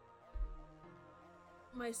like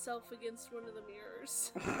myself against one of the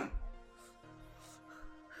mirrors.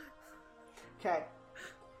 Okay.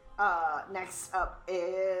 Next up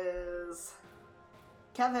is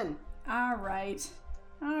Kevin. Alright.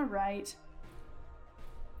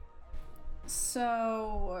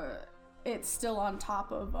 So, it's still on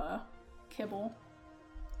top of Kibble.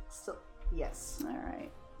 Still, yes.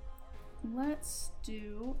 Alright. Let's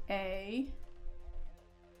do a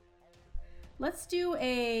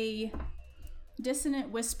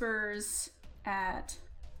Dissonant Whispers at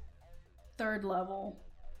 3rd level.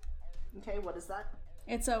 Okay, what is that?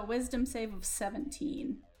 It's a wisdom save of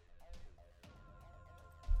 17.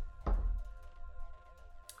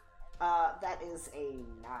 That is a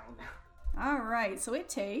 9. Alright, so it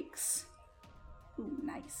takes... Ooh,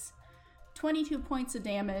 nice. 22 points of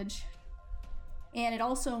damage. And it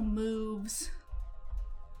also moves...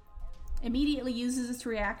 Immediately uses its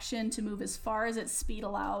reaction to move as far as its speed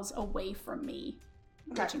allows away from me.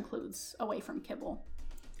 Okay. Which includes away from Kibble.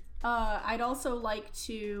 I'd also like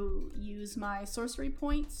to use my sorcery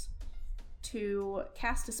points to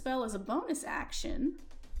cast a spell as a bonus action.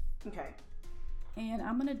 Okay. And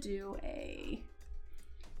I'm gonna do a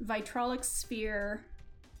Vitrolic Sphere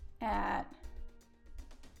at...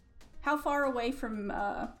 How far away from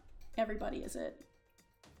everybody is it?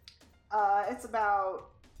 It's about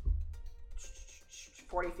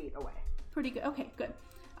 40 feet away. Pretty good. Okay, good.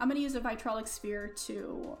 I'm gonna use a Vitrolic Sphere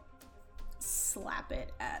to slap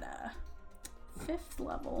it at a 5th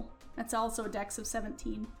level. That's also a dex of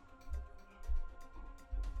 17.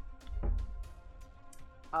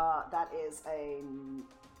 That is a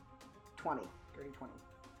 20. Dirty 20.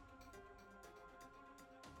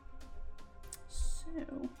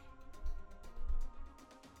 So...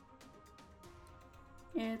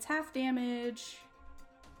 It's half damage,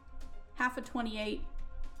 half a 28.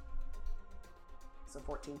 So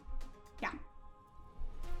 14. Yeah.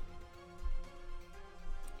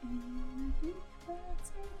 And I think that's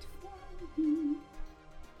it for me.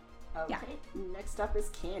 Okay. Yeah. Next up is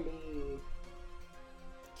Candy.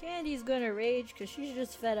 Candy's gonna rage because she's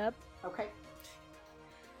just fed up. Okay.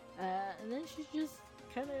 And then she's just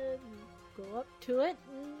kind of go up to it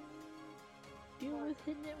and deal with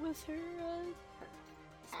hitting it with her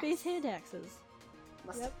space hand axes.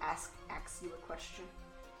 Must Yep. ask you a question.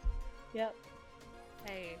 Yep.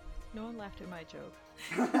 Hey, no one laughed at my joke.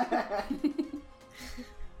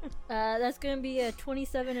 That's gonna be a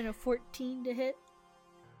 27 and a 14 to hit.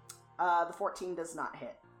 The 14 does not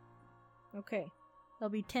hit. Okay. That'll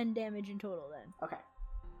be 10 damage in total then. Okay.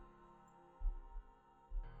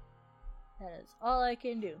 That is all I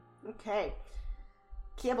can do. Okay.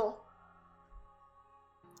 Kibble.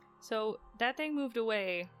 So that thing moved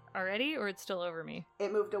away already, or it's still over me?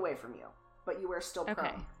 It moved away from you, but you were still Okay.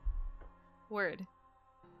 prone. Word.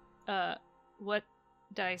 What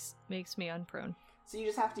dice makes me unprone? So you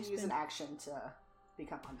just have to use an action to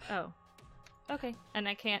become unprone. Oh. Okay. And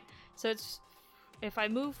I can't. So it's. If I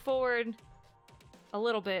move forward a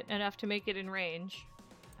little bit, enough to make it in range,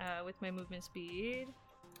 with my movement speed,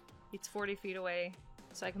 it's 40 feet away.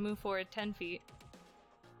 So I can move forward 10 feet.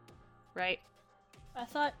 Right? I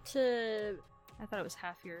thought to... I thought it was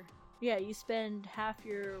half your. Yeah, you spend half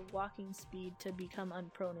your walking speed to become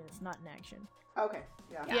unprone and it's not an action. Okay.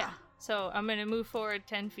 Yeah. Yeah. So I'm gonna move forward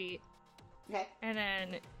 10 feet. Okay. And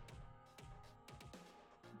then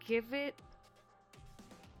give it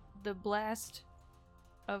the blast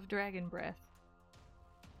of dragon breath.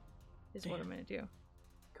 Is what I'm gonna do.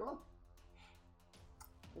 Cool.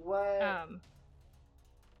 What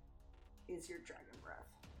is your dragon breath?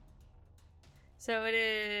 So it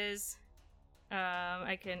is.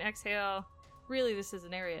 I can exhale. Really, this is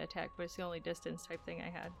an area attack, but it's the only distance type thing I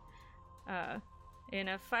had. In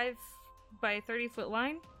a 5 by 30 foot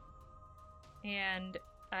line, and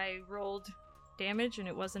I rolled damage, and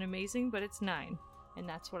it wasn't amazing, but it's 9, and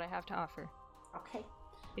that's what I have to offer. Okay.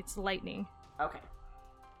 It's lightning. Okay.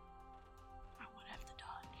 I would have to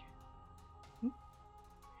dodge.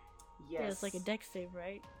 Yes. Yeah, it's like a dex save,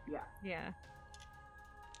 right? Yeah. Yeah.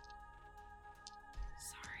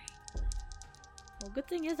 Sorry. Well, good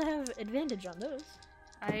thing is I have advantage on those.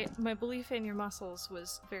 My belief in your muscles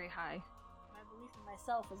was very high. My belief in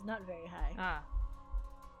myself is not very high. Ah,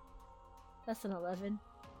 That's an 11.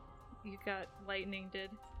 you got lightning, did.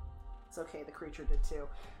 It's okay, the creature did too.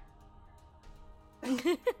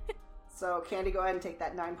 So, Candy, go ahead and take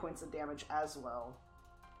that 9 points of damage as well.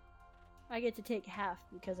 I get to take half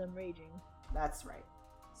because I'm raging. That's right.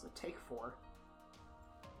 So, take 4.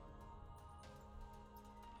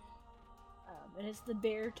 And it's the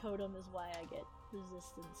bear totem is why I get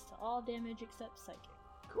resistance to all damage except psychic.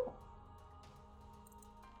 Cool.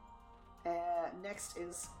 Next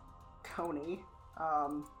is Coney.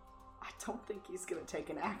 I don't think he's gonna take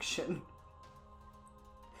an action.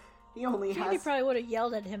 He only Candy has... probably would have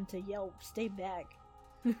yelled at him to yell, stay back.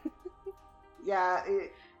 Yeah,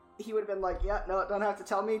 he would have been like, yeah, no, don't have to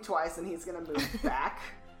tell me twice, and he's gonna move back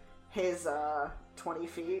his 20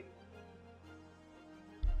 feet.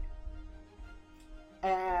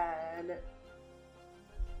 And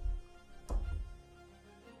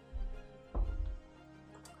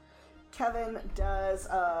Kevin does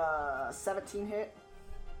 17 hit.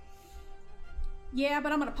 Yeah,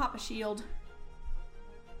 but I'm gonna pop a shield.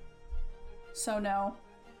 So no.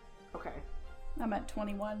 Okay. I'm at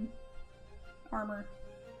 21 armor.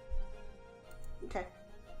 Okay.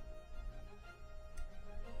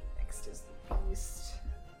 Next is the beast.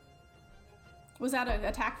 Was that an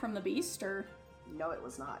attack from the beast, or? No, it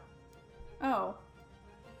was not. Oh.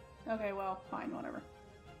 Okay, well, fine, whatever.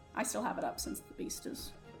 I still have it up since the beast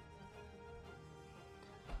is...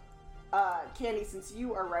 Candy, since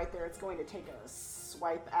you are right there, it's going to take a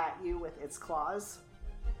swipe at you with its claws.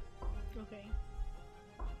 Okay.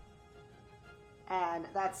 And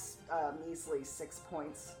that's measly 6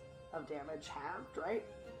 points of damage halved, right?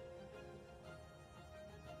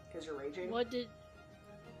 Because you're raging? What did...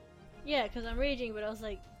 Yeah, because I'm raging, but I was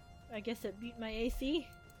like, I guess it beat my AC?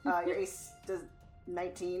 Your ace does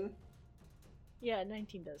 19. Yeah,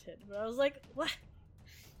 19 does hit. But I was like, what?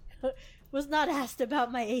 Was not asked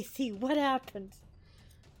about my AC. What happened?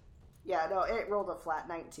 Yeah, no, it rolled a flat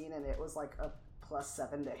 19 and it was like a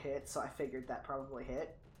 +7 to hit, so I figured that probably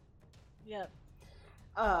hit. Yep.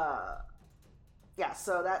 Yeah,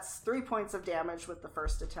 so that's 3 points of damage with the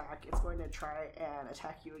first attack. It's going to try and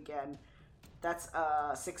attack you again. That's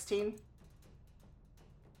 16.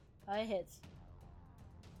 I hits.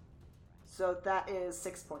 So that is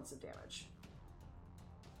 6 points of damage.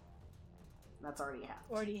 That's already half.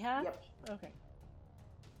 Already half? Yep. Okay.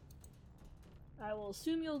 I will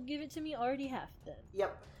assume you'll give it to me already half then.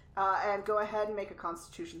 Yep. And go ahead and make a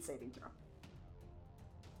Constitution saving throw.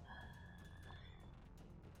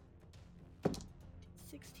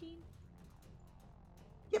 16?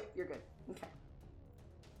 Yep, you're good. Okay.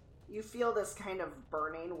 You feel this kind of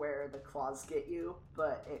burning where the claws get you,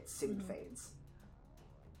 but it soon fades.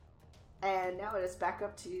 And now it is back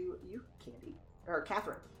up to you, Candy. Or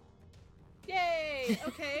Catherine. Yay!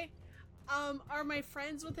 Okay. Are my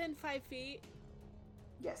friends within 5 feet?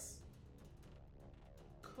 Yes.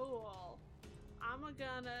 Cool. I'm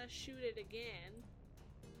gonna shoot it again.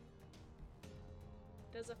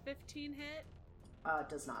 Does a 15 hit?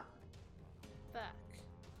 Does not. Fuck.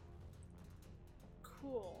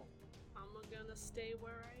 Cool. I'm gonna stay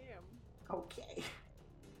where I am. Okay.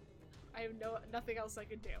 I have nothing else I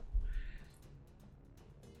can do.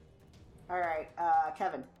 Alright,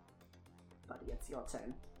 Kevin. Buddy, it's your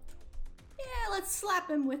turn. Yeah, let's slap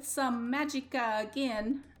him with some magic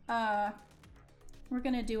again. We're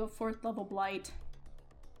gonna do a 4th level blight.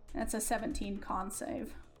 That's a 17 con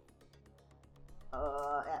save.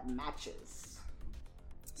 It matches.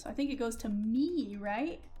 So I think it goes to me,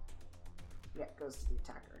 right? Yeah, it goes to the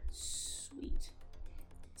attacker. Sweet.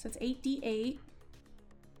 So it's 8d8.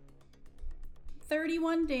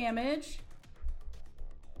 31 damage.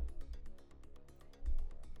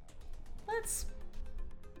 Let's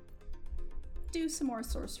do some more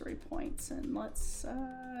sorcery points and let's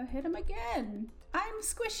hit him again. I'm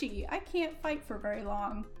squishy. I can't fight for very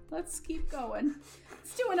long. Let's keep going.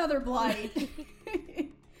 Let's do another blight.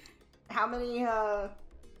 How many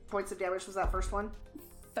points of damage was that first one?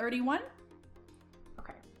 31?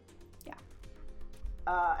 Okay. Yeah.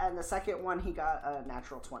 And the second one, he got a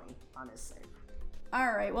natural 20 on his save.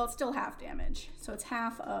 Alright, well, it's still half damage. So it's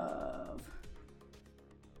half of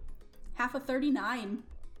 39.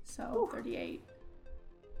 So 38.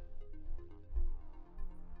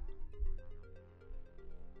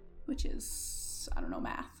 Which is, I don't know,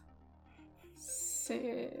 math.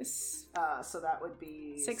 So that would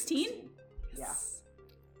be 16? Yeah.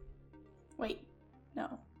 Wait,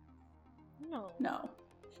 no. No.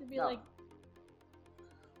 Should be No. like...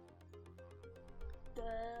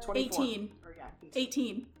 24. 18. Or, yeah,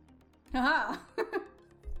 18. Haha.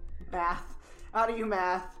 Math. How do you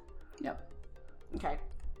math? Yep. Okay.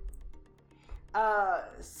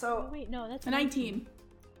 So Wait, no, that's A 19.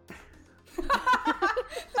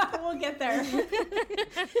 We'll get there.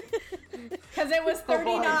 Because it was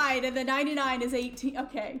 39 and the 99 is 18.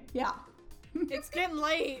 Okay, yeah. It's getting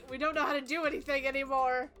late. We don't know how to do anything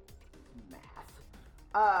anymore.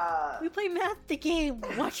 math. We play math the game.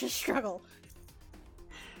 Watch us struggle.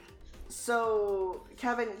 So,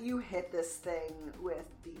 Kevin, you hit this thing with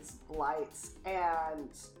these blights, and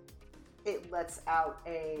it lets out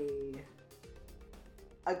a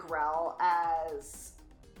growl as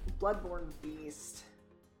Bloodborne Beast.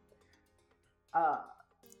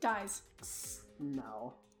 Dies.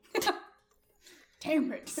 No.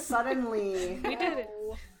 Damn it. Suddenly We did it.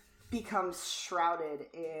 becomes shrouded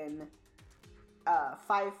in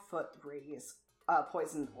 5-foot radius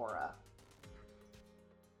poison aura.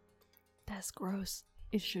 That's gross.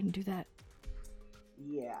 It shouldn't do that.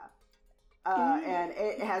 Yeah. And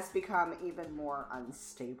it has become even more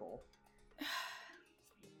unstable.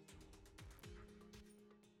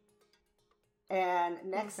 And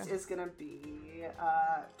next is gonna be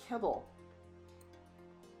Kibble.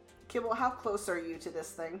 Kibble, how close are you to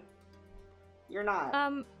this thing? You're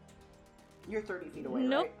not. You're 30 feet away,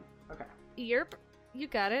 Nope. right? Okay. Yerp, you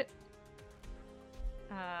got it.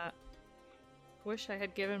 Wish I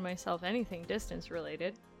had given myself anything distance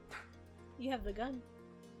related. You have the gun.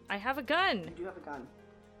 I have a gun! You do have a gun.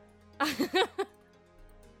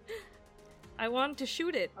 I want to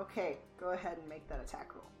shoot it. Okay, go ahead and make that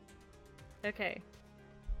attack roll. Okay.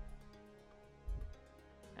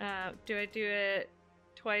 Do I do it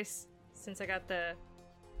twice since I got the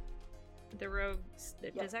rogues?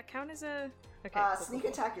 Yep. Does that count as a... Okay, cool, cool, Sneak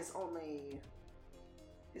cool. attack is only...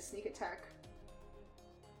 Is sneak attack...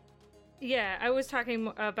 Yeah, I was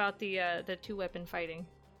talking about the 2-weapon fighting.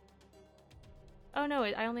 Oh no,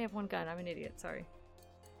 I only have one gun. I'm an idiot. Sorry.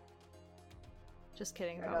 Just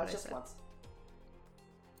kidding about no, what it's I just said. once.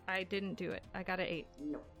 I didn't do it. I got an 8.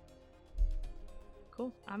 No.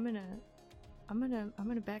 Cool. I'm gonna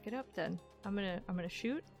back it up then. I'm gonna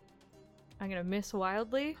shoot. I'm gonna miss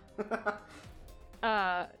wildly.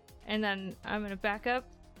 And then I'm gonna back up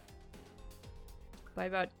by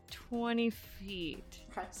about 20 feet.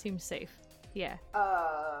 Okay. Seems safe. Yeah.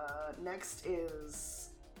 Next is...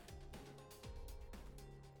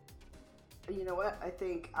 You know what? I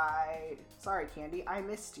think Sorry, Candy, I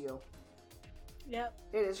missed you. Yep.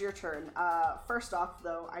 It is your turn. First off,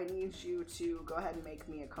 though, I need you to go ahead and make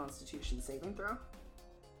me a Constitution saving throw.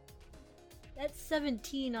 That's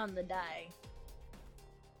 17 on the die.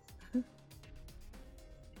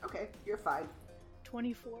 Okay, you're fine.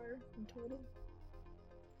 24 in total.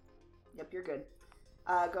 Yep, you're good.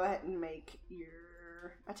 Go ahead and make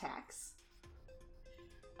your attacks.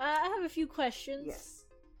 I have a few questions. Yes.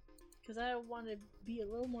 Because I want to be a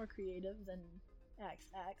little more creative than axe.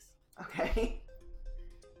 Okay.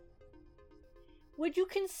 Would you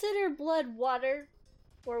consider blood water?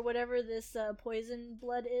 Or whatever this poison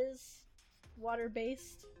blood is?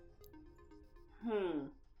 Water-based?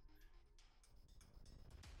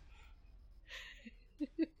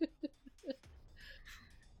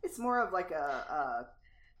 It's more of like a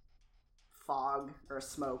fog or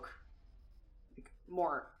smoke. Like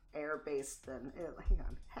more air-based than...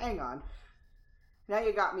 Hang on. Now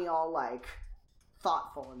you got me all, like,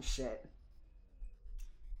 thoughtful and shit.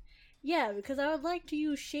 Yeah, because I would like to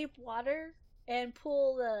use shape water and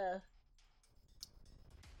pull the...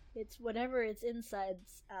 It's whatever its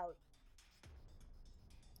insides out.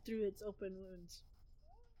 Through its open wounds.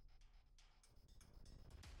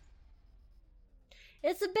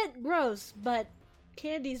 It's a bit gross, but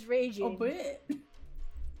Candy's A raging. bit.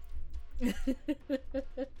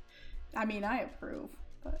 I mean, I approve,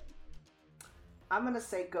 but... I'm gonna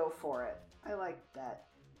say go for it. I like that.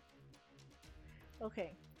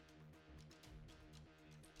 Okay.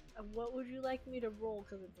 What would you like me to roll?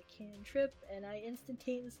 Because it's a cantrip, and I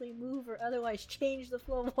instantaneously move or otherwise change the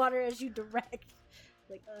flow of water as you direct.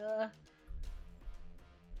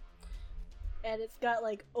 And it's got,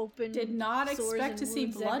 like, open Did not sores expect and to see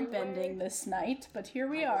wounds blood everywhere. bending this night, but here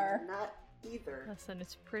we I did are. Not either. Listen,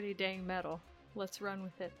 it's pretty dang metal. Let's run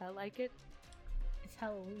with it. I like it. It's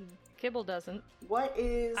Halloween. Kibble doesn't. What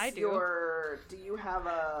is I do. your... Do you have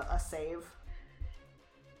a save?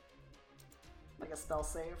 Like a spell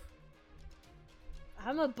save?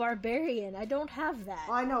 I'm a barbarian. I don't have that.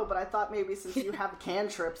 Well, I know, but I thought maybe since you have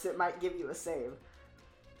cantrips, it might give you a save.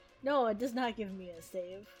 No, it does not give me a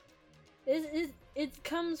save. It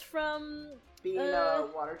comes from... Being a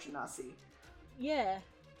water genasi. Yeah.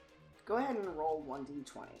 Go ahead and roll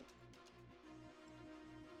 1d20.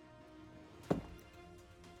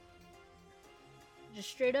 Just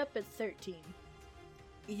straight up, it's 13.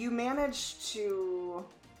 You managed to,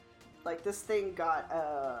 like, this thing got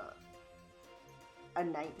a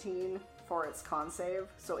 19 for its con save,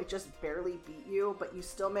 so it just barely beat you, but you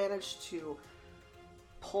still managed to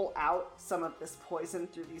pull out some of this poison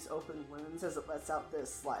through these open wounds as it lets out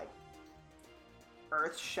this, like,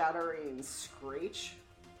 earth-shattering screech.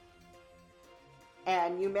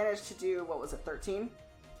 And you managed to do, what was it, 13?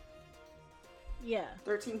 Yeah.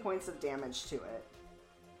 13 points of damage to it.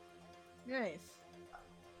 Nice.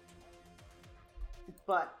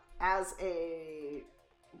 But as a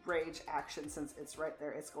rage action, since it's right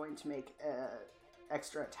there, it's going to make an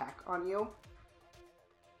extra attack on you.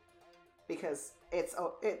 Because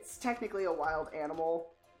it's technically a wild animal,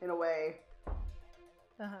 in a way.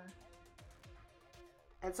 Uh-huh.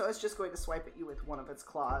 And so it's just going to swipe at you with one of its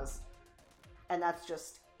claws. And that's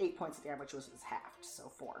just 8 points of damage, which is halved, so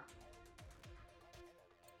 4.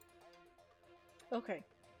 Okay.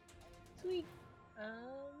 Sweet.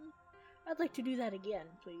 I'd like to do that again,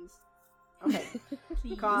 please. Okay.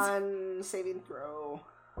 Please. Con saving throw.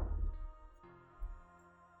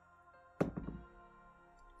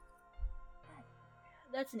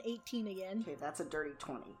 That's an 18 again. Okay, that's a dirty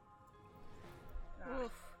 20. Ah.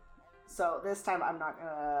 Oof. So this time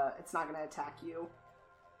it's not gonna attack you,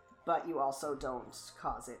 but you also don't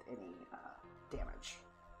cause it any damage.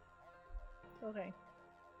 Okay.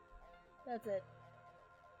 That's it.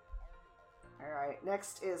 Alright,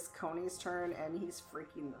 next is Coney's turn, and he's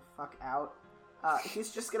freaking the fuck out.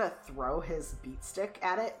 He's just gonna throw his beat stick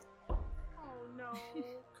at it. Oh no.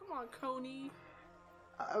 Come on, Coney.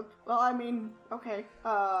 Well, I mean, okay.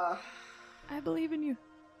 I believe in you.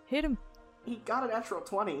 Hit him. He got a natural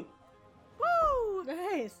 20. Woo!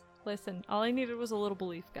 Nice. Listen, all I needed was a little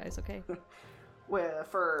belief, guys, okay?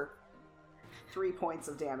 For 3 points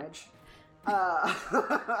of damage.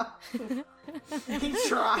 He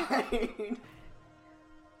tried.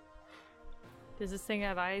 Does this thing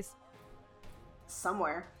have eyes?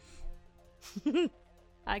 Somewhere.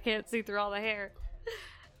 I can't see through all the hair.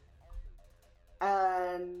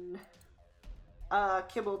 And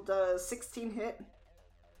Kibble does 16 hit.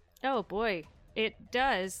 Oh boy, it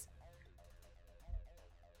does.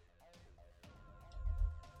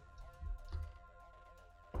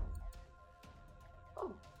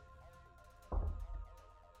 Oh.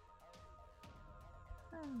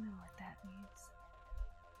 I don't know what that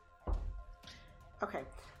means. Okay,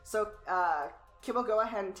 so Kibble, go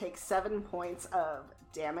ahead and take 7 points of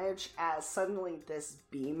damage as suddenly this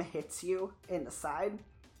beam hits you in the side.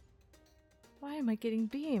 Why am I getting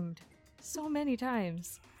beamed? So many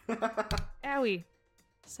times. Owie.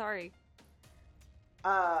 Sorry.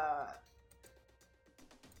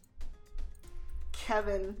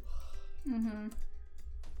 Kevin, Mm-hmm.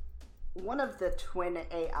 one of the twin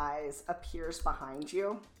AIs appears behind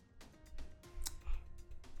you.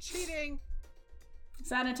 Cheating. Is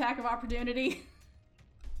that an attack of opportunity?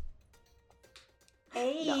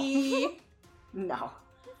 Hey! No.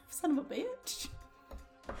 Son of a bitch.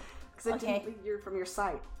 Because it Okay. didn't leave you from your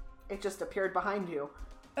sight. It just appeared behind you.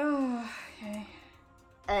 Oh, okay.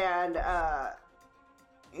 And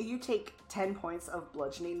you take 10 points of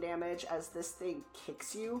bludgeoning damage as this thing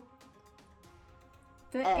kicks you.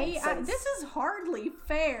 The And AI. since- This is hardly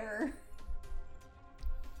fair.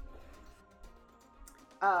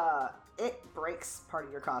 It breaks part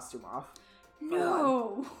of your costume off.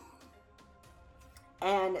 No.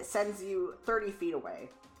 And it sends you 30 feet away.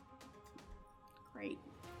 Great.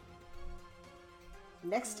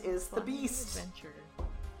 Next is the beast. Adventure.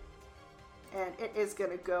 And it is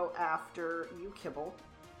gonna go after you, Kibble.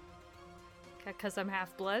 Because I'm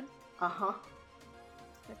half blood? Uh-huh.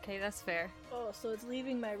 Okay, that's fair. Oh, so it's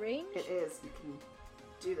leaving my range? It is. You can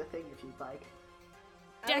do the thing if you'd like.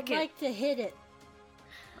 I'd Deck it. like to hit it.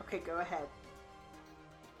 Okay, go ahead.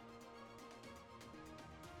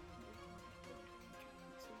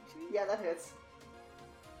 Yeah, that hits.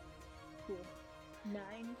 Cool. 9.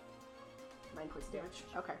 9 points of damage.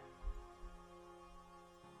 Okay.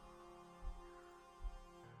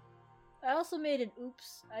 I also made an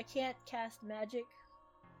oops. I can't cast magic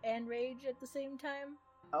and rage at the same time.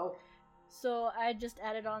 Oh, So I just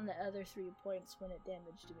added on the other 3 points when it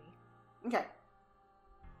damaged me. okay.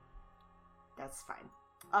 That's fine.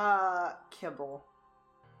 Kibble.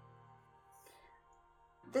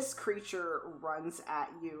 This creature runs at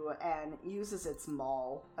you and uses its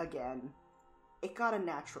maul again. It got a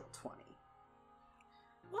natural 20.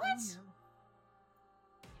 What?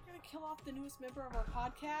 You're gonna kill off the newest member of our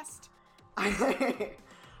podcast?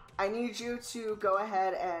 I need you to go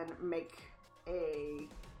ahead and make a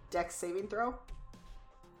dex saving throw.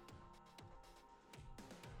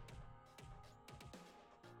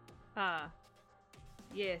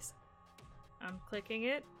 Yes. I'm clicking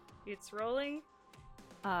it. It's rolling.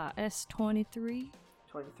 S23.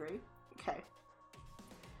 23. Okay.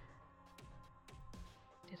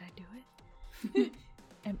 Did I do it?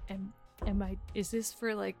 Am I? Is this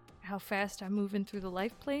for like how fast I'm moving through the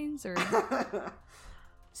life planes, or?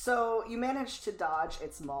 So you manage to dodge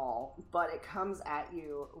its maul, but it comes at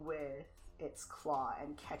you with its claw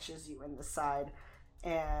and catches you in the side,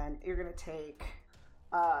 and you're gonna take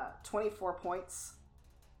 24 points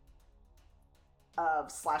of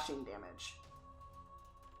slashing damage.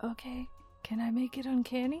 Okay. Can I make it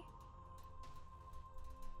uncanny?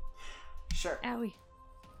 Sure. Owie.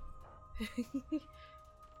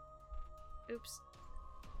 Oops.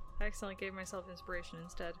 I accidentally gave myself inspiration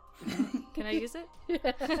instead. Can I use it?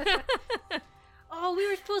 Oh, we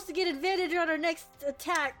were supposed to get advantage on our next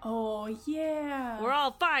attack. Oh, yeah. We're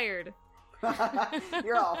all fired!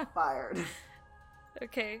 You're all fired.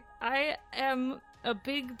 Okay. I am a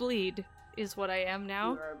big bleed, is what I am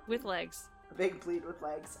now, You are with legs. a big bleed with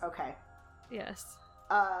legs. Okay. Yes.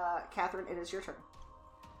 Catherine, it is your turn.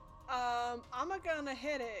 I'm gonna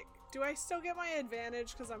hit it. Do I still get my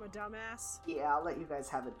advantage because I'm a dumbass? Yeah, I'll let you guys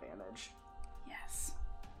have advantage. Yes.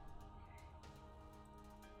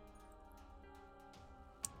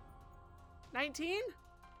 $19?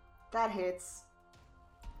 That hits.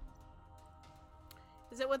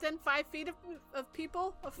 Is it within 5 feet of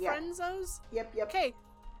people? Of Yeah. frenzos? Yep. Okay.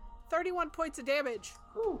 31 points of damage.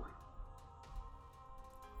 Whew.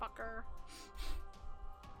 Fucker.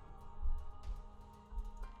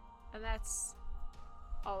 And that's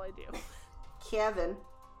all I do. Kevin,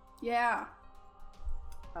 Yeah.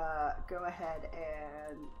 go ahead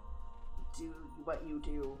and do what you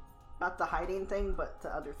do. Not the hiding thing, but the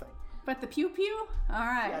other thing. But the pew pew?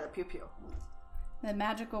 Alright. Yeah, the pew pew. The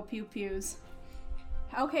magical pew pews.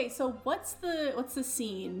 Okay, so what's the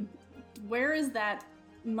scene? Where is that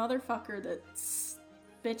motherfucker that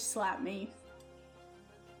bitch slapped me?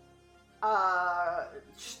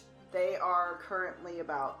 They are currently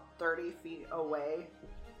about 30 feet away.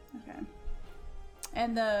 Okay.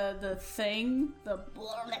 And the thing, That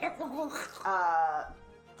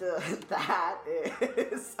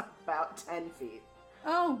is about 10 feet.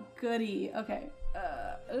 oh goody. Okay.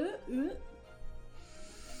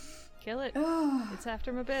 Kill it. Yeah, It's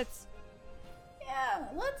after my bits.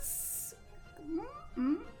 let's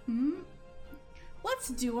let's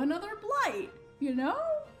do another blight, you know?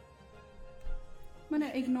 I'm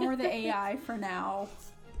gonna ignore the AI for now.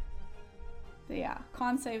 But yeah,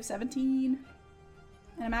 con save 17.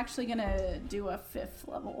 And I'm actually gonna do a 5th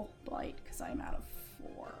level blight because I'm out of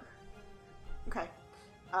 4. Okay.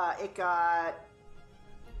 It got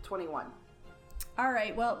 21.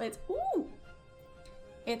 Alright, well,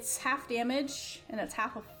 it's half damage, and it's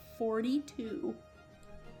half of 42.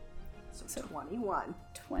 So 21.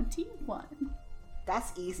 21.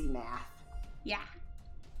 That's easy math. Yeah.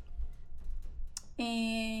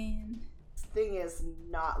 And This thing is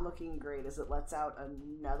not looking great as it lets out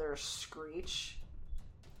another screech.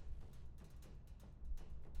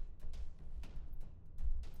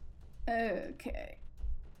 okay.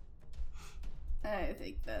 I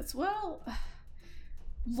think that's, well,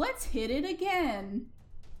 let's hit it again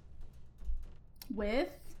with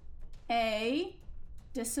a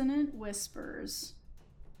Dissonant Whispers.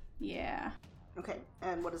 Yeah. Okay,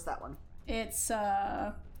 and what is that one? It's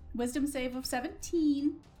wisdom save of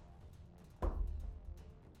 17.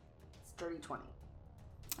 It's dirty 20.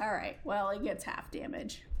 Alright, well, it gets half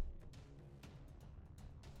damage.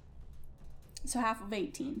 So half of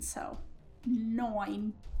 18, so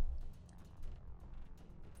 9.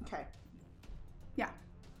 Okay. Yeah.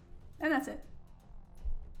 And that's it.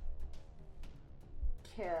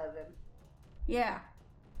 Kevin, Yeah.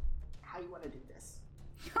 how you want to do this?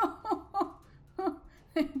 Oh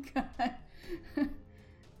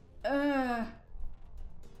God.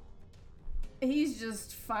 He's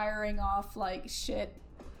just firing off like shit.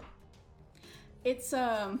 It's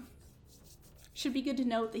should be good to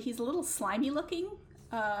note that he's a little slimy looking.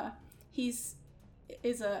 He's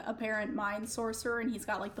a apparent mind sorcerer, and he's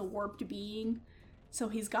got like the warped being, so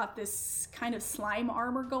he's got this kind of slime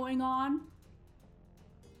armor going on.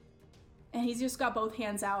 And he's just got both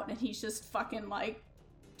hands out, and he's just fucking like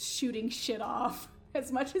shooting shit off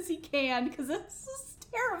as much as he can, because this is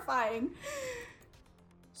terrifying.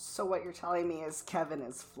 So what you're telling me is Kevin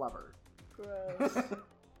is flubbered. Gross.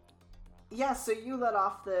 Yeah, so you let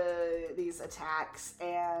off these attacks,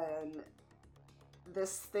 and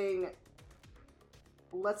this thing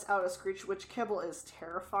lets out a screech, which Kibble is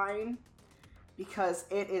terrifying because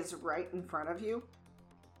it is right in front of you.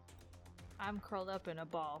 I'm curled up in a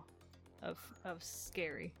ball of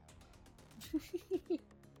scary.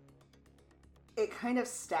 It kind of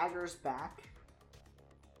staggers back,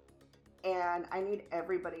 and I need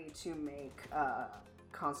everybody to make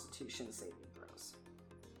Constitution saving throws.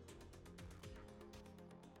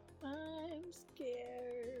 I'm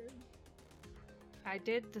scared. I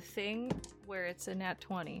did the thing where it's a nat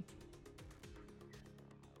 20.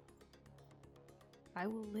 I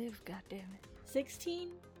will live, goddammit. 16?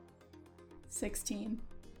 16.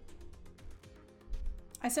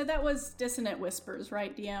 I said that was Dissonant Whispers,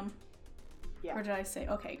 right, DM? Yeah. Or did I say?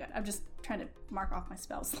 Okay, good. I'm just trying to mark off my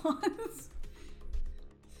spell slots.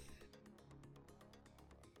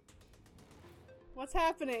 What's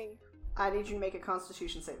happening? I need you to make a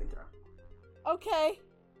Constitution saving throw. Okay.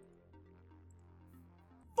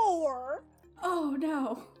 4. Oh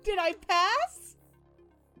no. Did I pass?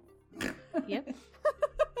 Yep.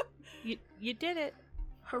 You did it.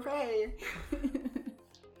 Hooray!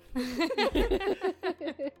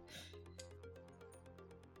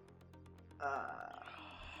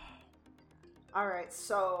 Alright,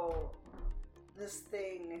 so this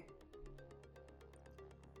thing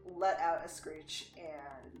let out a screech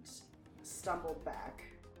and stumbled back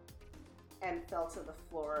and fell to the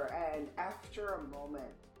floor, and after a moment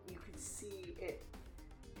you can see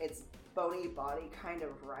its bony body kind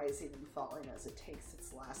of rising and falling as it takes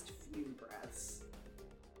its last few breaths.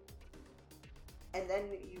 And then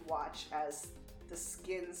you watch as the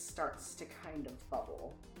skin starts to kind of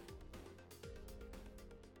bubble.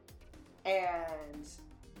 And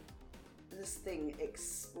this thing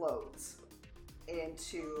explodes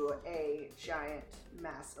into a giant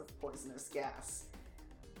mass of poisonous gas.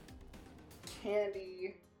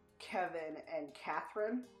 Candy, Kevin, and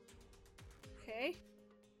Catherine, Okay.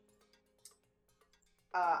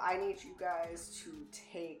 I need you guys to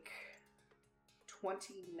take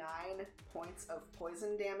 29 points of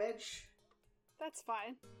poison damage. That's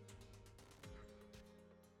fine.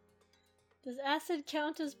 Does acid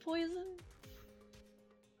count as poison?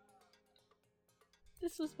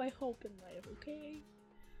 This was my hope in life, okay?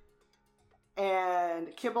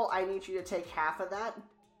 And Kibble, I need you to take half of that.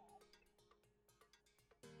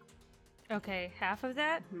 Okay, half of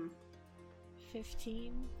that?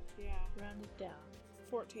 15. Yeah. Round it down.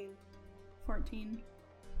 14. 14.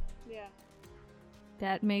 Yeah.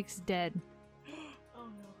 That makes dead. Oh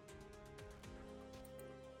no.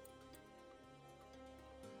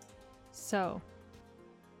 So,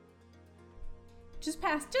 Just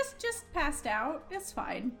passed out. It's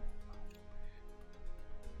fine.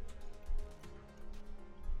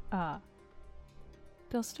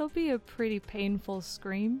 there'll still be a pretty painful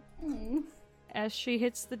scream as she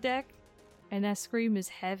hits the deck, and that scream is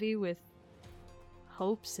heavy with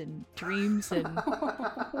hopes and dreams and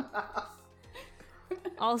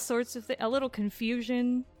all sorts of things. A little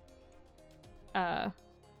confusion. And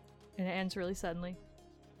it ends really suddenly.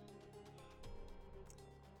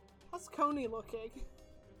 How's Coney looking?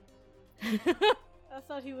 I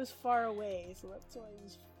thought he was far away, so that's why he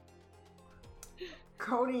was.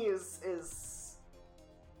 Coney is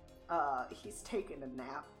he's taken a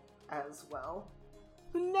nap as well.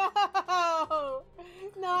 No!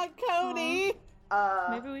 Not Coney!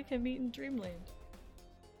 Maybe we can meet in Dreamland.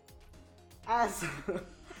 As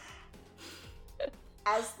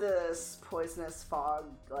as this poisonous fog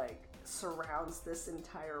surrounds this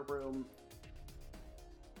entire room,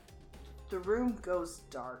 the room goes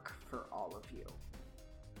dark for all of you.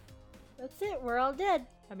 That's it, we're all dead.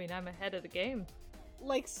 I mean, I'm ahead of the game.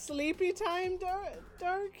 Like sleepy time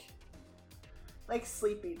dark? Like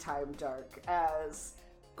sleepy time dark, as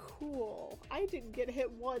Cool. I didn't get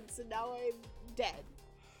hit once and now I'm dead.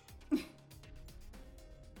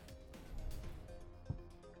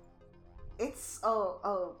 it's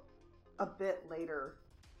a bit later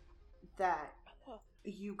that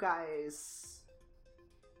you guys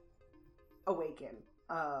awaken.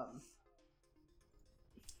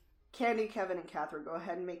 Candy, Kevin, and Catherine, go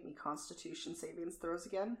ahead and make me Constitution savings throws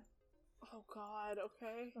again. Oh god,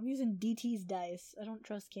 okay. I'm using DT's dice. I don't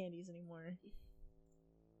trust candies anymore.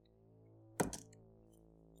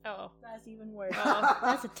 Oh. That's even worse. Oh.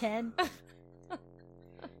 That's a 10.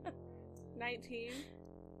 19.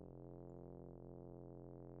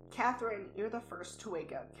 Catherine, you're the first to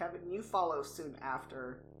wake up. Kevin, you follow soon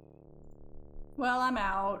after. Well, I'm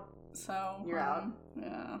out, so You're out?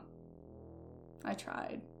 Yeah, I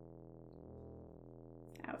tried.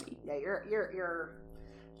 Howdy. Yeah, you're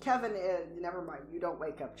Kevin, never mind, you don't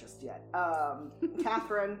wake up just yet.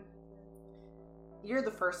 Catherine, you're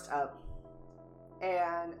the first up.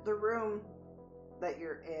 And the room that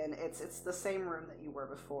you're in, it's the same room that you were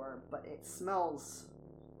before, but it smells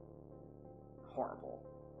horrible.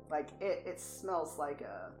 Like, it smells like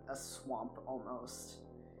a swamp almost.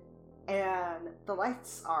 And the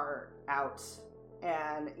lights are out,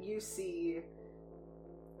 and you see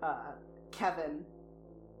Kevin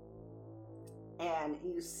and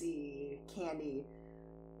you see Candy,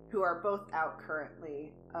 who are both out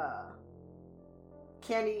currently.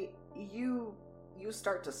 Candy, you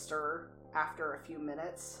start to stir after a few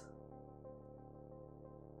minutes.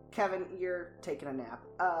 Kevin, you're taking a nap.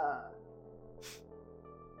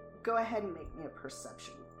 Go ahead and make me a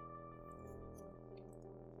perception.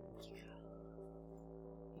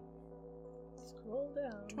 Scroll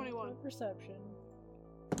down. 21. for Perception.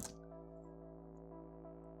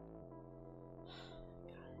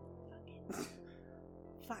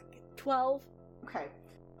 Fuck. 12. Okay.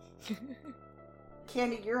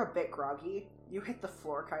 Candy, you're a bit groggy. You hit the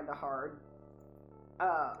floor kind of hard.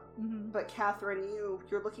 But Catherine,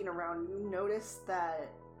 you're looking around. You notice that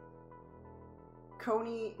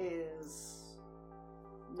Coney is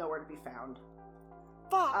nowhere to be found.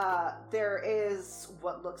 Fuck! There is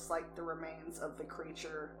what looks like the remains of the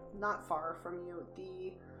creature not far from you.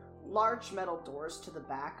 The large metal doors to the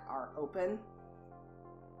back are open.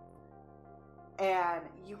 And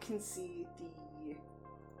you can see the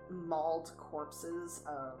mauled corpses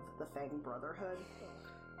of the Fang Brotherhood.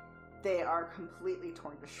 They are completely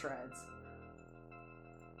torn to shreds.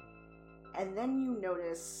 And then you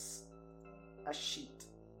notice a sheet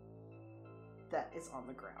that is on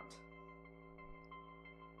the ground.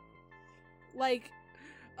 Like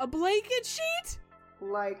a blanket sheet?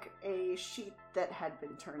 Like a sheet that had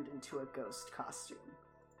been turned into a ghost costume.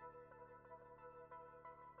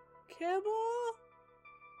 Kibble?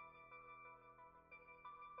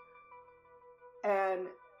 And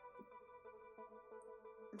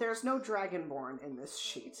there's no Dragonborn in this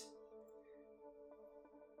sheet.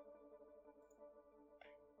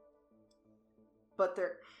 But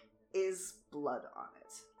there is blood on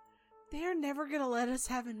it. They're never gonna let us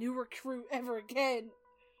have a new recruit ever again.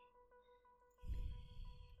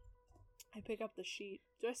 I pick up the sheet.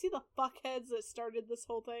 Do I see the fuckheads that started this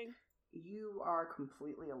whole thing? You are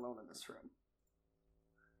completely alone in this room.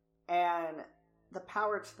 And the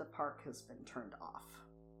power to the park has been turned off.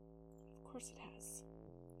 Of course it has.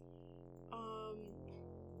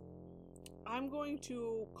 I'm going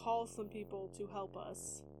to call some people to help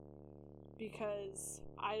us. Because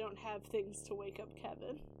I don't have things to wake up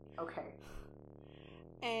Kevin. Okay.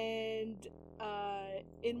 And,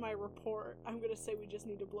 in my report, I'm gonna say we just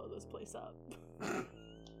need to blow this place up.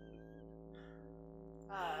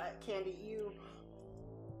 Candy,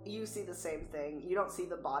 you see the same thing. You don't see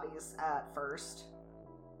the bodies at first,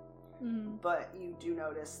 but you do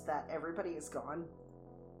notice that everybody is gone,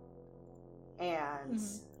 and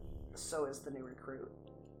so is the new recruit.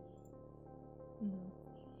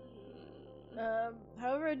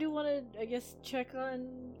 However, I do want to, I guess, check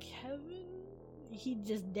on Kevin. He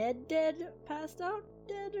just dead? Passed out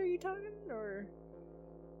dead, are you talking? Or?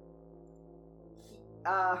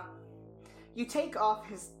 You take off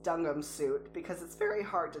his Dungum suit because it's very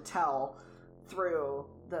hard to tell through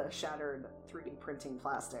the shattered 3D printing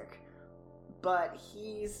plastic. But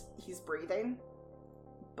he's breathing,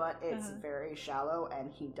 but it's very shallow,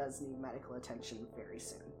 and he does need medical attention very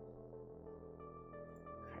soon.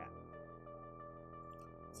 Crap.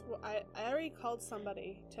 So I already called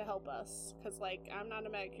somebody to help us, because, like, I'm not a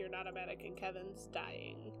medic, you're not a medic, and Kevin's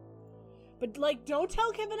dying. But, like, don't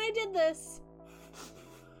tell Kevin I did this!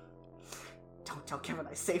 Don't tell Kevin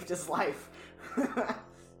I saved his life.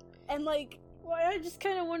 And, like... Well, I just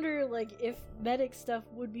kind of wonder, like, if medic stuff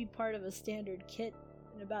would be part of a standard kit,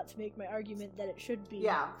 and about to make my argument that it should be.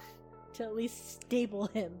 Yeah. To at least stable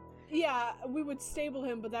him. Yeah, we would stable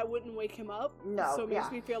him, but that wouldn't wake him up. No, So it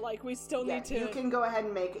makes me feel like we still need to... You can go ahead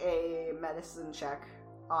and make a medicine check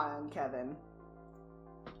on Kevin.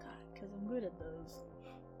 God, because I'm good at those.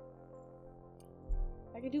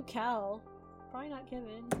 I could do Cal. Probably not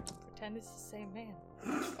Kevin. Pretend it's the same man.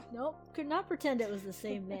 Nope, could not pretend it was the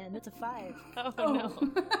same man. That's a 5. Oh, no.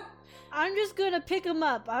 I'm just gonna pick him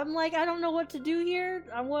up. I'm like, I don't know what to do here.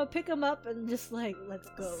 I'm gonna pick him up and just like, let's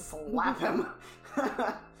go. Slap him.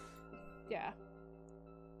 Yeah.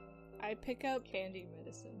 I pick up... Candy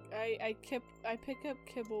medicine. I pick up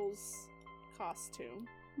Kibble's costume.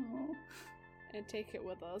 Oh. And take it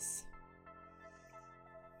with us.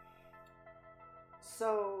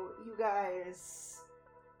 So, you guys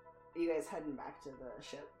heading back to the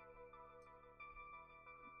ship?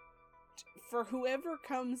 For whoever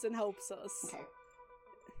comes and helps us. Okay.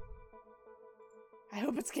 I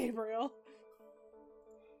hope it's Gabriel.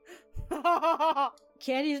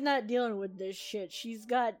 Candy's not dealing with this shit. She's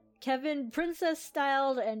got Kevin princess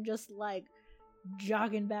styled and just like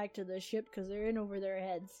jogging back to the ship because they're in over their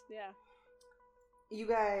heads. Yeah. You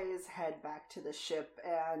guys head back to the ship,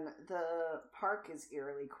 and the park is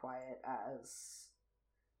eerily quiet as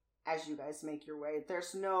you guys make your way.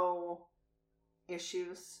 There's no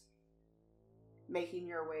issues making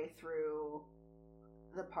your way through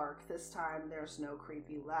the park this time. There's no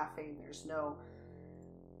creepy laughing.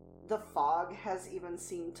 The fog has even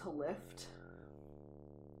seemed to lift.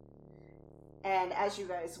 And as you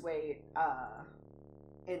guys wait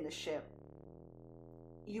in the ship,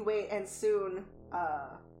 you wait, and soon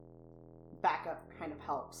backup kind of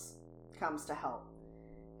comes to help.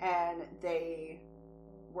 And they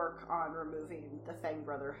work on removing the Fang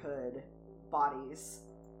Brotherhood bodies.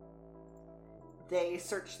 They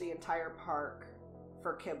search the entire park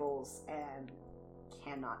for Kibbles and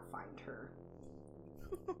cannot find her.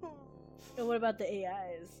 And what about the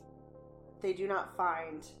AIs? They do not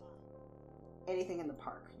find anything in the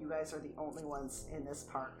park. You guys are the only ones in this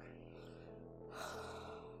park.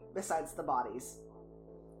 Besides the bodies.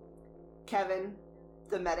 Kevin,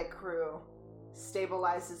 the medic crew,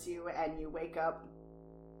 stabilizes you, and you wake up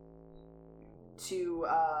to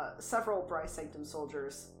several Bryce Sanctum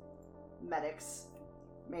soldiers, medics,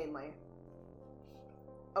 mainly.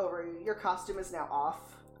 Over you. Your costume is now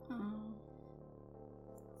off.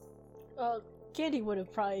 Candy would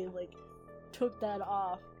have probably, took that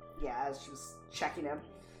off. Yeah, as she was checking him.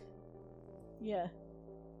 Yeah.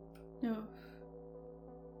 No.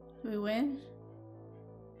 We win?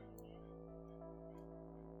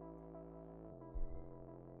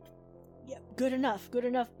 Yeah, good enough,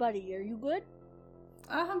 buddy. Are you good?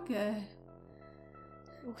 I'm good.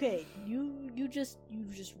 Okay, you just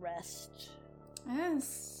rest.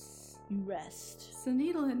 Yes. You rest. It's a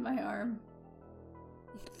needle in my arm.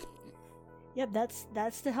 Yep,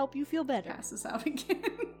 that's to help you feel better. Passes out again.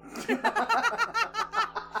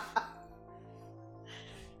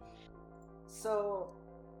 So,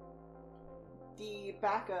 the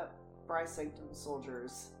backup Bryce Sanctum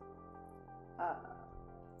soldiers,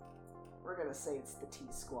 we're gonna say it's the T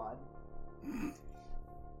Squad.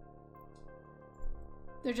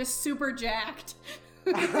 They're just super jacked.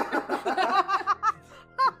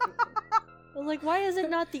 Well, why is it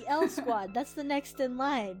not the L Squad? That's the next in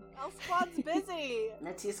line. L Squad's busy.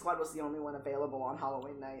 The T Squad was the only one available on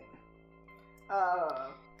Halloween night.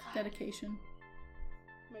 Dedication.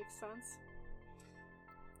 Makes sense.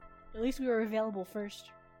 At least we were available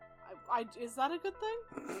first. Is that a good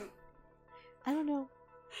thing? I don't know.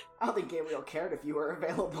 I don't think Gabriel cared if you were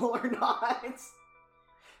available or not.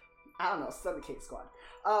 I don't know, send the K Squad.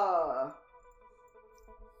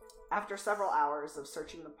 After several hours of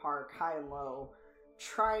searching the park, high and low,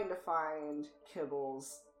 trying to find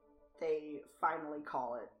Kibbles, they finally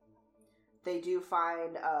call it. They do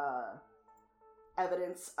find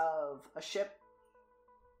evidence of a ship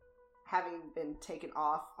having been taken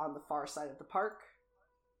off on the far side of the park.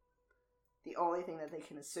 The only thing that they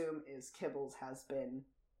can assume is Kibbles has been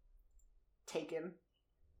taken.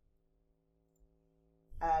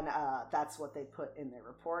 And that's what they put in their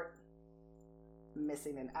report.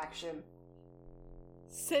 Missing in action.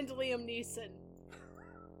 Send Liam Neeson.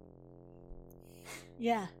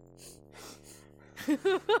 Yeah.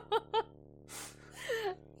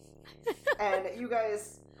 And you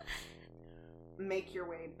guys make your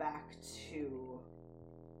way back to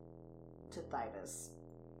Thybus.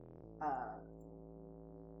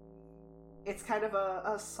 It's kind of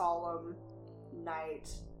a solemn night.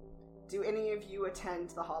 Do any of you attend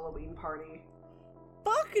the Halloween party?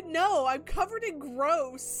 Fuck no! I'm covered in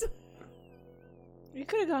gross. You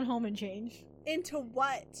could have gone home and changed. Into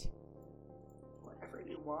what? Whatever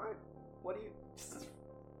you want. What do you...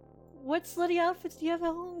 What slutty outfits do you have at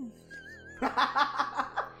home?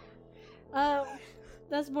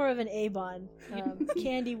 That's more of an A-Bon.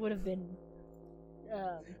 Candy would have been...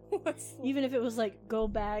 even if it was go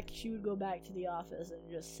back, she would go back to the office and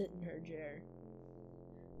just sit in her chair.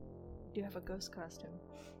 Do you have a ghost costume?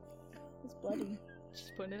 It's bloody.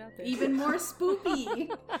 Just putting it out there. Even more spooky.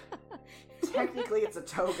 Technically, it's a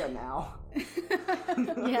toga now.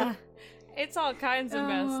 Yeah. It's all kinds of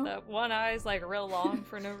messed up. One eye's real long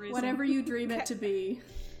for no reason. Whatever you dream it to be.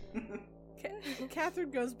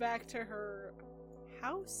 Catherine goes back to her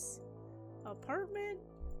house? Apartment?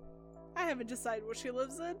 I haven't decided what she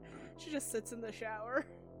lives in. She just sits in the shower.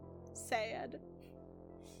 Sad.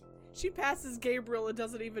 She passes Gabriel and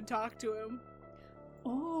doesn't even talk to him.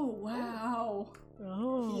 Oh, wow.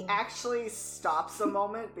 Oh. He actually stops a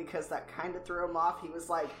moment because that kind of threw him off. He was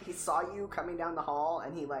he saw you coming down the hall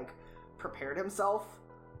and he prepared himself,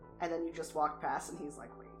 and then you just walked past and he's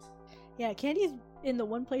like, wait. Yeah, Candy's in the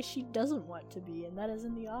one place she doesn't want to be, and that is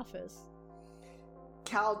in the office.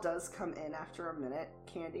 Cal does come in after a minute,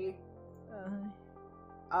 Candy.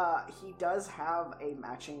 Uh, He does have a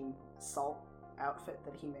matching salt outfit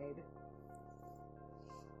that he made.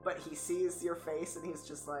 But he sees your face and he's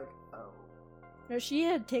just like, oh. no, she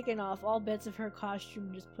had taken off all bits of her costume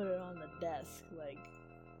and just put it on the desk. Like,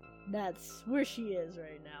 that's where she is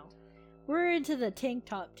right now. We're into the tank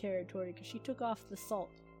top territory because she took off the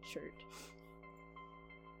salt shirt.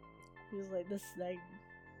 He was like, this, like,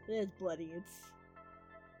 it's bloody. It's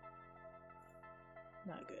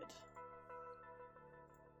not good.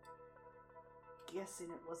 Guessing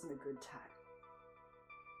it wasn't a good time.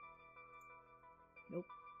 Nope.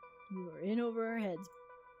 You were in over our heads,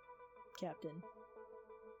 Captain.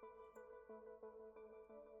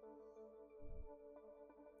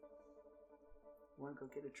 Wanna go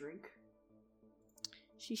get a drink?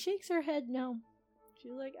 She shakes her head no.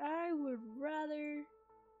 She's like, I would rather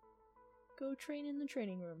go train in the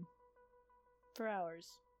training room for hours.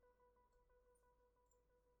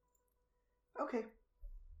 Okay.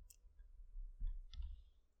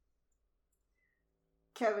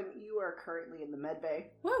 Kevin, you are currently in the med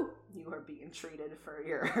bay. Woo! You are being treated for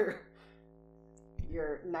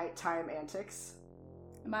your nighttime antics.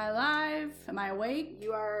 Am I alive? Am I awake?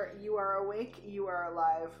 You are awake, you are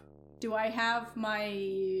alive. Do I have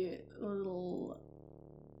my little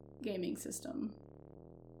gaming system?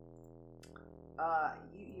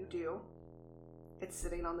 You do. It's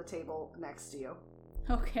sitting on the table next to you.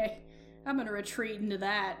 Okay, I'm gonna retreat into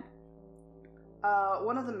that.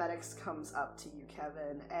 One of the medics comes up to you,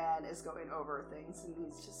 Kevin, and is going over things, and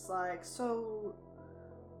he's just like, so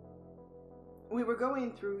we were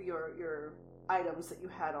going through your items that you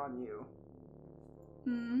had on you.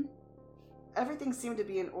 Hmm? Everything seemed to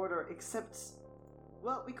be in order except,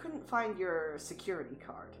 well, we couldn't find your security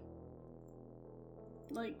card.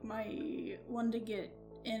 Like my one to get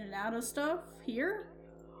in and out of stuff here?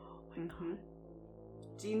 Mm-hmm.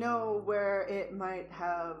 Do you know where it might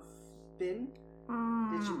have been?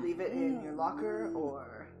 Did you leave it in your locker,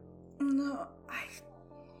 or? No,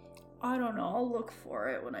 I don't know. I'll look for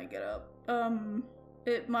it when I get up.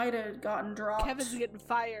 It might have gotten dropped. Kevin's getting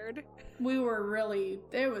fired.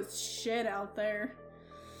 There was shit out there.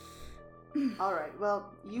 Alright,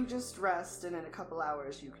 well, you just rest, and in a couple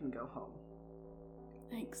hours you can go home.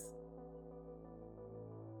 Thanks.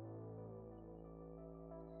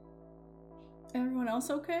 Everyone else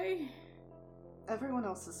okay? Everyone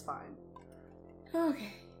else is fine.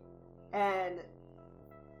 Okay. And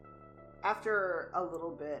after a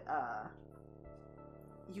little bit,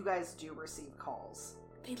 you guys do receive calls.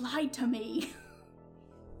 They lied to me.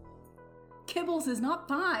 Kibbles is not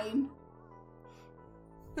fine.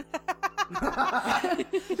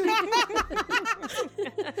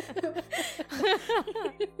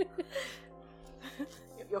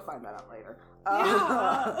 You'll find that out later.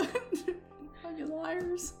 Yeah. Fucking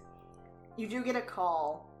liars. You do get a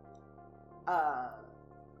call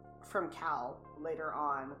from Cal later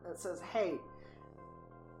on that says, hey,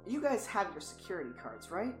 you guys have your security cards,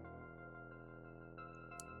 right?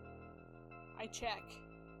 I check.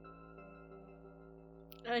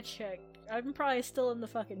 I checked. I'm probably still in the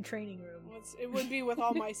fucking training room. It would be with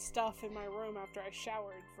all my stuff in my room after I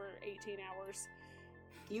showered for 18 hours.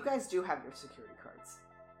 You guys do have your security cards.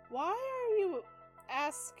 Why are you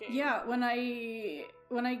asking? Yeah, when I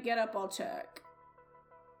get up, I'll check.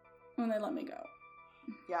 When they let me go.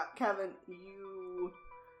 Yeah, Kevin,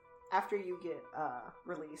 after you get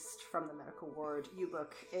released from the medical ward, you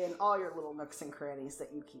look in all your little nooks and crannies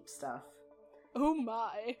that you keep stuff. Oh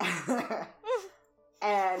my.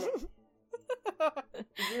 And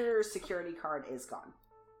your security card is gone.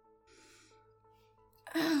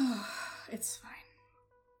 It's fine.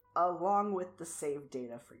 Along with the save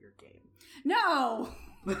data for your game. No!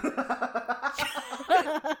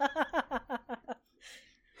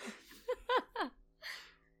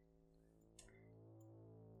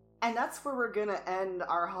 And that's where we're gonna end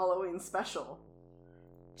our Halloween special.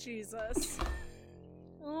 Jesus.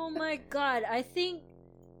 Oh my god, I think...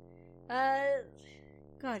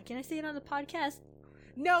 God, can I say it on the podcast?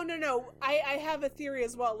 No. I have a theory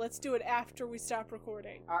as well. Let's do it after we stop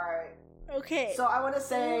recording. Alright. Okay. So I want to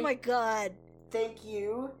say Oh my god. thank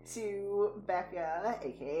you to Becca,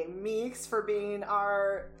 aka Meeks, for being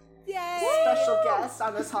our Yay! special guest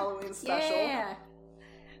on this Halloween special. Yeah!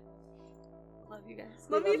 Love you guys.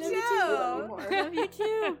 Love you too. Love you more. Love you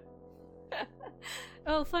too.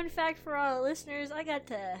 Oh, fun fact for all the listeners, I got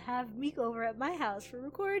to have Meek over at my house for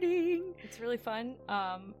recording. It's really fun.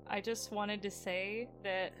 I just wanted to say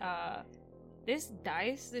that this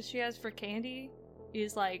dice that she has for Candy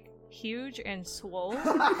is like huge and swole,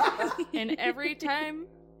 and every time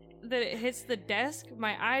that it hits the desk,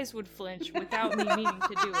 my eyes would flinch without me meaning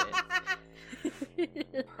to do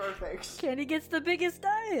it. Perfect. Candy gets the biggest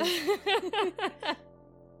eyes.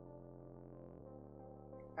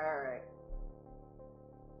 Alright.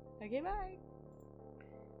 Okay, bye.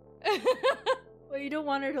 Well, you don't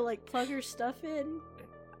want her to like plug her stuff in.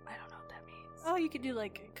 I don't know what that means. Oh, you could do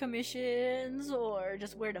like commissions or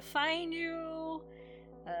just where to find you.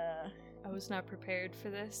 I was not prepared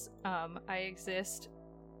for this. I exist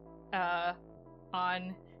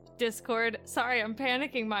on Discord. Sorry, I'm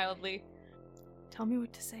panicking mildly. Tell me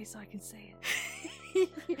what to say so I can say it.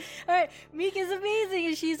 Alright, Mika's amazing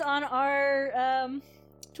and she's on our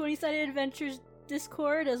 20-Sided Adventures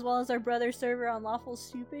Discord as well as our brother server on Lawful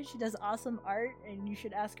Stupid. She does awesome art and you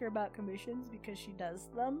should ask her about commissions because she does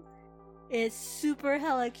them. It's super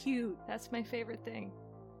hella cute. That's my favorite thing.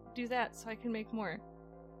 Do that so I can make more.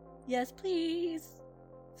 Yes, please.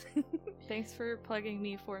 Thanks for plugging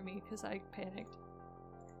me for me because I panicked.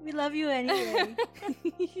 We love you anyway.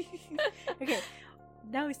 Okay,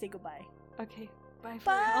 now we say goodbye. Okay, bye for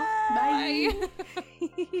Bye. now.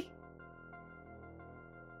 Bye.